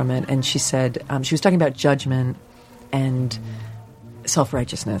and live from it. And she said, she was talking about judgment and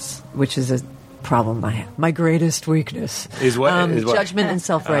self-righteousness, which is a problem I have. My greatest weakness Is what? Is what? judgment and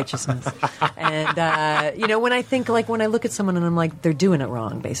self-righteousness. And you know, when I think, like, when I look at someone and I'm like, they're doing it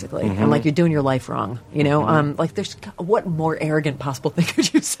wrong, basically. I'm like, you're doing your life wrong. You know, like, there's what more arrogant possible thing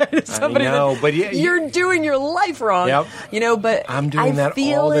could you say to somebody? know, than, but yeah, you're doing your life wrong. Yep. You know, but I'm doing I that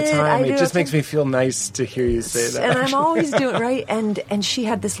feel all the it. time. I do It just it. makes me feel nice to hear you say that. And I'm always doing right. And she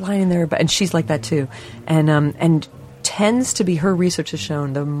had this line in there, and she's like that too. And tends to be, her research has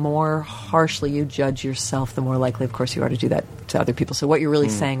shown, the more harshly you judge yourself, the more likely, of course, you are to do that to other people. So what you're really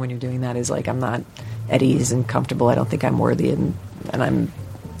saying when you're doing that is like, I'm not at ease and comfortable. I don't think I'm worthy, and I'm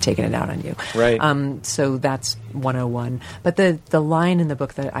taking it out on you. Right. So that's 101. But the line in the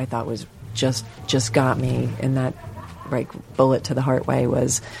book that I thought was just got me in that right bullet to the heart way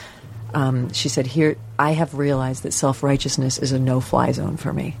was, she said, here, I have realized that self-righteousness is a no-fly zone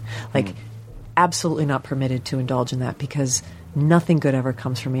for me. Like, absolutely not permitted to indulge in that because nothing good ever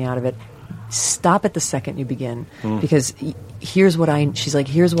comes for me out of it. Stop at the second you begin, because here's what she's like,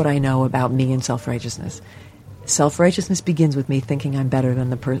 here's what I know about me and self-righteousness. Self-righteousness begins with me thinking I'm better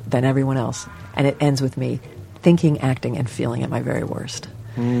than everyone else, and it ends with me thinking, acting, and feeling at my very worst.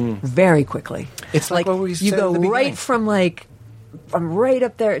 Very quickly. It's like what we you said go at the beginning. right from I'm right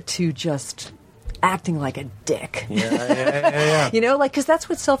up there to just acting like a dick. Yeah. You know, like, because that's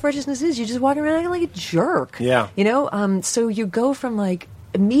what self-righteousness is. You just walk around acting like a jerk. Yeah. You know, so you go from like,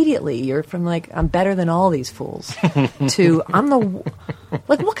 immediately you're from like, I'm better than all these fools to I'm the,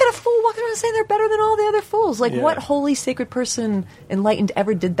 like, what kind of fool walking around saying they're better than all the other fools? Like, Yeah. what holy, sacred person, enlightened,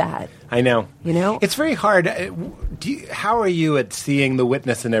 ever did that? I know. You know? It's very hard. How are you at seeing the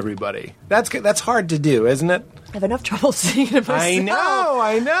witness in everybody? That's hard to do, isn't it? I have enough trouble seeing it in myself. I know.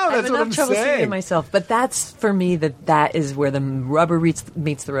 I have That's what enough I'm trouble seeing it in saying. myself. But that's, for me, that is where the rubber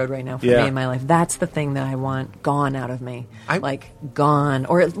meets the road right now for Yeah. me in my life. That's the thing that I want gone out of me. I- Like, gone.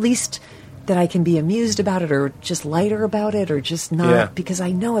 Or at least that I can be amused about it or just lighter about it or just not. Yeah. Because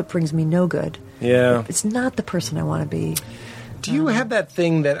I know it brings me no good. Yeah. It's not the person I want to be. Do you have that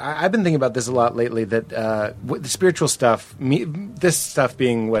thing that I've been thinking about this a lot lately? That the spiritual stuff, this stuff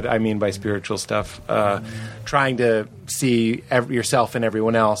being what I mean by spiritual stuff, trying to see yourself and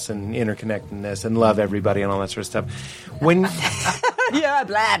everyone else, and interconnectedness, and love everybody, and all that sort of stuff. When Yeah,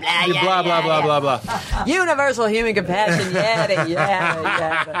 blah, blah, You yeah, blah, blah, yeah, blah, yeah. blah, blah. Universal human compassion, yada,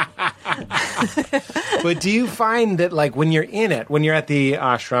 yada, yada. But do you find that, like, when you're in it, when you're at the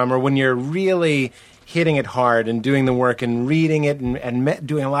ashram, or when you're really hitting it hard and doing the work and reading it and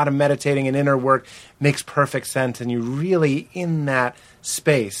doing a lot of meditating and inner work makes perfect sense, and you're really in that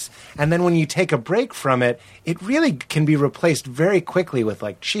space, and then when you take a break from it, it really can be replaced very quickly with,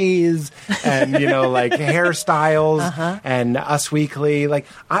 like, cheese and, you know, like, hairstyles and Us Weekly. Like,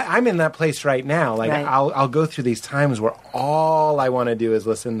 I'm in that place right now. Like, Right. I'll go through these times where all I want to do is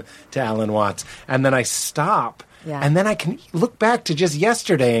listen to Alan Watts, and then I stop, Yeah. and then I can look back to just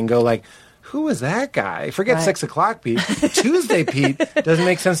yesterday and go, like, who was that guy? Forget Right. 6 o'clock Pete. Tuesday Pete doesn't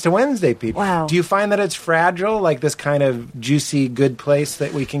make sense to Wednesday Pete. Wow. Do you find that it's fragile, like this kind of juicy, good place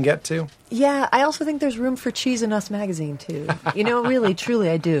that we can get to? Yeah, I also think there's room for cheese in Us magazine too. You know, really, truly,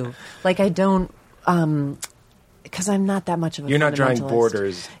 I do. Like, I don't, because I'm not that much of a. You're not drawing fundamentalist.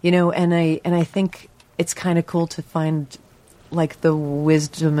 borders. You know, and I think it's kind of cool to find like the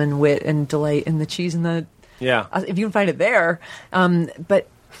wisdom and wit and delight in the cheese and the. Yeah. If you can find it there, but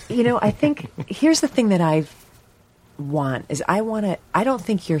you know, I think here's the thing that I want is I don't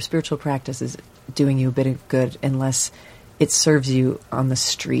think your spiritual practice is doing you a bit of good unless it serves you on the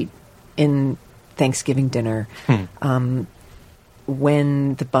street in Thanksgiving dinner,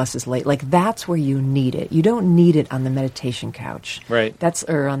 when the bus is late. Like, that's where you need it. You don't need it on the meditation couch, Right.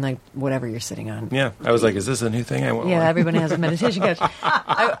 or on the whatever you're sitting on. Yeah. I was like, is this a new thing? I want Yeah, one. everyone has a meditation couch.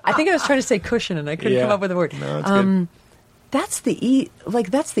 I think I was trying to say cushion, and I couldn't Yeah. come up with a word. No, it's good. That's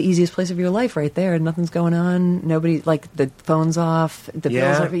that's the easiest place of your life right there. Nothing's going on. Nobody, like, the phone's off. The bills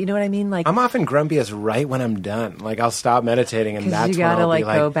Yeah. are, you know what I mean? Like, I'm often grumpiest right when I'm done. Like, I'll stop meditating, and because that's you when gotta I'll like be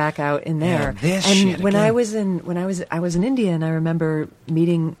like, go back out in there. "Man, this and shit when again." I was in India, and I remember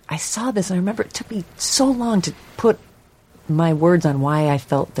meeting. I saw this, and I remember it took me so long to put my words on why I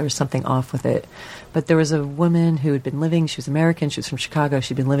felt there was something off with it. But there was a woman who had been living. She was American. She was from Chicago.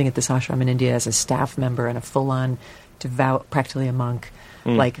 She'd been living at this ashram in India as a staff member and a full-on devout, practically a monk.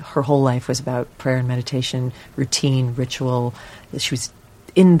 Like, her whole life was about prayer and meditation, routine, ritual. She was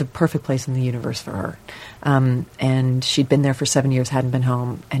in the perfect place in the universe for her. And she'd been there for 7 years, hadn't been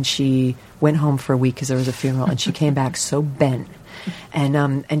home. And she went home for a week because there was a funeral, and she came back so bent.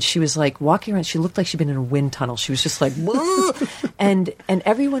 And she was like walking around. She looked like she'd been in a wind tunnel. She was just like, "Whoa." and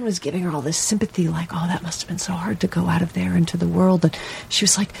everyone was giving her all this sympathy, like, "Oh, that must have been so hard to go out of there into the world." And she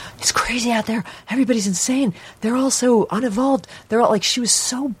was like, "It's crazy out there. Everybody's insane. They're all so unevolved. They're all like." She was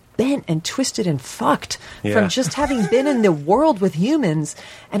so bent and twisted and fucked Yeah. from just having been in the world with humans.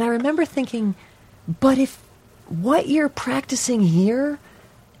 And I remember thinking, but if what you're practicing here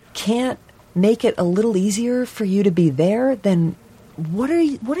can't make it a little easier for you to be there, then what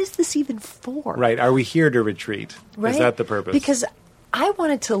is this even for? Right. Are we here to retreat? Right? Is that the purpose? Because I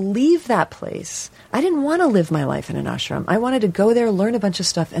wanted to leave that place. I didn't want to live my life in an ashram. I wanted to go there, learn a bunch of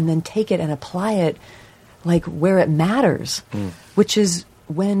stuff, and then take it and apply it like where it matters, which is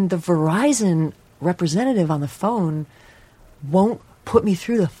when the Verizon representative on the phone won't put me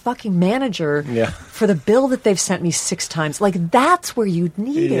through the fucking manager Yeah. for the bill that they've sent me 6 times. Like, that's where you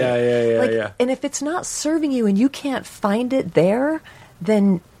need Yeah, it. yeah, Like, yeah. And if it's not serving you and you can't find it there,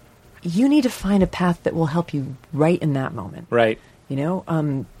 then you need to find a path that will help you right in that moment. Right. You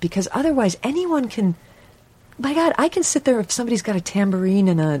know, because otherwise anyone can. My God, I can sit there if somebody's got a tambourine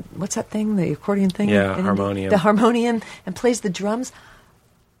and a what's that thing, the accordion thing? Yeah, And harmonium. The harmonium, and plays the drums.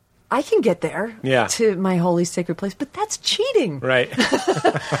 I can get there Yeah. to my holy sacred place, but that's cheating. Right.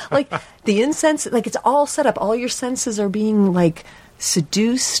 Like, the incense, like, it's all set up. All your senses are being like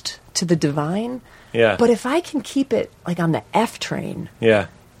seduced to the divine. Yeah. But if I can keep it like on the F train, Yeah.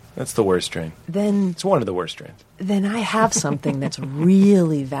 That's the worst train. then It's one of the worst trains. I have something that's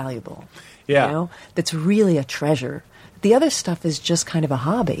really valuable. Yeah. You know, that's really a treasure. The other stuff is just kind of a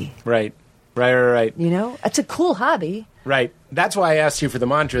hobby. Right. Right. You know, it's a cool hobby. Right. That's why I asked you for the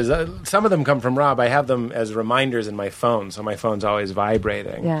mantras. Some of them come from Rob. I have them as reminders in my phone, so my phone's always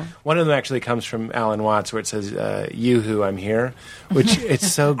vibrating. Yeah. One of them actually comes from Alan Watts, where it says, "You who I'm here," which it's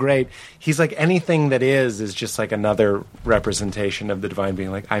so great. He's like, anything that is just like another representation of the divine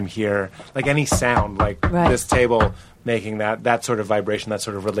being. Like, I'm here. Like any sound, like Right. this table making that sort of vibration, that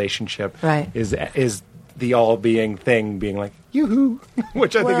sort of relationship, Right. is the all-being thing being like, yoo-hoo,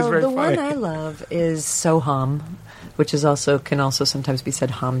 which I think is very the funny. one I love is Soham, which is can also sometimes be said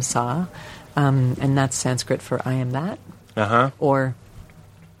Hamsa, and that's Sanskrit for "I am that," or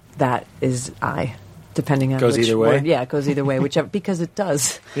 "that is I," depending on Goes which either way? word. Yeah, it goes either way, whichever, because it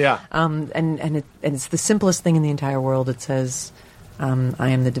does. Yeah. And it's the simplest thing in the entire world. It says, I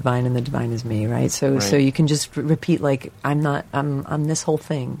am the divine and the divine is me, right? So you can just repeat like, I'm this whole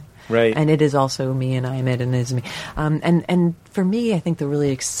thing. Right. And it is also me, and I am it, and it is me. And for me, I think the really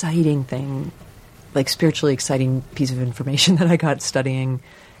exciting thing, like spiritually exciting piece of information that I got studying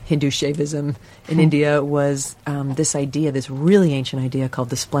Hindu Shaivism in India was this idea, this really ancient idea called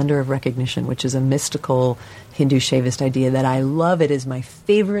the splendor of recognition, which is a mystical Hindu Shaivist idea that I love. It is my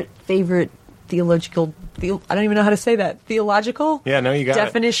favorite theological, I don't even know how to say that, theological Yeah, no, you got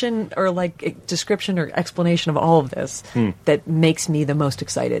definition or like description or explanation of all of this that makes me the most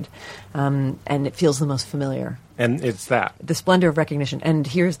excited. And it feels the most familiar. And it's that. The splendor of recognition. And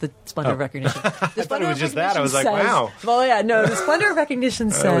here's the splendor of recognition. The I thought splendor it was of just that. I was like, recognition wow. says- Well, yeah, no, the splendor of recognition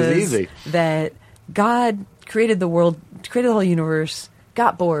That was says easy. that God created the world, created the whole universe,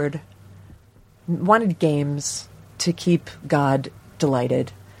 got bored, wanted games to keep God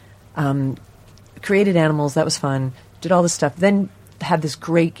delighted, created animals, that was fun, did all this stuff, then had this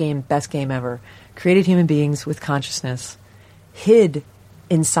great game, best game ever, created human beings with consciousness, hid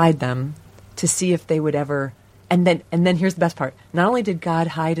inside them to see if they would ever... And then here's the best part. Not only did God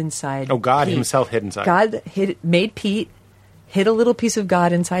hide inside... Oh, God Pete, himself hid inside. God made Pete, hid a little piece of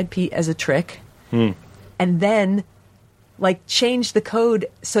God inside Pete as a trick, and then like changed the code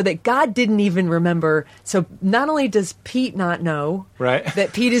so that God didn't even remember. So not only does Pete not know Right.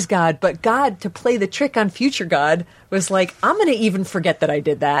 that Pete is God, but God, to play the trick on future God, was like, I'm going to even forget that I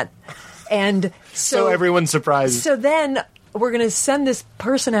did that. And So everyone's surprised. So then we're going to send this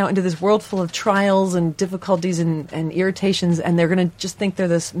person out into this world full of trials and difficulties and irritations, and they're going to just think they're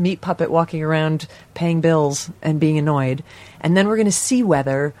this meat puppet walking around paying bills and being annoyed. And then we're going to see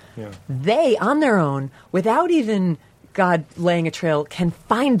whether they, on their own, without even God laying a trail, can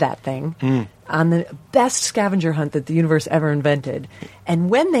find that thing on the best scavenger hunt that the universe ever invented. And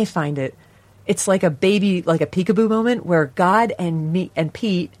when they find it, it's like a baby, like a peekaboo moment where God and me and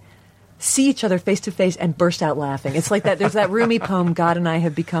Pete see each other face to face and burst out laughing. It's like that. There's that Rumi poem, God and I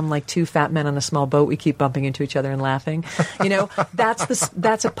have become like two fat men on a small boat. We keep bumping into each other and laughing. You know,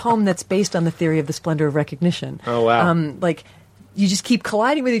 that's a poem that's based on the theory of the splendor of recognition. Oh, wow. Like, you just keep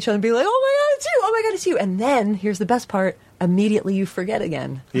colliding with each other and be like, oh my God, it's you. Oh my God, it's you. And then, here's the best part, immediately you forget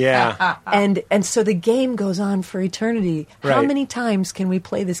again. Yeah. And so the game goes on for eternity. How Right. many times can we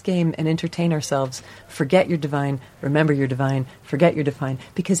play this game and entertain ourselves? Forget you're divine, remember you're divine, forget you're divine.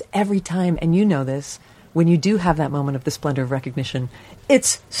 Because every time, and you know this, when you do have that moment of the splendor of recognition,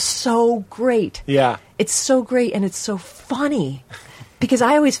 it's so great. Yeah. It's so great and it's so funny. Because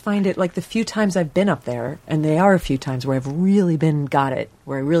I always find it, like the few times I've been up there, and they are a few times where I've really got it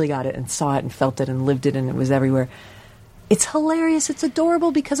and saw it and felt it and lived it and it was everywhere. It's hilarious. It's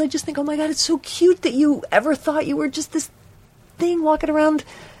adorable because I just think, oh my God, it's so cute that you ever thought you were just this thing walking around.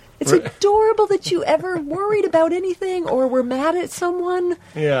 It's adorable that you ever worried about anything or were mad at someone.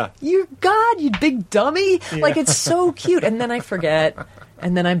 Yeah. You're God, you big dummy. Like, it's so cute. And then I forget.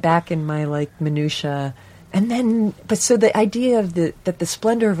 And then I'm back in my, like, minutia. And then, but so the idea of that the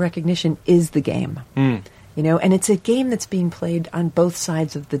splendor of recognition is the game. You know, and it's a game that's being played on both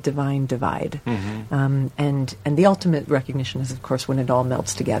sides of the divine divide. And the ultimate recognition is, of course, when it all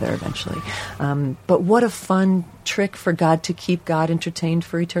melts together eventually. But what a fun trick for God to keep God entertained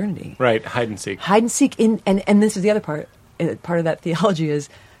for eternity. Right. Hide and seek. Hide and seek. And this is the other part. Part of that theology is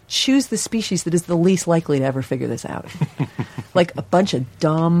choose the species that is the least likely to ever figure this out. Like a bunch of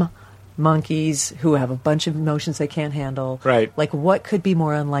dumb monkeys who have a bunch of emotions they can't handle. Right. Like, what could be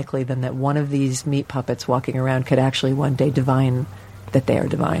more unlikely than that one of these meat puppets walking around could actually one day divine that they are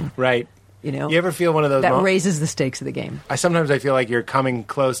divine? Right. You know? You ever feel one of those that raises the stakes of the game. Sometimes I feel like you're coming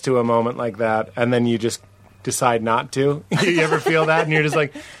close to a moment like that, and then you just decide not to. You ever feel that? And you're just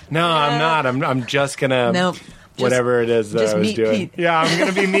like, no, I'm not. I'm just going to... Nope. Whatever it is that I was meet doing. Pete. Yeah, I'm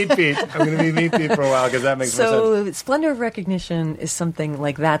going to be Meat Pete. I'm going to be Meat Pete for a while because that makes more sense. So, splendor of recognition is something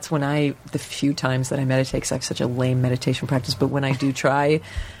like that's when the few times that I meditate, because I have such a lame meditation practice, but when I do try,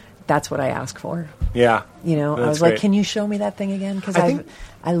 that's what I ask for. Yeah. You know, That's I was like, great. can you show me that thing again? Because I think-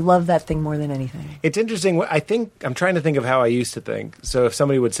 I love that thing more than anything. It's interesting. I think I'm trying to think of how I used to think. So if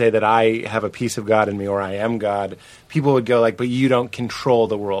somebody would say that I have a piece of God in me or I am God, people would go like, but you don't control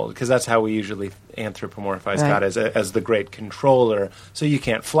the world, because that's how we usually anthropomorphize Right. God as the great controller. So you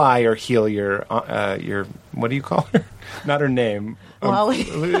can't fly or heal your what do you call her? Not her name. Lolly.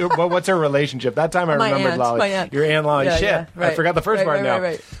 What's her relationship? That time I My remembered aunt, Lolly. my aunt. Your Aunt Lolly. Yeah, Shit. yeah, right. I forgot the first Right, part right, now.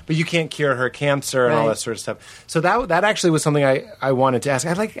 right. But you can't cure her cancer and all Right. that sort of stuff. So that actually was something I wanted to ask.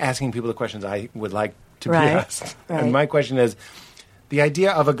 I like asking people the questions I would like to be Right, asked. right. And my question is, the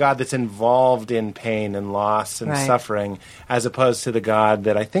idea of a God that's involved in pain and loss and Right. suffering, as opposed to the God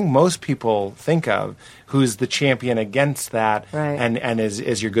that I think most people think of, who's the champion against that, Right. and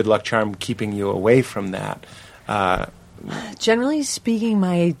is your good luck charm keeping you away from that. Generally speaking,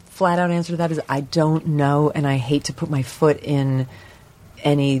 my flat-out answer to that is I don't know, and I hate to put my foot in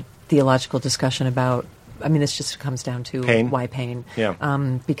any theological discussion about. I mean, this just comes down to Pain? why pain. Yeah.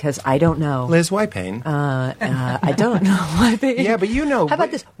 Because I don't know. Liz, why pain? I don't know why pain. Yeah, but you know. How about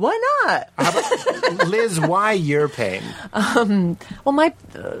this? Why not? Liz, why your pain? Well, my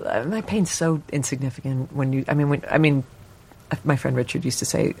pain's so insignificant my friend Richard used to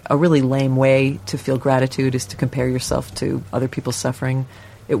say a really lame way to feel gratitude is to compare yourself to other people's suffering.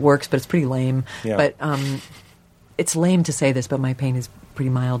 It works, but it's pretty lame. Yeah. But it's lame to say this, but my pain is pretty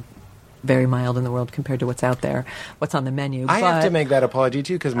mild, very mild in the world compared to what's out there, what's on the menu. I have to make that apology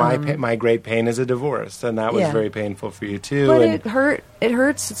too, because my great pain is a divorce, and that was Yeah. very painful for you too. But and it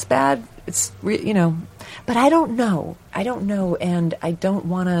hurts. It's bad. It's But I don't know, and I don't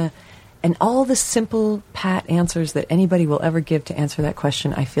want to. And all the simple, pat answers that anybody will ever give to answer that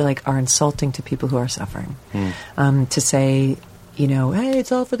question, I feel like are insulting to people who are suffering. To say, hey,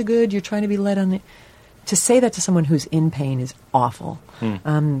 it's all for the good. You're trying to be led on it. To say that to someone who's in pain is awful.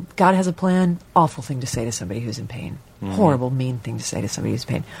 God has a plan. Awful thing to say to somebody who's in pain. Horrible, mean thing to say to somebody who's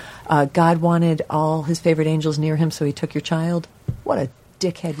in pain. God wanted all his favorite angels near him, so he took your child. What a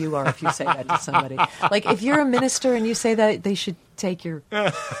dickhead you are if you say that to somebody. Like, if you're a minister and you say that, they should take your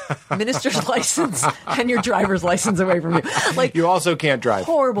minister's license and your driver's license away from you. Like, you also can't drive.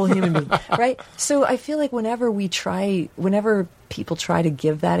 Horrible human being, right? So I feel like whenever people try to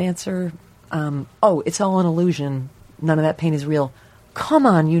give that answer, it's all an illusion. None of that pain is real. Come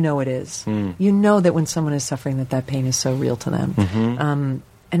on, you know it is. You know that when someone is suffering, that pain is so real to them.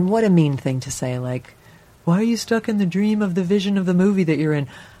 And what a mean thing to say, like, why are you stuck in the dream of the vision of the movie that you're in?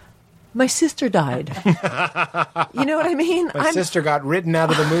 My sister died. You know what I mean? My sister got written out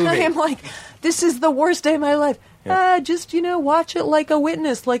of the movie. I am like, this is the worst day of my life. Yeah. Just watch it like a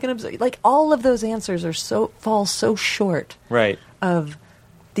witness, like an observer. Like, all of those answers fall so short Right. of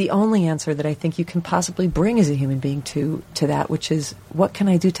the only answer that I think you can possibly bring as a human being to that, which is, what can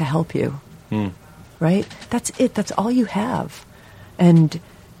I do to help you? Right? That's it. That's all you have. And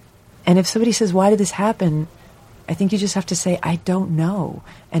if somebody says, why did this happen? I think you just have to say, I don't know.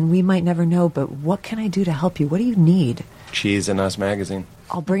 And we might never know, but what can I do to help you? What do you need? Cheese and Us magazine.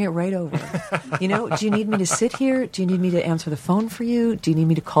 I'll bring it right over. Do you need me to sit here? Do you need me to answer the phone for you? Do you need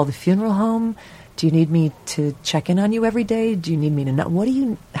me to call the funeral home? Do you need me to check in on you every day? Do you need me to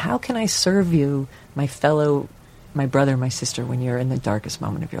know? How can I serve you, my brother, my sister, when you're in the darkest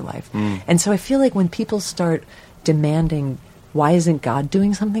moment of your life? And so I feel like when people start demanding, why isn't God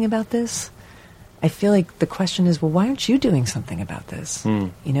doing something about this? I feel like the question is, well, why aren't you doing something about this?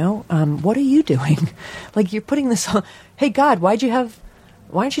 What are you doing? Like, you're putting this on, hey, God, why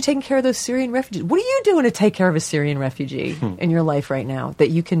aren't you taking care of those Syrian refugees? What are you doing to take care of a Syrian refugee in your life right now that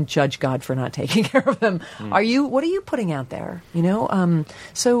you can judge God for not taking care of them? What are you putting out there?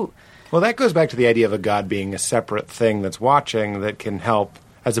 Well, that goes back to the idea of a God being a separate thing that's watching that can help,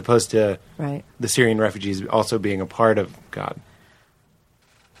 as opposed to Right. the Syrian refugees also being a part of God.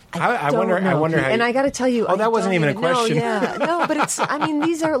 I don't wonder know, how. and I got to tell you, Oh, that wasn't even a question. No, but it's. I mean,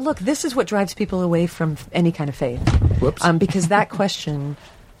 this is what drives people away from any kind of faith. Whoops. Because that question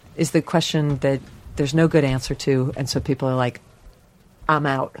is the question that there's no good answer to, and so people are like, I'm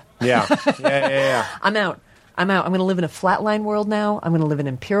out. Yeah. I'm out. I'm going to live in a flatline world now. I'm going to live in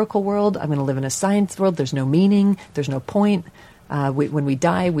an empirical world. I'm going to live in a science world. There's no meaning. There's no point. When we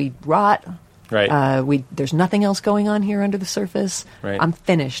die, we rot. Right. There's nothing else going on here under the surface. Right. I'm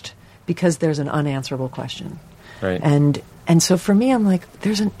finished because there's an unanswerable question. Right. And so for me, I'm like,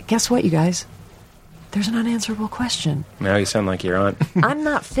 guess what, you guys? There's an unanswerable question. Now you sound like your aunt. I'm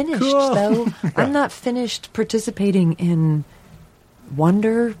not finished, though. I'm not finished participating in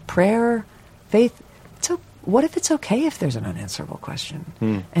wonder, prayer, faith. What if it's okay if there's an unanswerable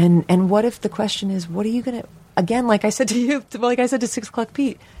question? And what if the question is, what are you going to... Again, like I said to you, like I said to 6 O'Clock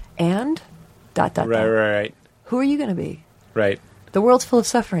Pete, and... ... Right. Who are you going to be? Right. The world's full of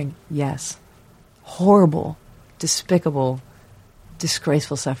suffering. Yes. Horrible, despicable,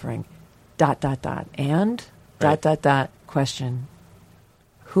 disgraceful suffering. ... And... Right. Question.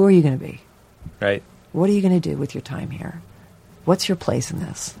 Who are you going to be? Right. What are you going to do with your time here? What's your place in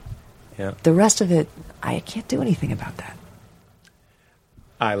this? Yeah. The rest of it, I can't do anything about that.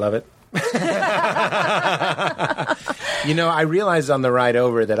 I love it. I realized on the ride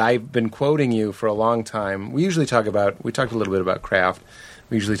over that I've been quoting you for a long time. We talked a little bit about craft.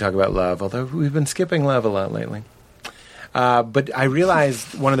 We usually talk about love, although we've been skipping love a lot lately. But I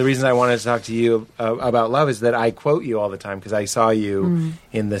realized one of the reasons I wanted to talk to you about love is that I quote you all the time because I saw you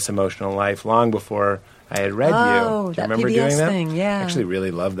in This Emotional Life long before I had read you. Oh, Do you that remember PBS doing that? thing, yeah. I actually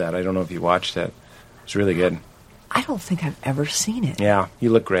really loved that. I don't know if you watched it. It's really good. I don't think I've ever seen it. Yeah, you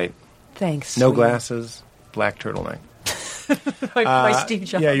look great. Thanks. No sweetie. glasses, black turtleneck. By Steve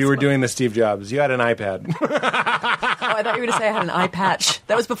Jobs. Yeah, you were doing the Steve Jobs. You had an iPad. Oh, I thought you were going to say I had an eye patch.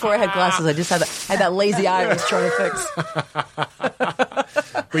 That was before I had glasses. I just had that lazy eye I was trying to fix.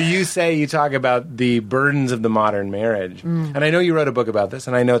 But you talk about the burdens of the modern marriage. And I know you wrote a book about this,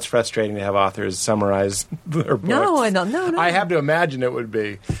 and I know it's frustrating to have authors summarize their books. No, I don't. No. I have to imagine it would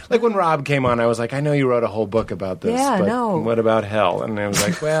be. Like when Rob came on, I was like, I know you wrote a whole book about this, Yeah, but no. what about hell? And I was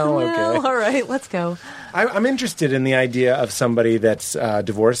like, well, okay. Well, all right, let's go. I'm interested in the idea of somebody that's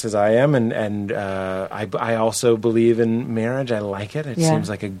divorced as I am, and I also believe in marriage. I like it. It Yeah. seems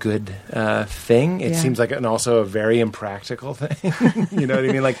like a good thing. It Yeah. seems like also a very impractical thing. You know what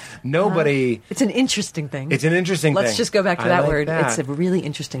I mean? Like nobody. It's an interesting thing. It's an interesting thing. Let's just go back to I that like word. that. It's a really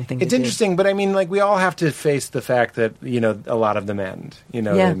interesting thing It's to do. interesting, but I mean, like, we all have to face the fact that, a lot of them end. You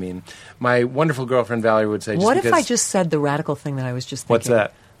know what Yeah. I mean? My wonderful girlfriend, Valerie, would say, What if because, I just said the radical thing that I was just thinking? What's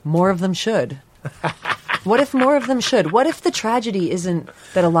that? More of them should. What if more of them should? What if the tragedy isn't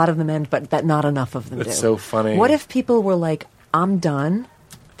that a lot of them end, but that not enough of them do? That's so funny. What if people were like, I'm done.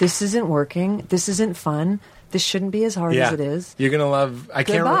 This isn't working. This isn't fun. This shouldn't be as hard as it is. You're going to love... I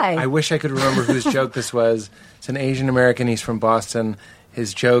can't Goodbye. I wish I could remember whose joke this was. It's an Asian American. He's from Boston.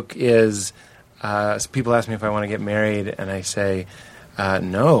 His joke is, people ask me if I want to get married, and I say,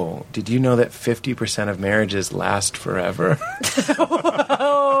 no. Did you know that 50% of marriages last forever?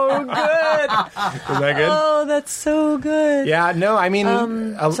 Oh, good. Is that good? Oh, that's so good. Yeah, no, I mean...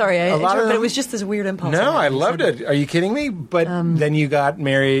 Sorry, a lot of but it them- was just this weird impulse. No, I had. loved it. Are you kidding me? But then you got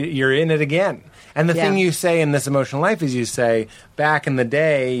married. You're in it again. And the Yeah. thing you say in This Emotional Life is you say, back in the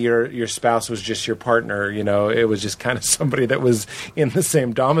day, your spouse was just your partner. It was just kind of somebody that was in the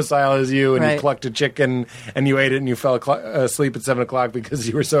same domicile as you, and you Right. plucked a chicken, and you ate it, and you fell asleep at 7 o'clock because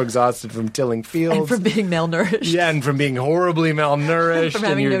you were so exhausted from tilling fields. And from being malnourished. Yeah, and from being horribly malnourished, From and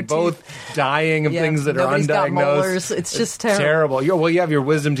having you're no both dying of Yeah, things that are nobody's got undiagnosed. molars. It's just terrible. Well, you have your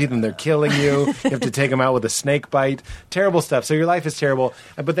wisdom teeth, and they're killing you. You have to take them out with a snake bite. Terrible stuff. So your life is terrible.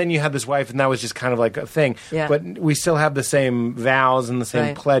 But then you had this wife, and that was just kind of like a thing. Yeah. But we still have the same vows and the same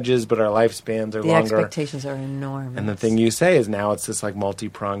Right. pledges, but our lifespans are The longer. expectations are enormous. And the thing you say is now it's this like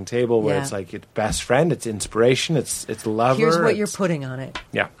multi-pronged table where Yeah. it's like it's best friend, it's inspiration, it's lover. Here's what you're it's- putting on it.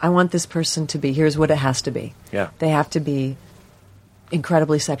 Yeah. I want this person to be, here's what it has to be. Yeah. They have to be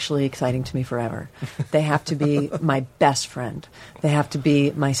incredibly sexually exciting to me forever. They have to be my best friend. They have to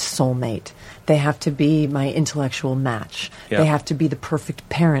be my soulmate. They have to be my intellectual match. Yeah. They have to be the perfect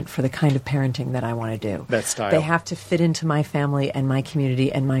parent for the kind of parenting that I want to do. That style. They have to fit into my family and my community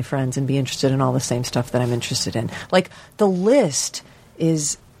and my friends and be interested in all the same stuff that I'm interested in. Like, the list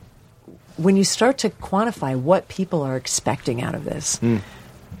is, when you start to quantify what people are expecting out of this,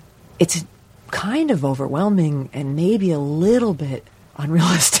 it's kind of overwhelming and maybe a little bit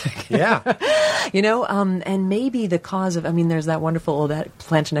unrealistic. Yeah. And maybe the cause of, there's that wonderful, that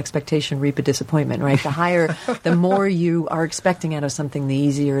plant an expectation, reap a disappointment, right? The more you are expecting out of something, the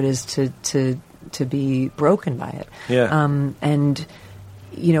easier it is to be broken by it. Yeah.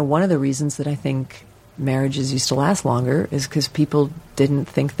 One of the reasons that I think marriages used to last longer is because people didn't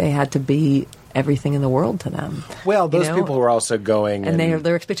think they had to be everything in the world to them. Well, those You know? people were also going And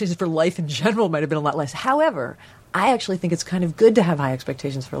their expectations for life in general might have been a lot less. However, I actually think it's kind of good to have high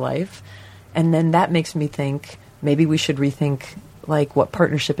expectations for life. And then that makes me think maybe we should rethink like what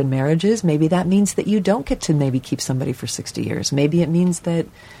partnership and marriage is. Maybe that means that you don't get to maybe keep somebody for 60 years. Maybe it means that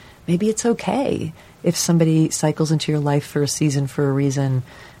maybe it's okay if somebody cycles into your life for a season for a reason.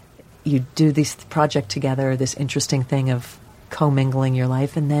 You do this project together, this interesting thing of commingling your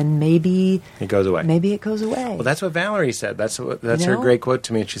life, and then maybe it goes away. Maybe it goes away. Well, that's what Valerie said. That's her know? great quote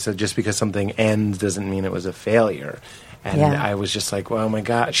to me. She said, just because something ends doesn't mean it was a failure. And Yeah. I was just like, well, oh my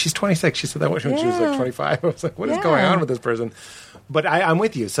God. She's 26. She said that when she was like Yeah. 25. I was like, what is Yeah. going on with this person? But I'm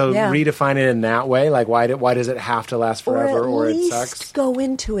with you. So Yeah. redefine it in that way. Like, why does it have to last forever, or at it least sucks? go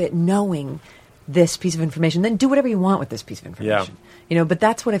into it knowing this piece of information. Then do whatever you want with this piece of information. But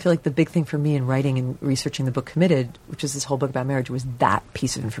that's what I feel like the big thing for me in writing and researching the book Committed, which is this whole book about marriage, was that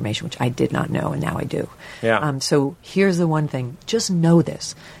piece of information, which I did not know, and now I do. Yeah. So here's the one thing. Just know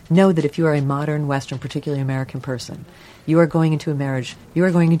this. Know that if you are a modern, Western, particularly American person, you are going into your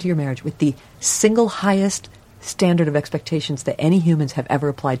marriage with the single highest standard of expectations that any humans have ever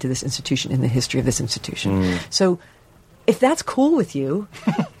applied to this institution in the history of this institution. So if that's cool with you,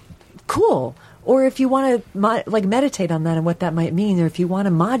 cool. or if you want to like meditate on that and what that might mean, or if you want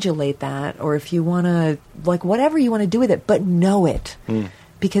to modulate that, or if you want to like whatever you want to do with it, but know it.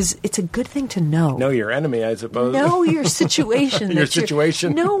 Because it's a good thing to know. Know your enemy, I suppose. Know your situation. Your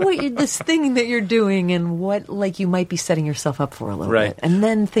situation. Know this thing that you're doing and what like you might be setting yourself up for a little Right. bit. And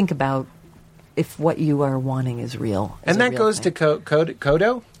then think about if what you are wanting is real. And that goes to Kodo?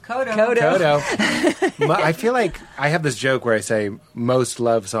 Kodo. Kodo. I feel like I have this joke where I say most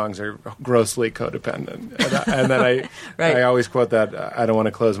love songs are grossly codependent. And then Right. I always quote that, I don't want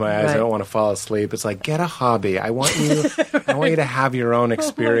to close my eyes, Right. I don't want to fall asleep. It's like, get a hobby. I want you to have your own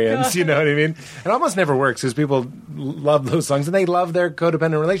experience. You know what I mean? It almost never works because people love those songs and they love their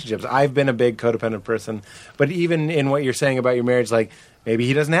codependent relationships. I've been a big codependent person. But even in what you're saying about your marriage, like, maybe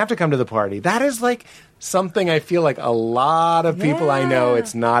he doesn't have to come to the party. That is like something I feel like a lot of people I know,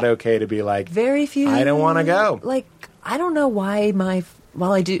 it's not okay to be like, very few. I don't want to go. Like I don't know why I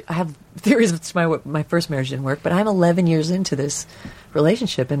have theories it's my first marriage didn't work, but I'm 11 years into this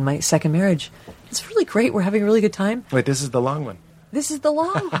relationship and my second marriage. It's really great. We're having a really good time. Wait, this is the long one. This is the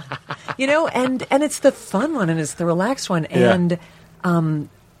long one, and it's the fun one and it's the relaxed one, Yeah. and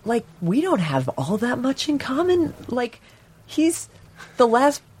like we don't have all that much in common. Like the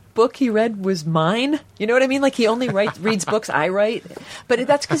last book he read was mine. You know what I mean? Like he only reads books I write, but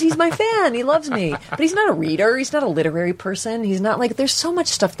that's because he's my fan. He loves me, but he's not a reader. He's not a literary person. He's not like. There's so much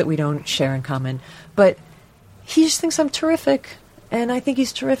stuff that we don't share in common, but he just thinks I'm terrific. And I think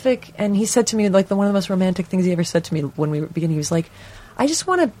he's terrific. And he said to me, like, one of the most romantic things he ever said to me when we were beginning, he was like, I just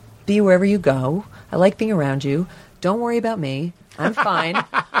want to be wherever you go. I like being around you. Don't worry about me. I'm fine.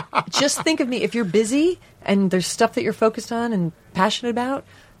 Just think of me. If you're busy and there's stuff that you're focused on and passionate about,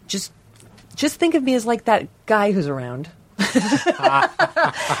 just think of me as like that guy who's around. And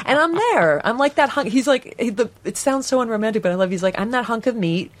I'm there. I'm like that hunk. He's like, it sounds so unromantic, but I love, he's like, I'm that hunk of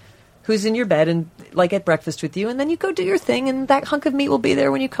meat who's in your bed and like at breakfast with you, and then you go do your thing, and that hunk of meat will be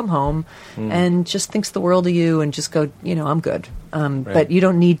there when you come home, and just thinks the world of you, and just go, I'm good. But you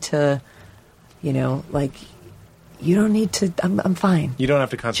don't need to, like, you don't need to. I'm fine. You don't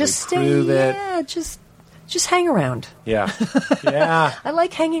have to constantly Just stay. prove it. Yeah, just hang around. Yeah. Yeah. I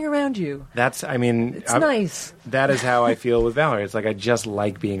like hanging around you. It's Nice. That is how I feel with Valerie. It's like I just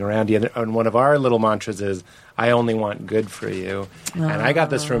like being around you. And one of our little mantras is, I only want good for you. And I got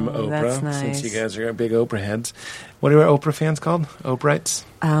this from Oprah, that's nice. since you guys are big Oprah heads. What are Oprah fans called? Oprahs?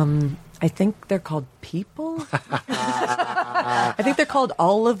 I think they're called people. I think they're called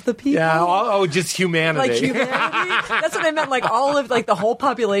all of the people. Yeah, just humanity. Like humanity. That's what I meant. Like all of like the whole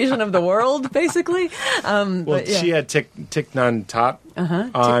population of the world, basically. Well, she had Thich Nhat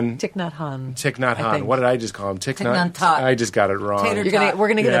Hanh on. Thich Nhat Hanh. Thich Nhat I Hanh. think. What did I just call him? Thich Nhat Hanh. I just got it wrong. Tater We're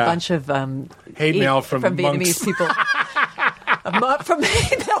gonna get Yeah. a bunch of Hate mail from monks. Vietnamese people. From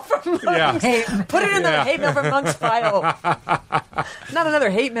hate mail from monks. Yeah. Put it in the Yeah. hate mail from monks file. Not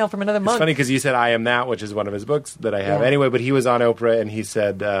another hate mail from another It's monk. funny because you said I Am That, which is one of his books that I have. Yeah. Anyway, but he was on Oprah and he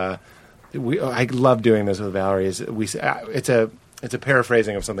said, I love doing this with Valerie. It's a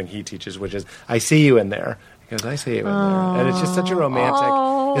paraphrasing of something he teaches, which is, I see you in there. He goes, I see you in there. And it's just such a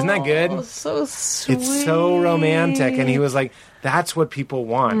romantic. Isn't that good? Oh, so sweet. It's so romantic. And he was like, that's what people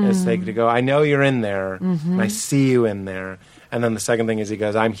want, is they to go, I know you're in there, and I see you in there. And then the second thing is he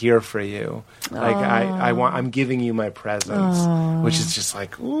goes, I'm here for you. Like I'm giving you my presence, which is just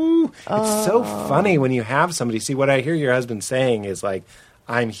like, ooh. It's so funny when you have somebody. See, what I hear your husband saying is like,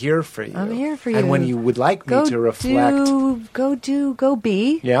 I'm here for you. I'm here for you. And when you would like me to reflect. Go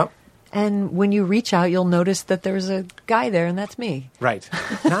be. Yeah. And when you reach out, you'll notice that there's a guy there, and that's me. Right.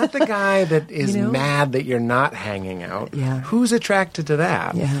 Not the guy that is You know? mad that you're not hanging out. Yeah. Who's attracted to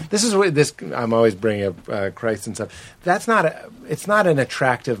that? Yeah. This is what I'm always bringing up Christ and stuff. It's not an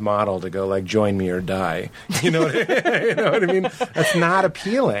attractive model to go like, join me or die. You know what I mean? That's not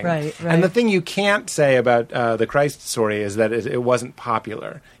appealing. Right. And the thing you can't say about the Christ story is that it wasn't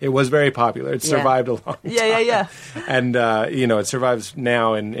popular. It was very popular. It survived a long time. Yeah. And, it survives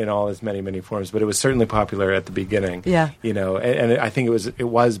now in all its many forms, but it was certainly popular at the beginning. Yeah. And I think it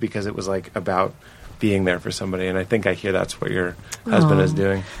was because it was like about being there for somebody, and I think I hear that's what your husband is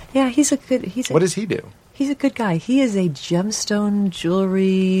doing. Yeah, What does he do? He's a good guy. He is a gemstone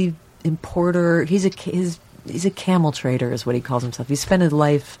jewelry importer. He's a camel trader, is what he calls himself. He's spent his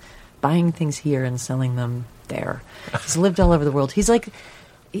life buying things here and selling them there. He's lived all over the world. He's like,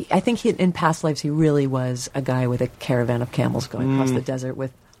 I think in past lives he really was a guy with a caravan of camels going across the desert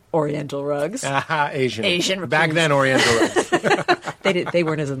with Oriental rugs. Asian. Back then, Oriental rugs. They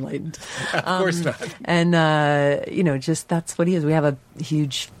weren't as enlightened. Of course not. And just that's what he is. We have a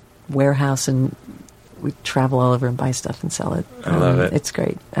huge warehouse in we travel all over and buy stuff and sell it. I love it. It's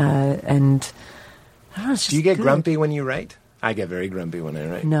great. And I don't know, it's just Do you get good. grumpy when you write? I get very grumpy when I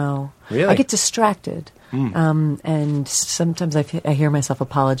write. No. Really? I get distracted. And sometimes I hear myself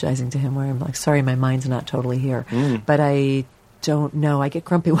apologizing to him where I'm like, sorry, my mind's not totally here. But I don't know. I get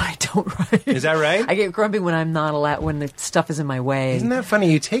grumpy when I don't write. Is that right? I get grumpy when I'm not allowed, when the stuff is in my way. Isn't that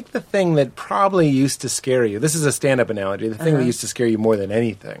funny? You take the thing that probably used to scare you. This is a stand-up analogy. The thing that used to scare you more than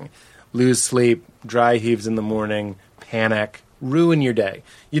anything. Lose sleep, dry heaves in the morning, panic, ruin your day.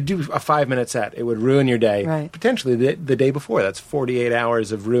 You'd do a 5-minute set. It would ruin your day. Right. Potentially the day before. That's 48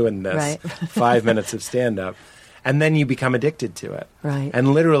 hours of ruinedness. Right. 5 minutes of stand-up. And then you become addicted to it. Right.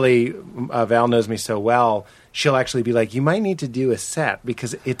 And literally, Val knows me so well, she'll actually be like, you might need to do a set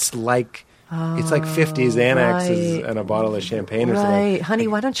because it's like 50 Xanaxes right. and a bottle of champagne or something. Right. Honey,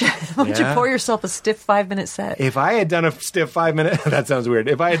 why don't you Yeah. pour yourself a stiff 5-minute set? If I had done a stiff 5-minute, that sounds weird.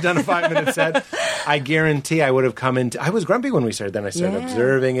 If I had done a 5-minute set, I guarantee I would have come into. I was grumpy when we started. Then I started Yeah.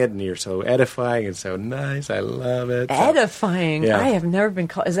 observing it, and you're so edifying and so nice. I love it. So- Edifying. Yeah. I have never been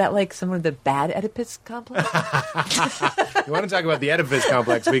called. Is that like some of the bad Oedipus complex? You want to talk about the Oedipus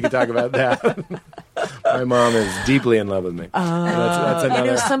complex? We can talk about that. My mom is deeply in love with me. That's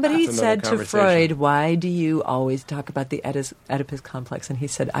another. Somebody that's another said to conversation. Freud, "Why do you always talk about the Oedipus complex?" And he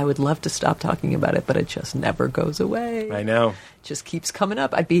said, "I would love to stop talking about it, but it just never goes away. I know. Just keeps coming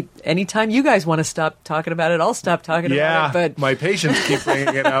up. Anytime you guys want to stop talking about it, I'll stop talking Yeah, about it. But my patients keep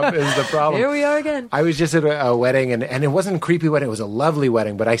bringing it up. Is the problem? here we are again. I was just at a wedding, and it wasn't a creepy wedding. It was a lovely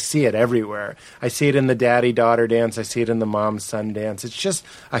wedding, but I see it everywhere. I see it in the daddy-daughter dance. I see it in the mom-son dance. It's just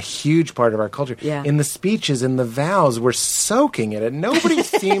a huge part of our culture. Yeah. In the speeches, in the vows, we're soaking in it. Nobody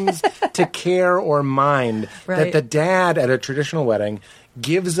seems to care or mind that Right. the dad at a traditional wedding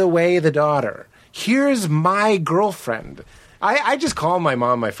gives away the daughter. Here's my girlfriend. I just call my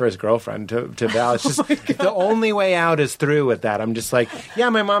mom my first girlfriend to Val. It's just the only way out is through with that. I'm just like, yeah,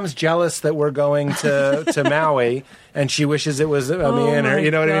 my mom's jealous that we're going to Maui, and she wishes it was me and her. my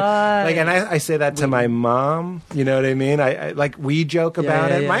You know what I God. mean? Like, and I say that to my mom. You know what I mean? I like we joke about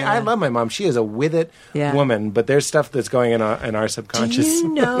yeah, it. yeah, I yeah. love my mom. She is a with it Yeah. woman. But there's stuff that's going in our Do subconscious.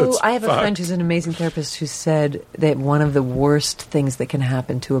 you know, that's I have a fucked. friend who's an amazing therapist who said that one of the worst things that can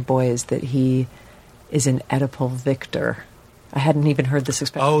happen to a boy is that he is an Oedipal victor. I hadn't even heard this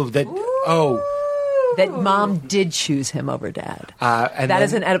expression. Oh, that. Oh. That mom did choose him over dad. And That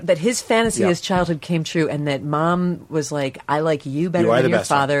then- is that his fantasy Yeah. as childhood came true, and that mom was like, "I like you better You are than the your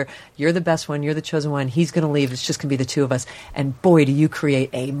best one." father. You're the best one. You're the chosen one. He's going to leave. It's just going to be the two of us." And boy, do you create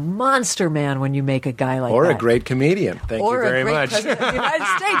a monster man when you make a guy like Or that. a great comedian. Thank or you very a great much. president of the United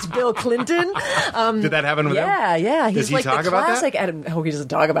States, Bill Clinton. Did that happen with him? Yeah. Does He's he like talk the about that? classic. He doesn't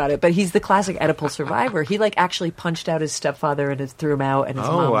talk about it, but he's the classic Oedipal survivor. He like actually punched out his stepfather and threw him out, and his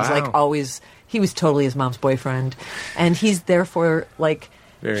Oh, mom was wow. like always. He was totally his mom's boyfriend, and he's therefore like.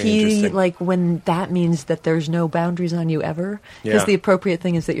 Very He interesting. like when that means that there's no boundaries on you ever, because Yeah. the appropriate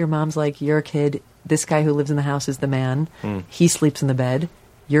thing is that your mom's like, you're a kid. This guy who lives in the house is the man. He sleeps in the bed.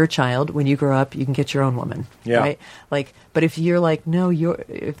 You're a child. When you grow up, you can get your own woman. Yeah. Right. Like, but if you're like, no,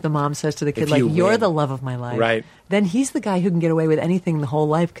 if the mom says to the kid, If like, you you're win. the love of my life, Right. then he's the guy who can get away with anything the whole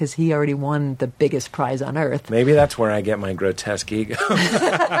life because he already won the biggest prize on earth. Maybe that's where I get my grotesque ego.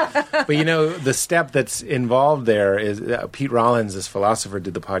 But you know, the step that's involved there is Pete Rollins, this philosopher,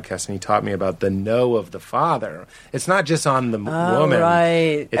 did the podcast, and he taught me about the no of the father. It's not just on the woman.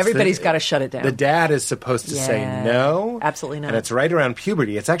 right. It's Everybody's gotta shut it down. The dad is supposed to say Yeah. no. Absolutely not. And it's right around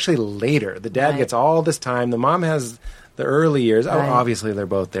puberty. It's actually later. The dad Right. gets all this time. The mom has the early years. Oh, Right. obviously they're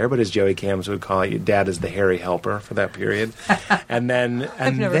both there, but as Joey Cams would call it, your dad is the hairy helper for that period. And then,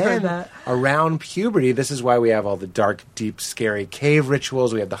 never heard that. around puberty, this is why we have all the dark, deep, scary cave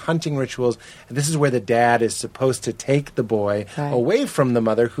rituals. We have the hunting rituals. And this is where the dad is supposed to take the boy Right. away from the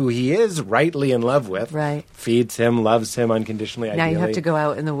mother, who he is rightly in love with. Right. Feeds him, loves him unconditionally. Now you have ideally. to go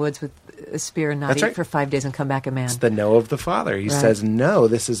out in the woods with a spear and not That's eat right. for 5 days and come back a man. It's the no of the father. He Right. says, no,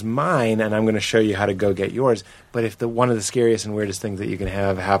 this is mine, and I'm going to show you how to go get yours. But if one of the scariest and weirdest things that you can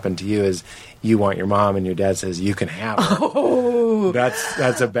have happen to you is you want your mom, and your dad says, you can have her. Oh.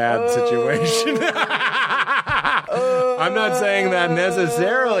 That's a bad situation. I'm not saying that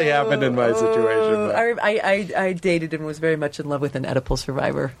necessarily happened in my situation. But. I dated and was very much in love with an Oedipal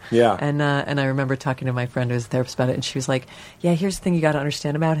survivor. Yeah. And I remember talking to my friend who was a therapist about it, and she was like, yeah, here's the thing you got to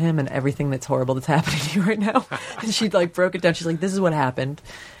understand about him and everything that's horrible that's happening to you right now. And she like broke it down. She's like, this is what happened.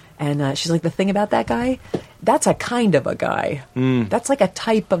 And she's like, the thing about that guy, that's a kind of a guy. That's like a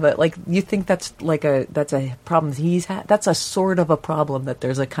type of a, like, you think that's a problem he's had. That's a sort of a problem that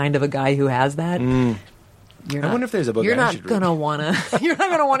there's a kind of a guy who has that. you're I not, wonder if there's a book you're I not should read. gonna wanna you're not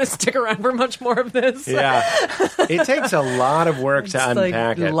gonna want to stick around for much more of this. Yeah, it takes a lot of work to It's like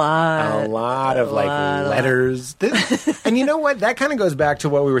unpack it. lot- a lot of letters. And you know what? That kind of goes back to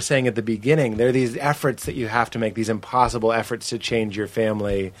what we were saying at the beginning. There are these efforts that you have to make, these impossible efforts to change your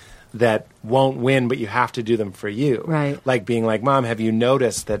family that won't win, but you have to do them for you. Right. Like being like, Mom, have you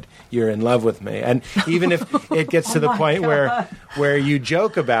noticed that you're in love with me? And even if it gets to the point where you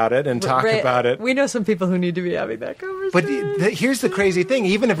joke about it and talk Right. about it. We know some people who need to be having that conversation. But here's the crazy thing: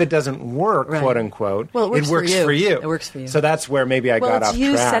 even if it doesn't work, Right. quote unquote, Well, it works for you. you. It works for you. So that's where maybe I well, got it's off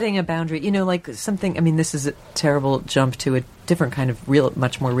you track. setting a boundary. You know, like something. I mean, this is a terrible jump to a different kind of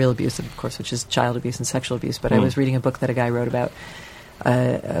much more real abuse, of course, which is child abuse and sexual abuse. But I was reading a book that a guy wrote about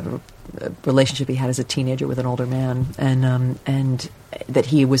a relationship he had as a teenager with an older man, and that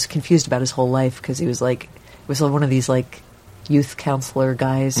he was confused about his whole life because he was like, it was one of these like youth counselor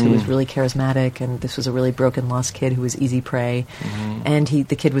guys who was really charismatic, and this was a really broken, lost kid who was easy prey, and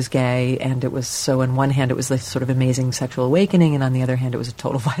the kid was gay, and it was so. On one hand, it was this sort of amazing sexual awakening, and on the other hand, it was a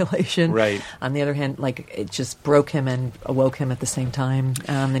total violation. Right. On the other hand, like it just broke him and awoke him at the same time,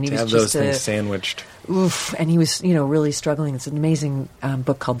 and he to was have just those things sandwiched. oof, and he was, really struggling. It's an amazing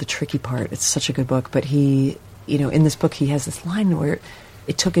book called The Tricky Part. It's such a good book. But he, in this book, he has this line where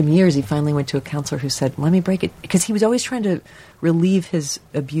it took him years. He finally went to a counselor who said, let me break it. Because he was always trying to relieve his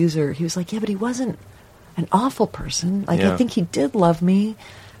abuser. He was like, yeah, but he wasn't an awful person. Like, Yeah. I think he did love me.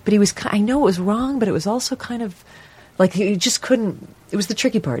 But he was, I know it was wrong, but it was also kind of, like, he just couldn't. It was the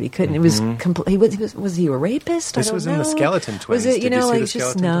tricky part. He couldn't. It was was he a rapist? This I don't was know. in the Skeleton Twins. Was it? Did you see like the just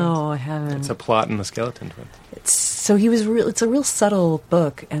Skeleton no, Twins? I haven't. It's a plot in the Skeleton Twins. So he was real. It's a real subtle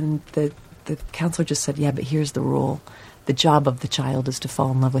book, and the counselor just said, "Yeah, but here's the rule: the job of the child is to fall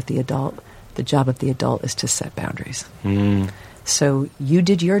in love with the adult. The job of the adult is to set boundaries." So you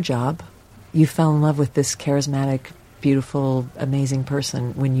did your job. You fell in love with this charismatic, beautiful, amazing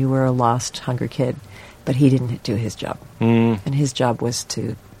person when you were a lost, hungry kid, but he didn't do his job, and his job was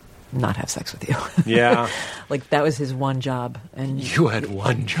to not have sex with you. Yeah. Like that was his one job, and You had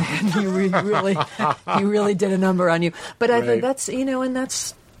one job. he really did a number on you. But I Right. think that's and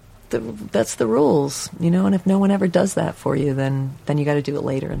that's the rules, And if no one ever does that for you, then you got to do it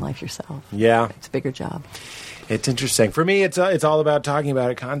later in life yourself. Yeah. It's a bigger job. It's interesting. For me, it's all about talking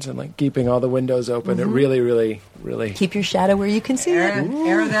about it constantly, keeping all the windows open. It really, really, really... Keep your shadow where you can see it.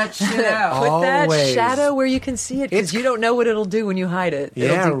 Air that shit out. Put that Always. shadow where you can see it, because It's- you don't know what it'll do when you hide it.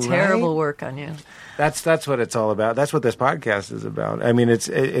 Yeah, It'll do terrible right? work on you. That's what it's all about. That's what this podcast is about. I mean,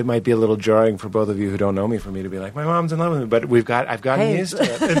 it might be a little jarring for both of you who don't know me for me to be like, my mom's in love with me, but I've gotten Hey. used to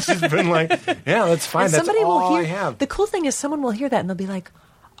it. It's just been like, yeah, that's fine. And That's somebody all will hear. I have. The cool thing is, someone will hear that and they'll be like,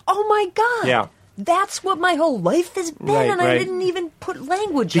 "Oh my god, Yeah. that's what my whole life has been, Right, and I right. didn't even put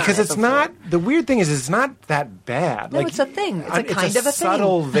language Because on it it's before." not, the weird thing is it's not that bad. No, it's a thing. It's a kind of a thing.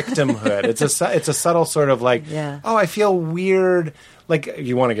 subtle victimhood. It's a subtle sort of like, Yeah. oh, I feel weird. Like,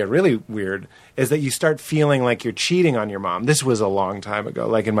 you want to get really weird, is that you start feeling like you're cheating on your mom. This was a long time ago.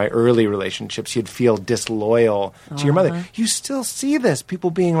 Like in my early relationships, you'd feel disloyal to your mother. You still see this.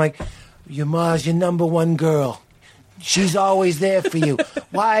 People being like, your mom's your number one girl. She's always there for you.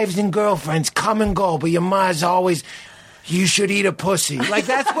 Wives and girlfriends come and go, but your mom's always... You should eat a pussy. Like,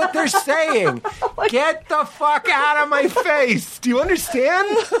 that's what they're saying. Get the fuck out of my face. Do you understand?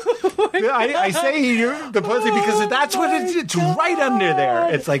 I say you're the pussy because that's what it's right under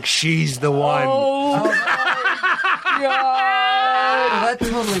there. It's like, she's the one. Well, that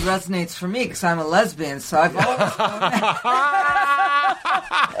totally resonates for me because I'm a lesbian, so I've always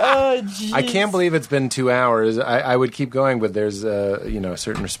I can't believe it's been 2 hours. I would keep going, but there's a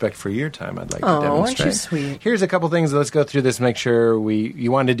certain respect for your time I'd like to Oh, demonstrate. aren't you sweet? Here's a couple things. Let's go through this. Make sure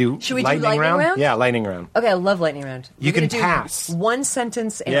you want to do Should we do lightning round? Yeah, lightning round. Okay, I love lightning round. You We're gonna can do pass. one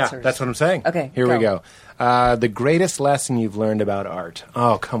sentence answers. Yeah, that's what I'm saying. Okay, here we go. go. The greatest lesson you've learned about art.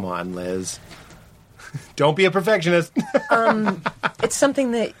 Oh, come on, Liz. Don't be a perfectionist. It's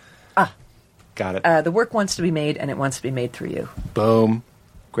something that Got it. the work wants to be made, and it wants to be made through you. Boom.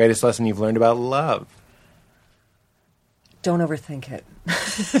 Greatest lesson you've learned about love. Don't overthink it.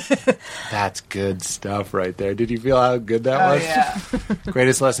 That's good stuff right there. Did you feel how good that Oh, was? yeah.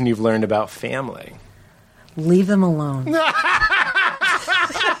 Greatest lesson you've learned about family. Leave them alone. Fuck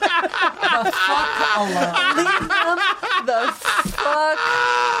alone. Leave them the fuck.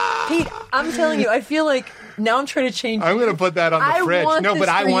 Pete, I'm telling you, I feel like now I'm trying to change. I'm going to put that on the fridge. No, but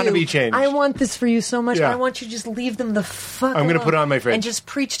I want to be changed. I want this for you so much. Yeah. I want you to just leave them the fuck I'm gonna alone put it on my fridge. and just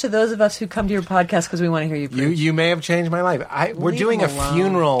preach to those of us who come to your podcast because we want to hear you preach. You may have changed my life. We're Leave doing a them alone.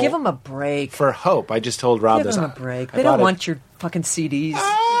 funeral Give them a break. for Hope. I just told Rob Give this. them a break. I They bought don't it. want your fucking CDs.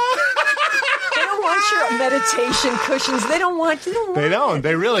 They don't want your meditation cushions. They don't want. They don't. They don't.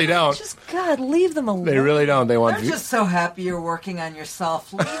 They really don't. Just God, leave them alone. They really don't. They want They're just so happy you're working on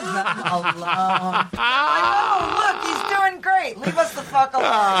yourself. Leave them alone. Like, oh, look, he's doing great. Leave us the fuck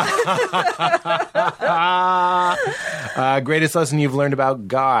alone. Greatest lesson you've learned about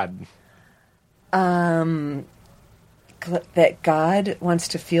God? That God wants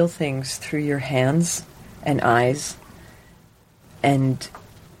to feel things through your hands and eyes, and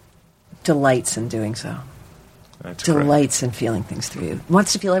delights in doing so. That's correct. Delights in feeling things through you.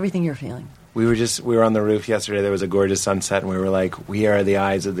 Wants to feel everything you're feeling. We were on the roof yesterday. There was a gorgeous sunset, and we were like, "We are the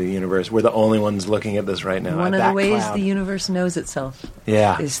eyes of the universe. We're the only ones looking at this right now." One at of that the ways cloud. the universe knows itself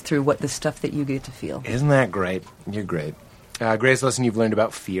is through what the stuff that you get to feel. Isn't that great? You're great. Greatest lesson you've learned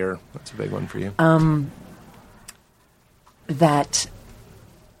about fear? That's a big one for you. That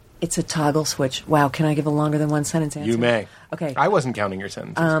it's a toggle switch. Wow, can I give a longer than one sentence answer? You may. Okay. I wasn't counting your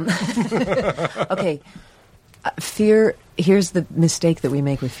sentences. Okay. Fear, here's the mistake that we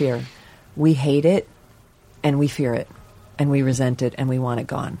make with fear. We hate it, and we fear it, and we resent it, and we want it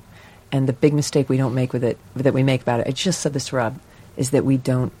gone. And the big mistake we don't make with it, that we make about it, I just said this to Rob, is that we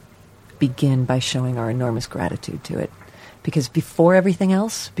don't begin by showing our enormous gratitude to it. Because before everything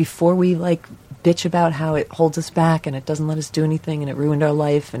else, before we like bitch about how it holds us back and it doesn't let us do anything and it ruined our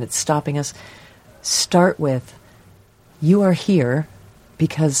life and it's stopping us, start with, you are here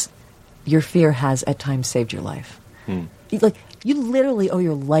because your fear has at times saved your life. You literally owe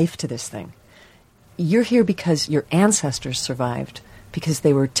your life to this thing. You're here because your ancestors survived because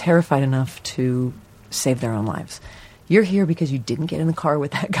they were terrified enough to save their own lives. You're here because you didn't get in the car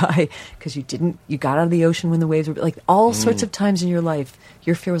with that guy, because you got out of the ocean when the waves were, like, all sorts of times in your life,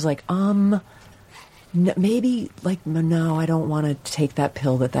 your fear was like, maybe, like, no, I don't want to take that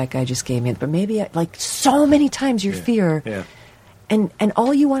pill that guy just gave me. But maybe, like, so many times your fear. Yeah. And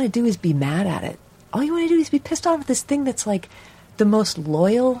all you want to do is be mad at it. All you want to do is be pissed off at this thing that's, like, the most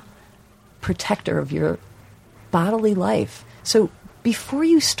loyal protector of your bodily life. So before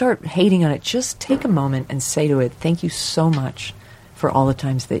you start hating on it, just take a moment and say to it, thank you so much for all the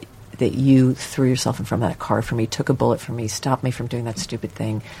times that you threw yourself in front of that car for me, took a bullet for me, stopped me from doing that stupid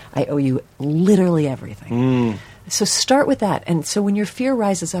thing. I owe you literally everything. So start with that. And so when your fear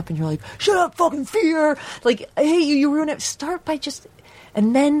rises up and you're like, shut up, fucking fear. Like, I hate you, you ruin it. Start by just,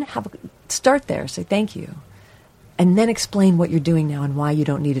 and then start there. Say thank you. And then explain what you're doing now and why you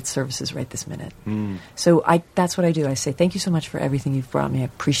don't need its services right this minute. So that's what I do. I say, thank you so much for everything you've brought me. I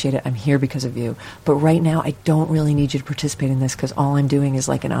appreciate it. I'm here because of you. But right now, I don't really need you to participate in this because all I'm doing is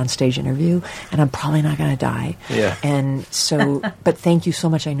like an onstage interview, and I'm probably not going to die. Yeah. And so, but thank you so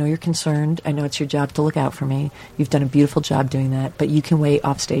much. I know you're concerned. I know it's your job to look out for me. You've done a beautiful job doing that. But you can wait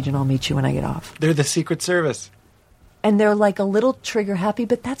off stage, and I'll meet you when I get off. They're the Secret Service. And they're like a little trigger happy,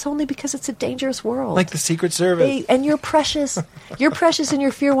 but that's only because it's a dangerous world. Like the Secret Service. And you're precious. You're precious, and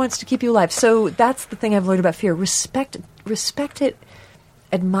your fear wants to keep you alive. So that's the thing I've learned about fear. Respect it,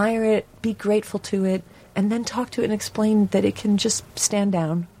 admire it, be grateful to it, and then talk to it and explain that it can just stand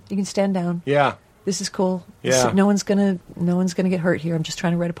down. You can stand down. Yeah. This is cool. Yeah. No one's gonna get hurt here. I'm just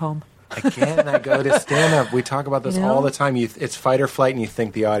trying to write a poem. Again, I go to stand up. We talk about this You know? all the time. It's fight or flight, and you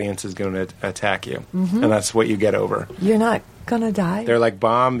think the audience is going to attack you. And that's what you get over. You're not gonna die. They're like,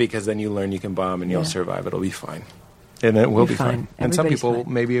 bomb, because then you learn you can bomb and you'll Yeah. survive. It'll be fine. And it will You're be fine. And some Everybody's people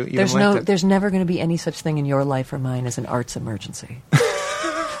fine. maybe even There's never going to be any such thing in your life or mine as an arts emergency.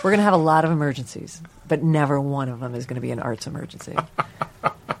 We're going to have a lot of emergencies, but never one of them is going to be an arts emergency.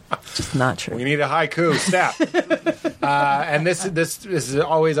 Just not true. We need a haiku. Stop. And this is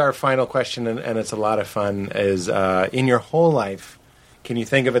always our final question, and it's a lot of fun, is in your whole life, can you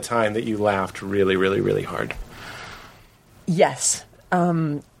think of a time that you laughed really, really, really hard? Yes.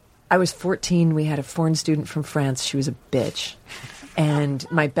 I was 14. We had a foreign student from France. She was a bitch. And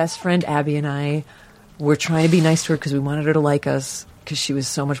my best friend, Abby, and I were trying to be nice to her because we wanted her to like us because she was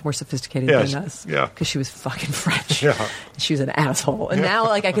so much more sophisticated Yes, than us. yeah. Because she was fucking French. Yeah. She was an asshole. And now,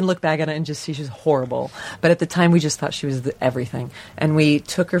 like, I can look back at it and just see she's horrible. But at the time, we just thought she was everything. And we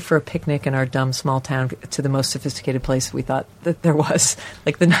took her for a picnic in our dumb small town to the most sophisticated place we thought that there was,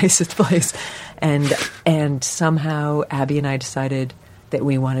 like the nicest place. And somehow, Abby and I decided that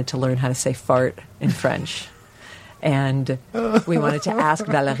we wanted to learn how to say fart in French. And we wanted to ask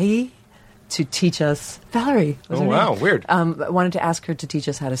Valérie to teach us. Valerie. Was Oh, her wow, name. weird. Wanted to ask her to teach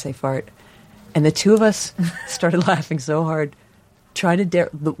us how to say fart. And the two of us started laughing so hard, trying to dare.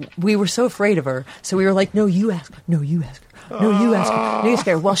 We were so afraid of her. So we were like, no, you ask her. No, you ask her. No, you ask her. No, you ask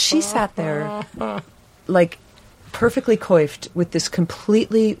her. While she sat there, like, perfectly coiffed with this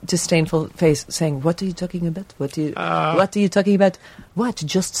completely disdainful face saying, what are you talking about? What are you talking about? What?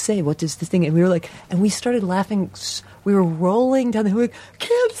 Just say, what is this thing? And we were like, and we started laughing. We were rolling down the hill. We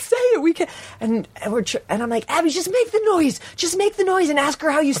can't say it. We can't. And I'm like, Abby, just make the noise. Just make the noise and ask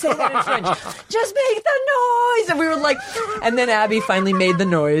her how you say that in French. Just make the noise. And we were like, and then Abby finally made the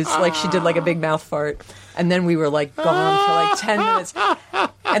noise. Like she did like a big mouth fart. And then we were like gone for like 10 minutes.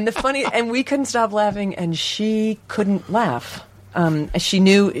 And we couldn't stop laughing and she couldn't laugh. She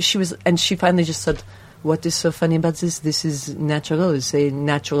knew she was, and she finally just said, what is so funny about this? This is natural. It's a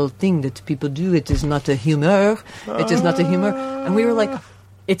natural thing that people do. It is not a humor. It is not a humor. And we were like,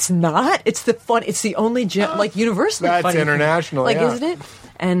 it's not. It's the fun. It's the only like universally That's funny international, thing. yeah. Isn't it?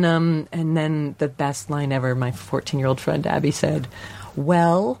 And then the best line ever. My 14-year-old friend Abby said,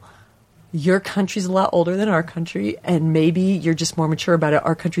 "Well, your country's a lot older than our country, and maybe you're just more mature about it.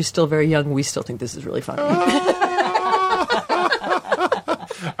 Our country's still very young. We still think this is really funny."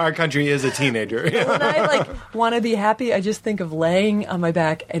 Our country is a teenager. When I like want to be happy, I just think of laying on my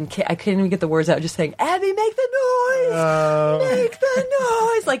back and I can't even get the words out. Just saying, "Abby, make the noise, make the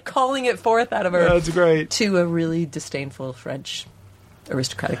noise," like calling it forth out of her. That's great. To a really disdainful French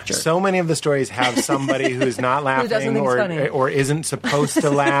aristocratic jerk. So many of the stories have somebody who's not doesn't laughing think it's funny. or isn't supposed to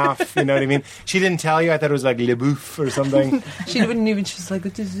laugh. You know what I mean? She didn't tell you. I thought it was like Le Bouffe or something. She wouldn't even. She's like,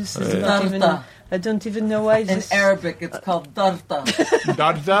 "What is this? This is not even, I don't even know why." In Arabic, it's called darta.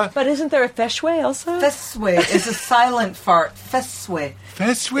 Darda? But isn't there a feshway also? Feswe is a silent fart. Feswe.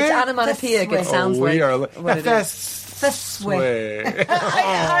 Feswe? It's onomatopoeic. It sounds we like are what it is. Feswe.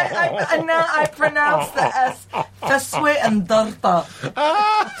 I pronounce the S. Feswe and darta.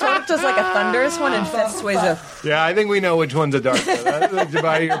 Torta's like a thunderous one, and Fesway's a. Yeah, I think we know which one's a Darda. That's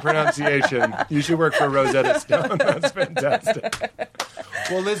by your pronunciation. You should work for Rosetta Stone. That's fantastic.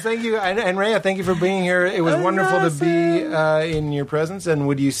 Well, Liz, thank you. And Rhea, thank you for being here. It was wonderful to be in your presence. And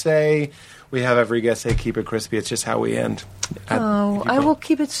would you say, we have every guest say, keep it crispy. It's just how we end. I will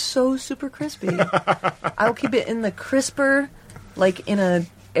keep it so super crispy. I will keep it in the crisper, like in a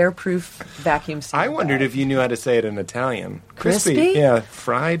airproof vacuum seal. I wondered if you knew how to say it in Italian. Crispy? Yeah,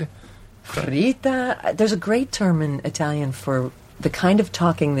 fried. Frita. There's a great term in Italian for the kind of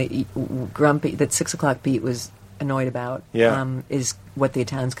talking that Grumpy, that 6 o'clock beat was annoyed about. Yeah. Is what the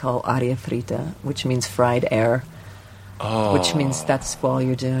Italians call aria fritta, which means fried air. Oh. Which means that's all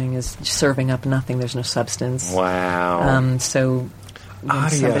you're doing is serving up nothing. There's no substance. Wow. So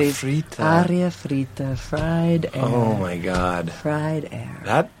Aria fritta. Aria fritta, fried air. Oh, my God. Fried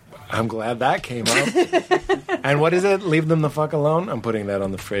air. I'm glad that came up. And what is it? Leave them the fuck alone? I'm putting that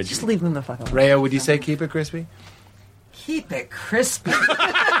on the fridge. Just leave them the fuck alone. Rhea, would you say keep it crispy? Keep it crispy.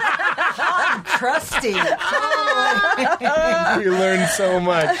 Hot and crusty. We learned so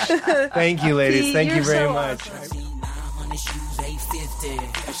much. Thank you, ladies. Pete, Thank you you're very so much. awesome.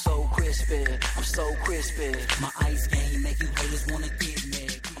 I'm so crispy, I'm so crispy. My ice game make you haters wanna get me.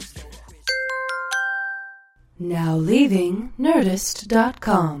 Now leaving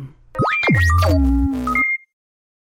Nerdist.com.